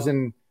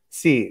 1,000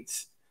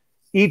 seeds.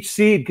 Each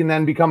seed can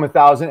then become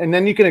 1,000. And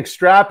then you can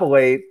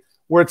extrapolate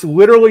where it's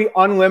literally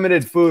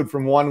unlimited food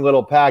from one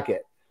little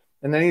packet.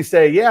 And then you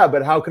say, yeah,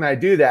 but how can I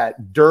do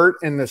that? Dirt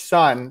and the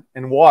sun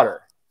and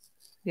water.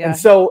 Yeah. And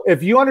so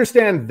if you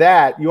understand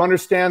that, you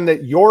understand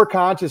that your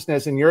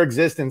consciousness and your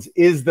existence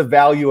is the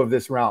value of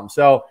this realm.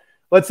 So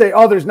let's say,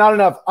 oh, there's not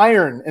enough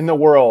iron in the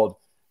world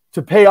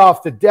to pay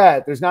off the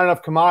debt. There's not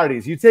enough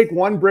commodities. You take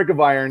one brick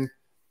of iron,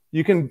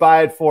 you can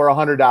buy it for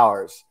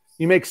 $100.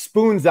 You make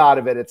spoons out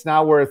of it, it's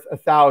now worth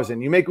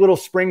 1,000. You make little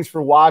springs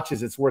for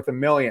watches, it's worth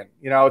 1,000,000.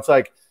 It's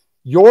like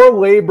your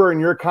labor and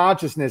your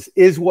consciousness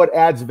is what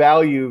adds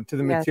value to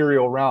the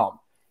material realm.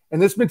 And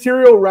this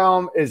material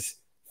realm is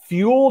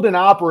fueled and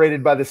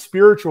operated by the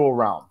spiritual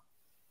realm.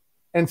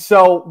 And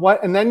so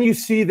and then you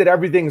see that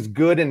everything's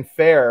good and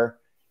fair.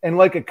 And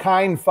like a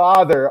kind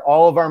father,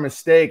 all of our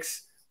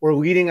mistakes were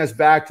leading us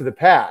back to the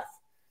path.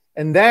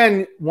 And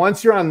then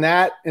once you're in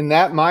that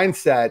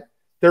mindset,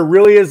 there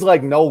really is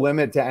like no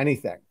limit to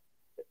anything,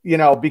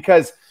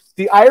 because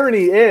the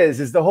irony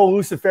is the whole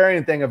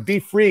Luciferian thing of be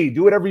free,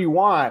 do whatever you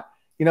want.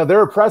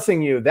 They're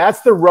oppressing you. That's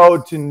the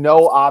road to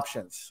no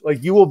options.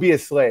 Like you will be a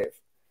slave.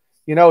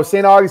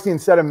 St. Augustine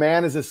said a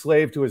man is a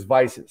slave to his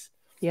vices.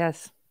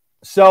 Yes.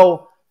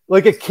 So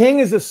like a king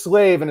is a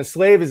slave and a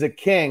slave is a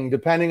king,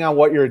 depending on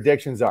what your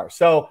addictions are.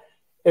 So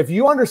if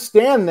you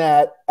understand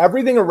that,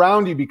 everything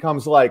around you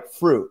becomes like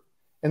fruit.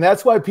 And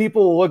that's why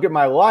people look at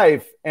my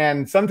life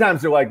and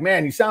sometimes they're like,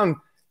 man, you sound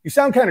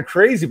kind of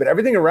crazy, but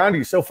everything around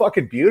you is so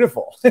fucking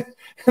beautiful. And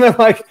I'm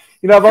like,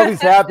 I have all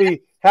these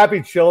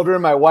happy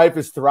children. My wife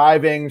is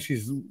thriving.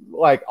 She's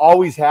like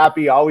always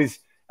happy, always.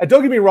 And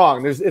don't get me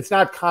wrong, it's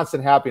not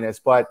constant happiness,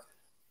 but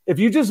if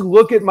you just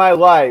look at my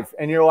life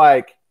and you're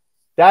like,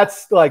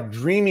 that's like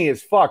dreamy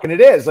as fuck. And it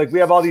is like,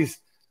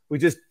 we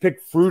just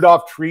pick fruit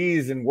off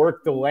trees and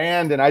work the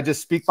land. And I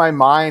just speak my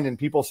mind and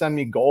people send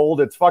me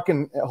gold. It's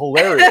fucking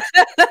hilarious.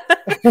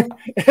 But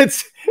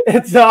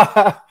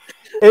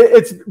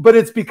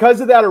it's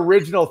because of that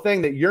original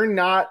thing that you're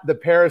not the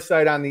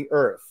parasite on the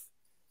earth.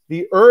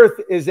 The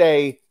earth is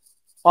a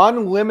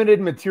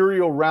unlimited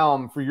material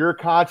realm for your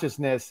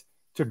consciousness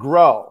to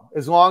grow.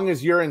 As long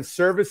as you're in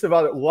service of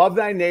others, love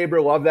thy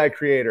neighbor, love thy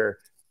creator.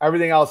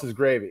 Everything else is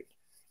gravy.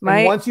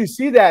 And once you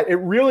see that, it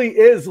really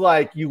is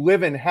like you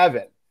live in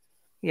heaven.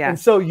 Yeah. And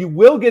so you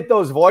will get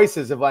those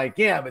voices of like,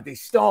 yeah, but they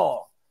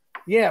stole.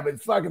 Yeah,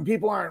 but fucking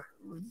people aren't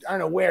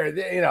aware,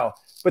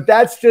 but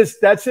that's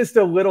just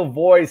a little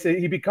voice.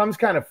 He becomes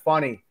kind of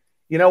funny.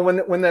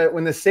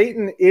 When the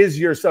Satan is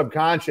your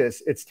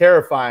subconscious, it's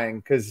terrifying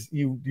because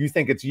you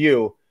think it's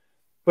you.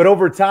 But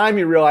over time,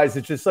 you realize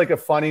it's just like a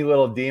funny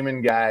little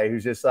demon guy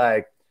who's just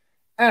like,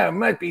 oh, it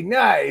might be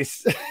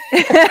nice.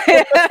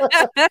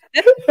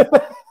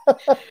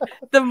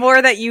 The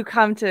more that you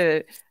come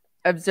to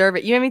observe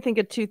it, you made me think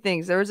of two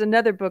things. There was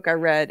another book I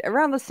read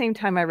around the same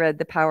time I read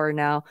The Power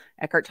Now.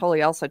 Eckhart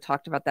Tolle also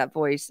talked about that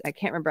voice. I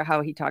can't remember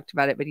how he talked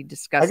about it, but he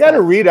discussed. I got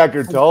to read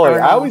Eckhart Tolle.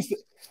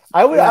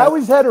 I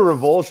always had a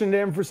revulsion to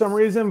him for some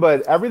reason,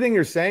 but everything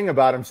you're saying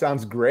about him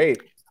sounds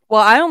great.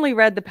 Well, I only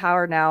read The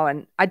Power Now,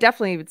 and I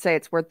definitely would say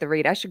it's worth the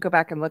read. I should go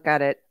back and look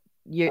at it.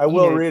 I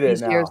will read it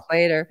now. Years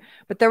later.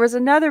 But there was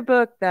another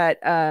book that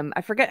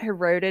I forget who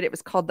wrote it. It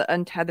was called The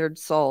Untethered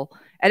Soul.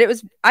 And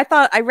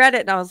I read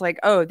it and I was like,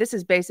 oh, this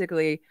is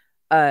basically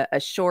a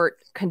short,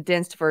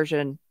 condensed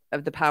version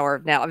of The Power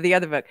of Now, of the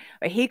other book.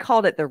 But he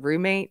called it The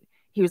Roommate.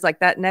 He was like,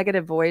 that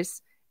negative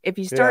voice. If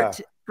you start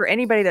for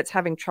anybody that's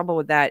having trouble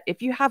with that,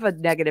 if you have a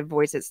negative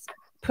voice that's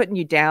putting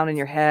you down in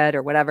your head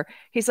or whatever,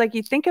 he's like,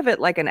 you think of it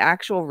like an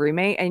actual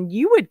roommate and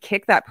you would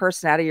kick that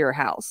person out of your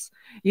house.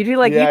 You'd be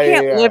like, you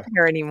can't live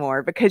here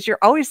anymore because you're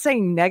always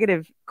saying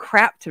negative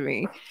crap to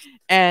me.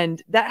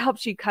 And that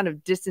helps you kind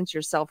of distance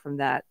yourself from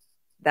that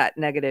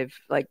negative,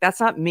 like, that's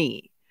not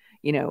me,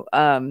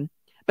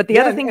 but the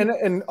other thing,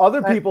 and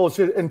other people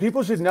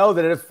should know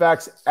that it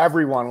affects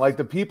everyone. Like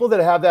the people that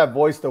have that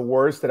voice the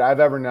worst that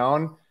I've ever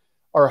known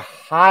are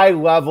high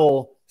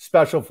level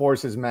special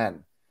forces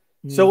men.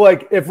 So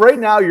like if right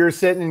now you're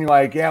sitting and you're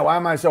like, yeah, why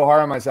am I so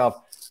hard on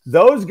myself?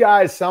 Those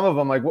guys, some of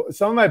them, like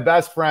some of my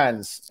best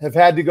friends have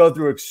had to go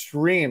through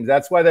extremes.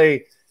 That's why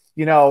they've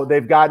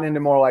gotten into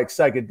more like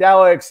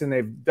psychedelics and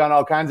they've done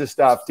all kinds of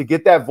stuff to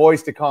get that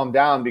voice to calm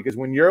down. Because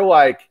when you're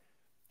like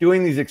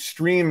doing these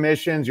extreme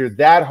missions, you're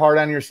that hard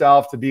on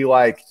yourself to be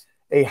like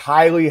a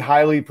highly,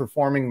 highly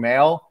performing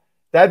male,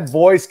 that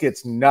voice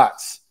gets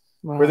nuts.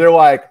 Wow. Where they're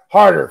like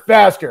harder,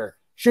 faster,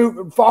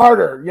 shoot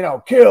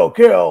harder,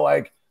 kill,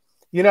 like,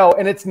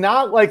 and it's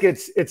not like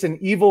it's an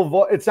evil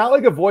voice. It's not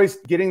like a voice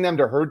getting them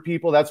to hurt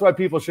people. That's why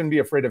people shouldn't be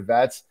afraid of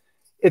vets.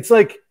 It's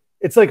like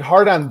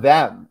hard on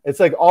them. It's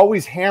like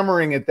always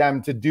hammering at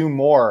them to do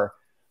more.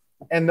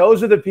 And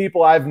those are the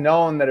people I've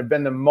known that have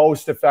been the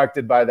most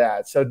affected by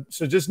that. So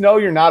just know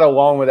you're not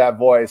alone with that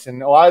voice.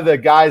 And a lot of the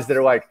guys that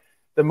are like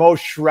the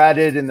most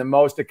shredded and the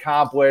most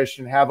accomplished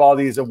and have all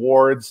these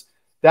awards,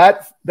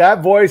 that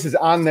voice is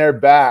on their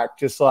back,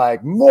 just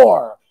like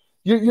more.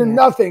 You're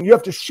nothing. You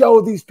have to show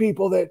these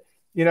people that,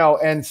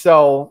 and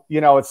so,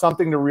 it's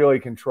something to really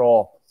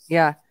control.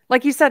 Yeah.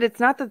 Like you said, it's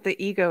not that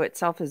the ego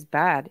itself is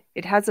bad.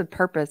 It has a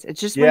purpose. It's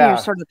just when you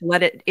sort of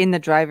let it in the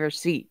driver's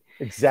seat.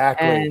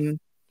 Exactly. And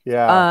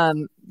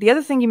the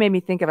other thing you made me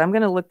think of, I'm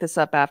going to look this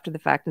up after the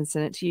fact and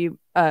send it to you.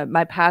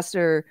 My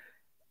pastor,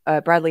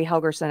 Bradley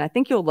Helgerson, I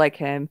think you'll like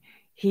him.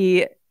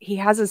 He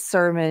has a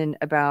sermon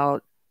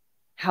about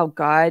how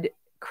God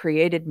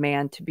created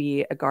man to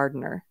be a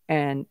gardener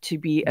and to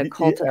be a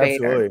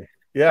cultivator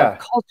of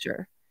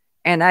culture.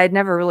 And I had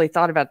never really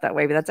thought about it that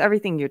way, but that's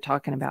everything you're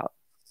talking about.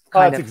 Oh,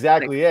 kind that's of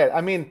exactly it.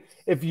 I mean,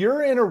 if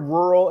you're in a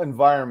rural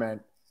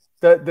environment,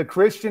 the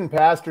Christian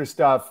pastor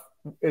stuff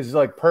is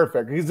like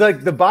perfect. He's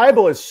like, the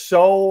Bible is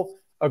so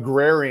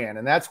agrarian,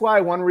 and that's why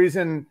one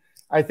reason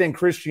I think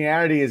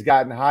Christianity has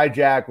gotten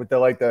hijacked with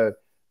the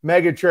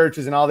mega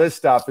churches and all this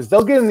stuff is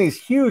they'll get in these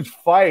huge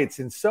fights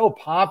and so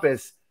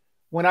pompous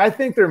when I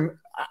think they're.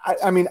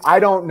 I mean, I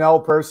don't know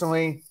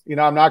personally. You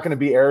know, I'm not going to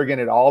be arrogant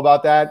at all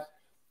about that,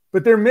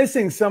 but they're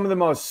missing some of the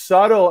most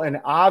subtle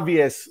and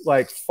obvious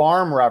like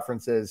farm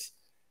references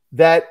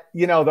that,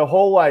 you know, the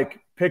whole like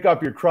pick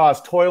up your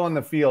cross, toil in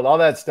the field, all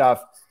that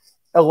stuff.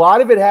 A lot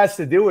of it has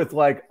to do with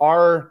like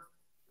our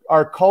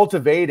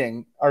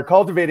cultivating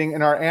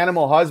and our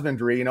animal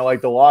husbandry, you know,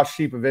 like the lost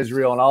sheep of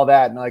Israel and all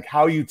that. And like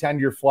how you tend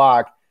your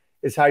flock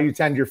is how you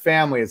tend your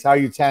family, it's how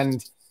you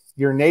tend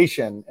your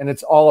nation. And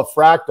it's all a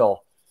fractal.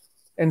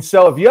 And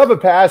so if you have a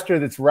pastor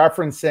that's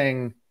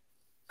referencing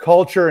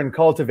culture and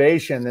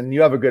cultivation, then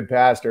you have a good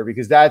pastor,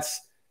 because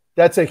that's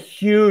a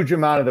huge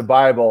amount of the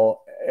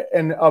Bible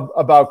and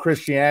about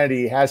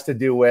Christianity has to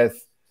do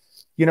with,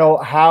 you know,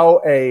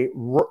 how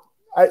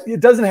it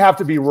doesn't have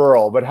to be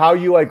rural, but how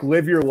you like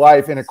live your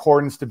life in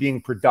accordance to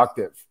being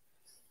productive,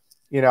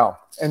 you know?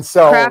 And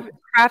so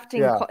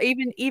crafting,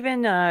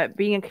 even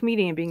being a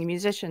comedian, being a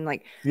musician,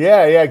 like,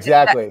 yeah,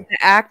 exactly. The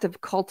act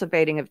of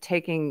cultivating, of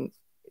taking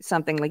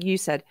something, like you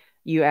said,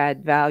 you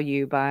add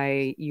value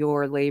by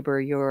your labor,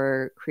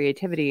 your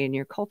creativity, and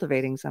you're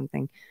cultivating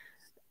something,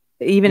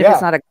 even if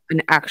it's not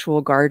an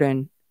actual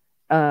garden.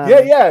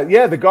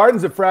 The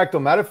garden's a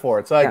fractal metaphor.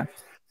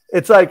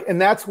 It's like, and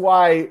that's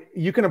why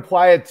you can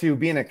apply it to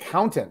be an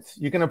accountant.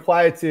 You can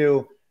apply it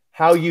to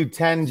how you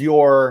tend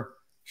your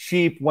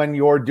sheep when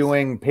you're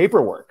doing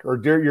paperwork or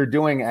you're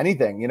doing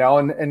anything, you know,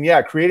 and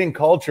yeah, creating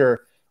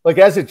culture. Like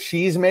as a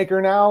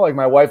cheesemaker now, like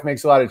my wife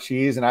makes a lot of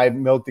cheese and I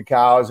milk the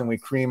cows and we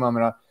cream them,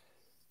 and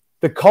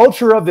the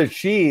culture of the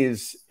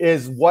cheese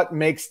is what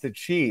makes the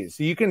cheese.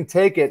 So you can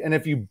take it, and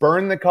if you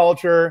burn the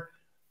culture,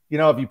 you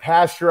know, if you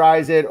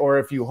pasteurize it, or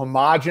if you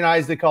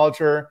homogenize the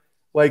culture,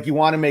 like you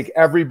want to make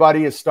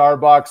everybody a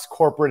Starbucks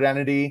corporate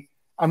entity.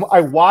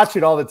 I watch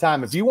it all the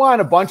time. If you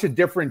want a bunch of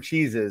different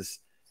cheeses,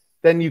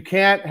 then you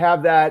can't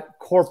have that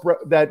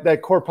corporate,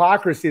 that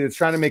corpocracy that's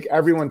trying to make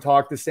everyone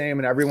talk the same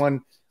and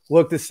everyone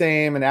look the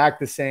same and act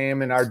the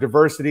same. And our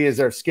diversity is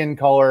our skin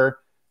color,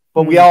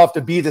 but we all have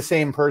to be the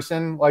same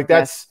person. Like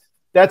that's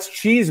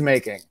cheese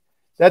making.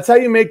 That's how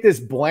you make this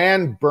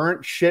bland,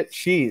 burnt shit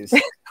cheese.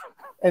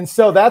 And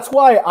so that's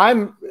why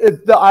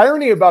the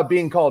irony about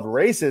being called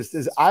racist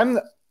is I'm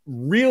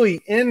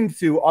really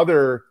into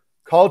other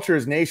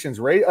cultures, nations,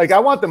 race. Like I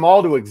want them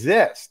all to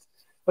exist.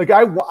 Like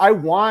I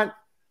want,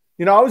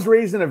 you know, I was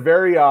raised in a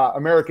very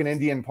American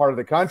Indian part of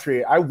the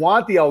country. I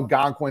want the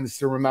Algonquins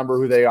to remember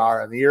who they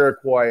are, and the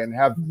Iroquois, and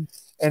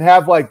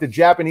have like the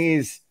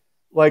Japanese,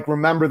 like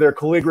remember their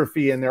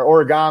calligraphy and their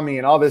origami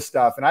and all this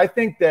stuff. And I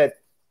think that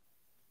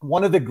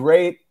one of the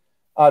great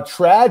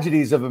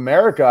tragedies of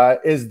America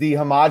is the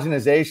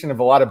homogenization of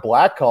a lot of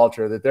Black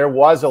culture, that there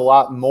was a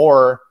lot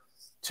more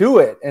to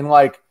it. And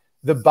like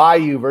the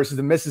Bayou versus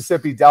the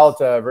Mississippi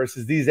Delta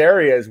versus these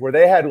areas where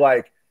they had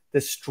like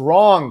this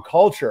strong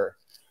culture.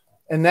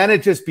 And then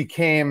it just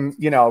became,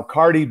 you know,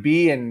 Cardi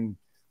B and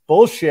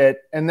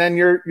bullshit. And then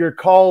you're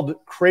called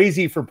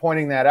crazy for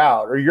pointing that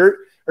out, or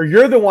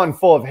you're the one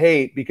full of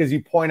hate because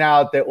you point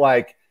out that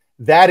like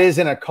that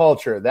isn't a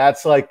culture.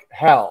 That's like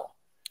hell.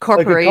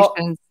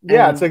 Corporations.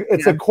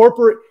 It's a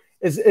corporate,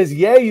 as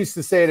Ye used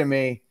to say to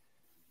me.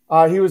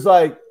 He was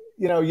like,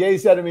 you know, Ye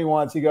said to me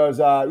once, he goes,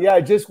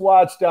 I just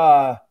watched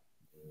what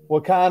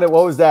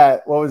was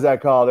that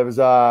called? It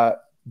was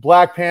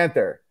Black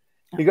Panther.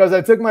 He goes,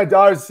 I took my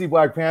daughters to see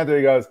Black Panther.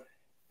 He goes,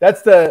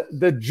 that's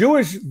the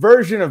Jewish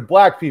version of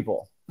Black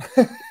people.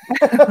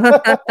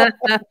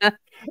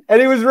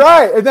 And he was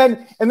right.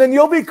 And then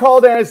you'll be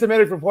called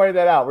anti-Semitic for pointing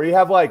that out, where you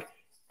have like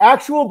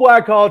actual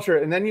Black culture,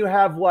 and then you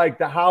have like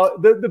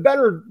the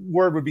better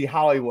word would be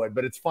Hollywood,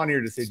 but it's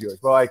funnier to say Jewish,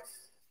 but like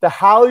the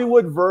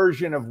Hollywood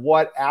version of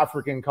what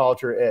African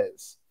culture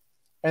is.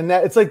 And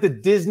that it's like the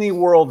Disney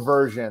World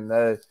version,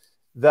 the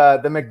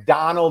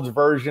McDonald's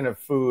version of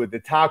food, the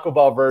Taco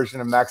Bell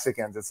version of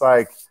Mexicans. It's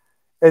like,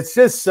 it's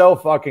just so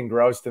fucking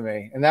gross to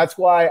me. And that's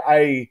why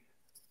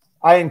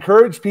I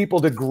encourage people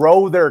to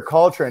grow their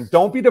culture and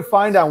don't be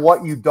defined on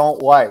what you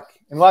don't like,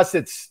 unless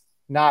it's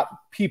not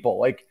people.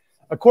 Like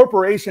a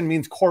corporation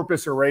means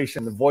corpus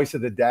oration, the voice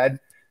of the dead.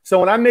 So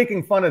when I'm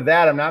making fun of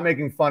that, I'm not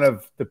making fun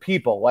of the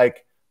people.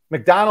 Like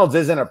McDonald's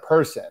isn't a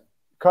person,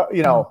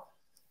 you know.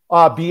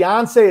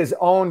 Beyonce is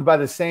owned by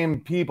the same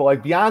people.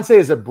 Like Beyonce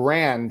is a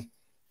brand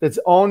that's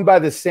owned by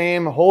the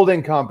same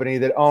holding company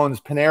that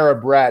owns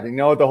Panera Bread. You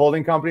know what the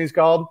holding company is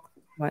called?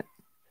 What?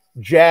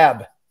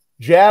 Jab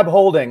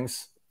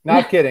Holdings.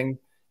 Not kidding.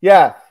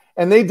 Yeah.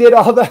 And they did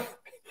all the,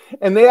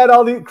 and they had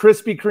all the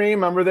Krispy Kreme.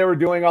 Remember they were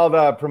doing all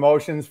the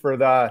promotions for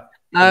the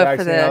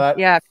for the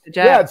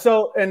Jab. Yeah.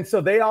 So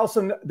they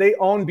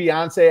own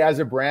Beyonce as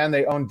a brand.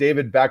 They own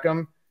David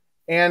Beckham,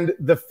 and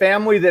the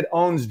family that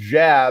owns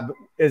Jab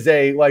is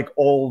a like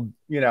old,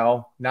 you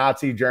know,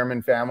 Nazi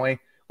German family.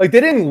 Like they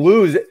didn't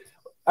lose.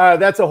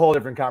 That's a whole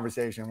different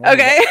conversation.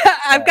 Okay.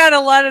 I've got a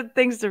lot of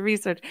things to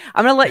research.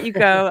 I'm going to let you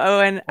go,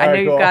 Owen. I know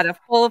you've got a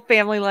full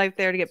family life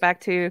there to get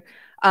back to.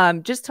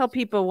 Just tell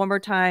people one more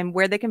time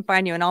where they can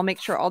find you, and I'll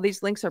make sure all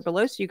these links are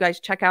below, so you guys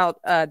check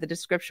out the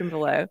description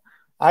below.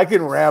 I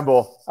can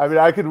ramble. I mean,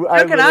 I could.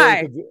 I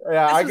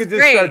could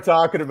just start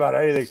talking about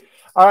anything.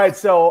 All right.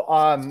 So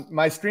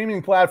my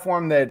streaming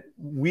platform that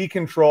we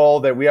control,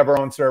 that we have our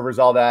own servers,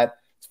 all that,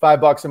 it's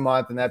 $5 a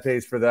month, and that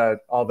pays for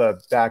all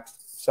the back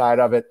side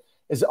of it,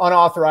 is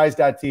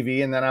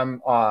unauthorized.tv. And then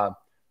I'm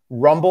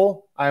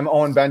Rumble. I'm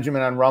Owen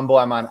Benjamin on Rumble.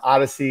 I'm on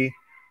Odyssey.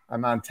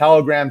 I'm on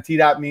Telegram,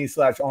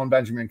 t.me/Owen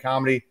Benjamin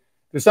Comedy.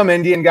 There's some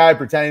Indian guy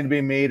pretending to be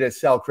me to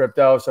sell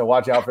crypto, so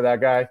watch out for that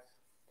guy.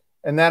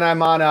 And then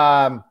I'm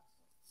on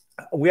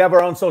we have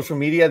our own social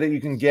media that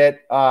you can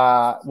get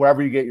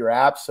wherever you get your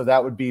apps. So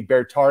that would be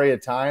Beartaria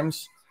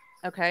Times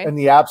in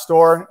the App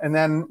Store. And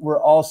then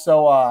we're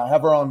also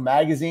have our own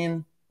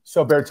magazine,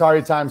 so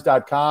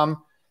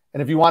beartariatimes.com.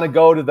 And if you want to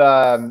go to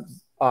the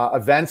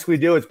events we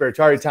do, it's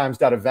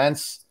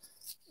beartariatimes.events.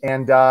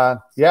 And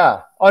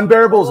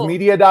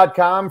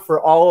unbearablesmedia.com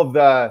for all of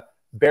the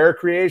bear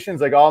creations.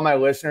 Like all my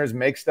listeners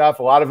make stuff.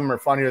 A lot of them are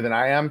funnier than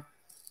I am.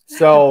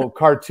 So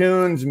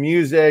cartoons,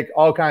 music,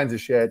 all kinds of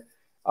shit.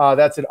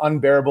 That's at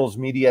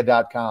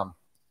unbearablesmedia.com.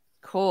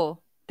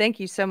 Cool. Thank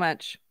you so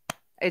much.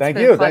 Thank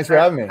you. Thanks for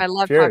having me. I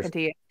love talking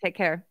to you. Take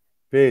care.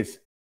 Peace.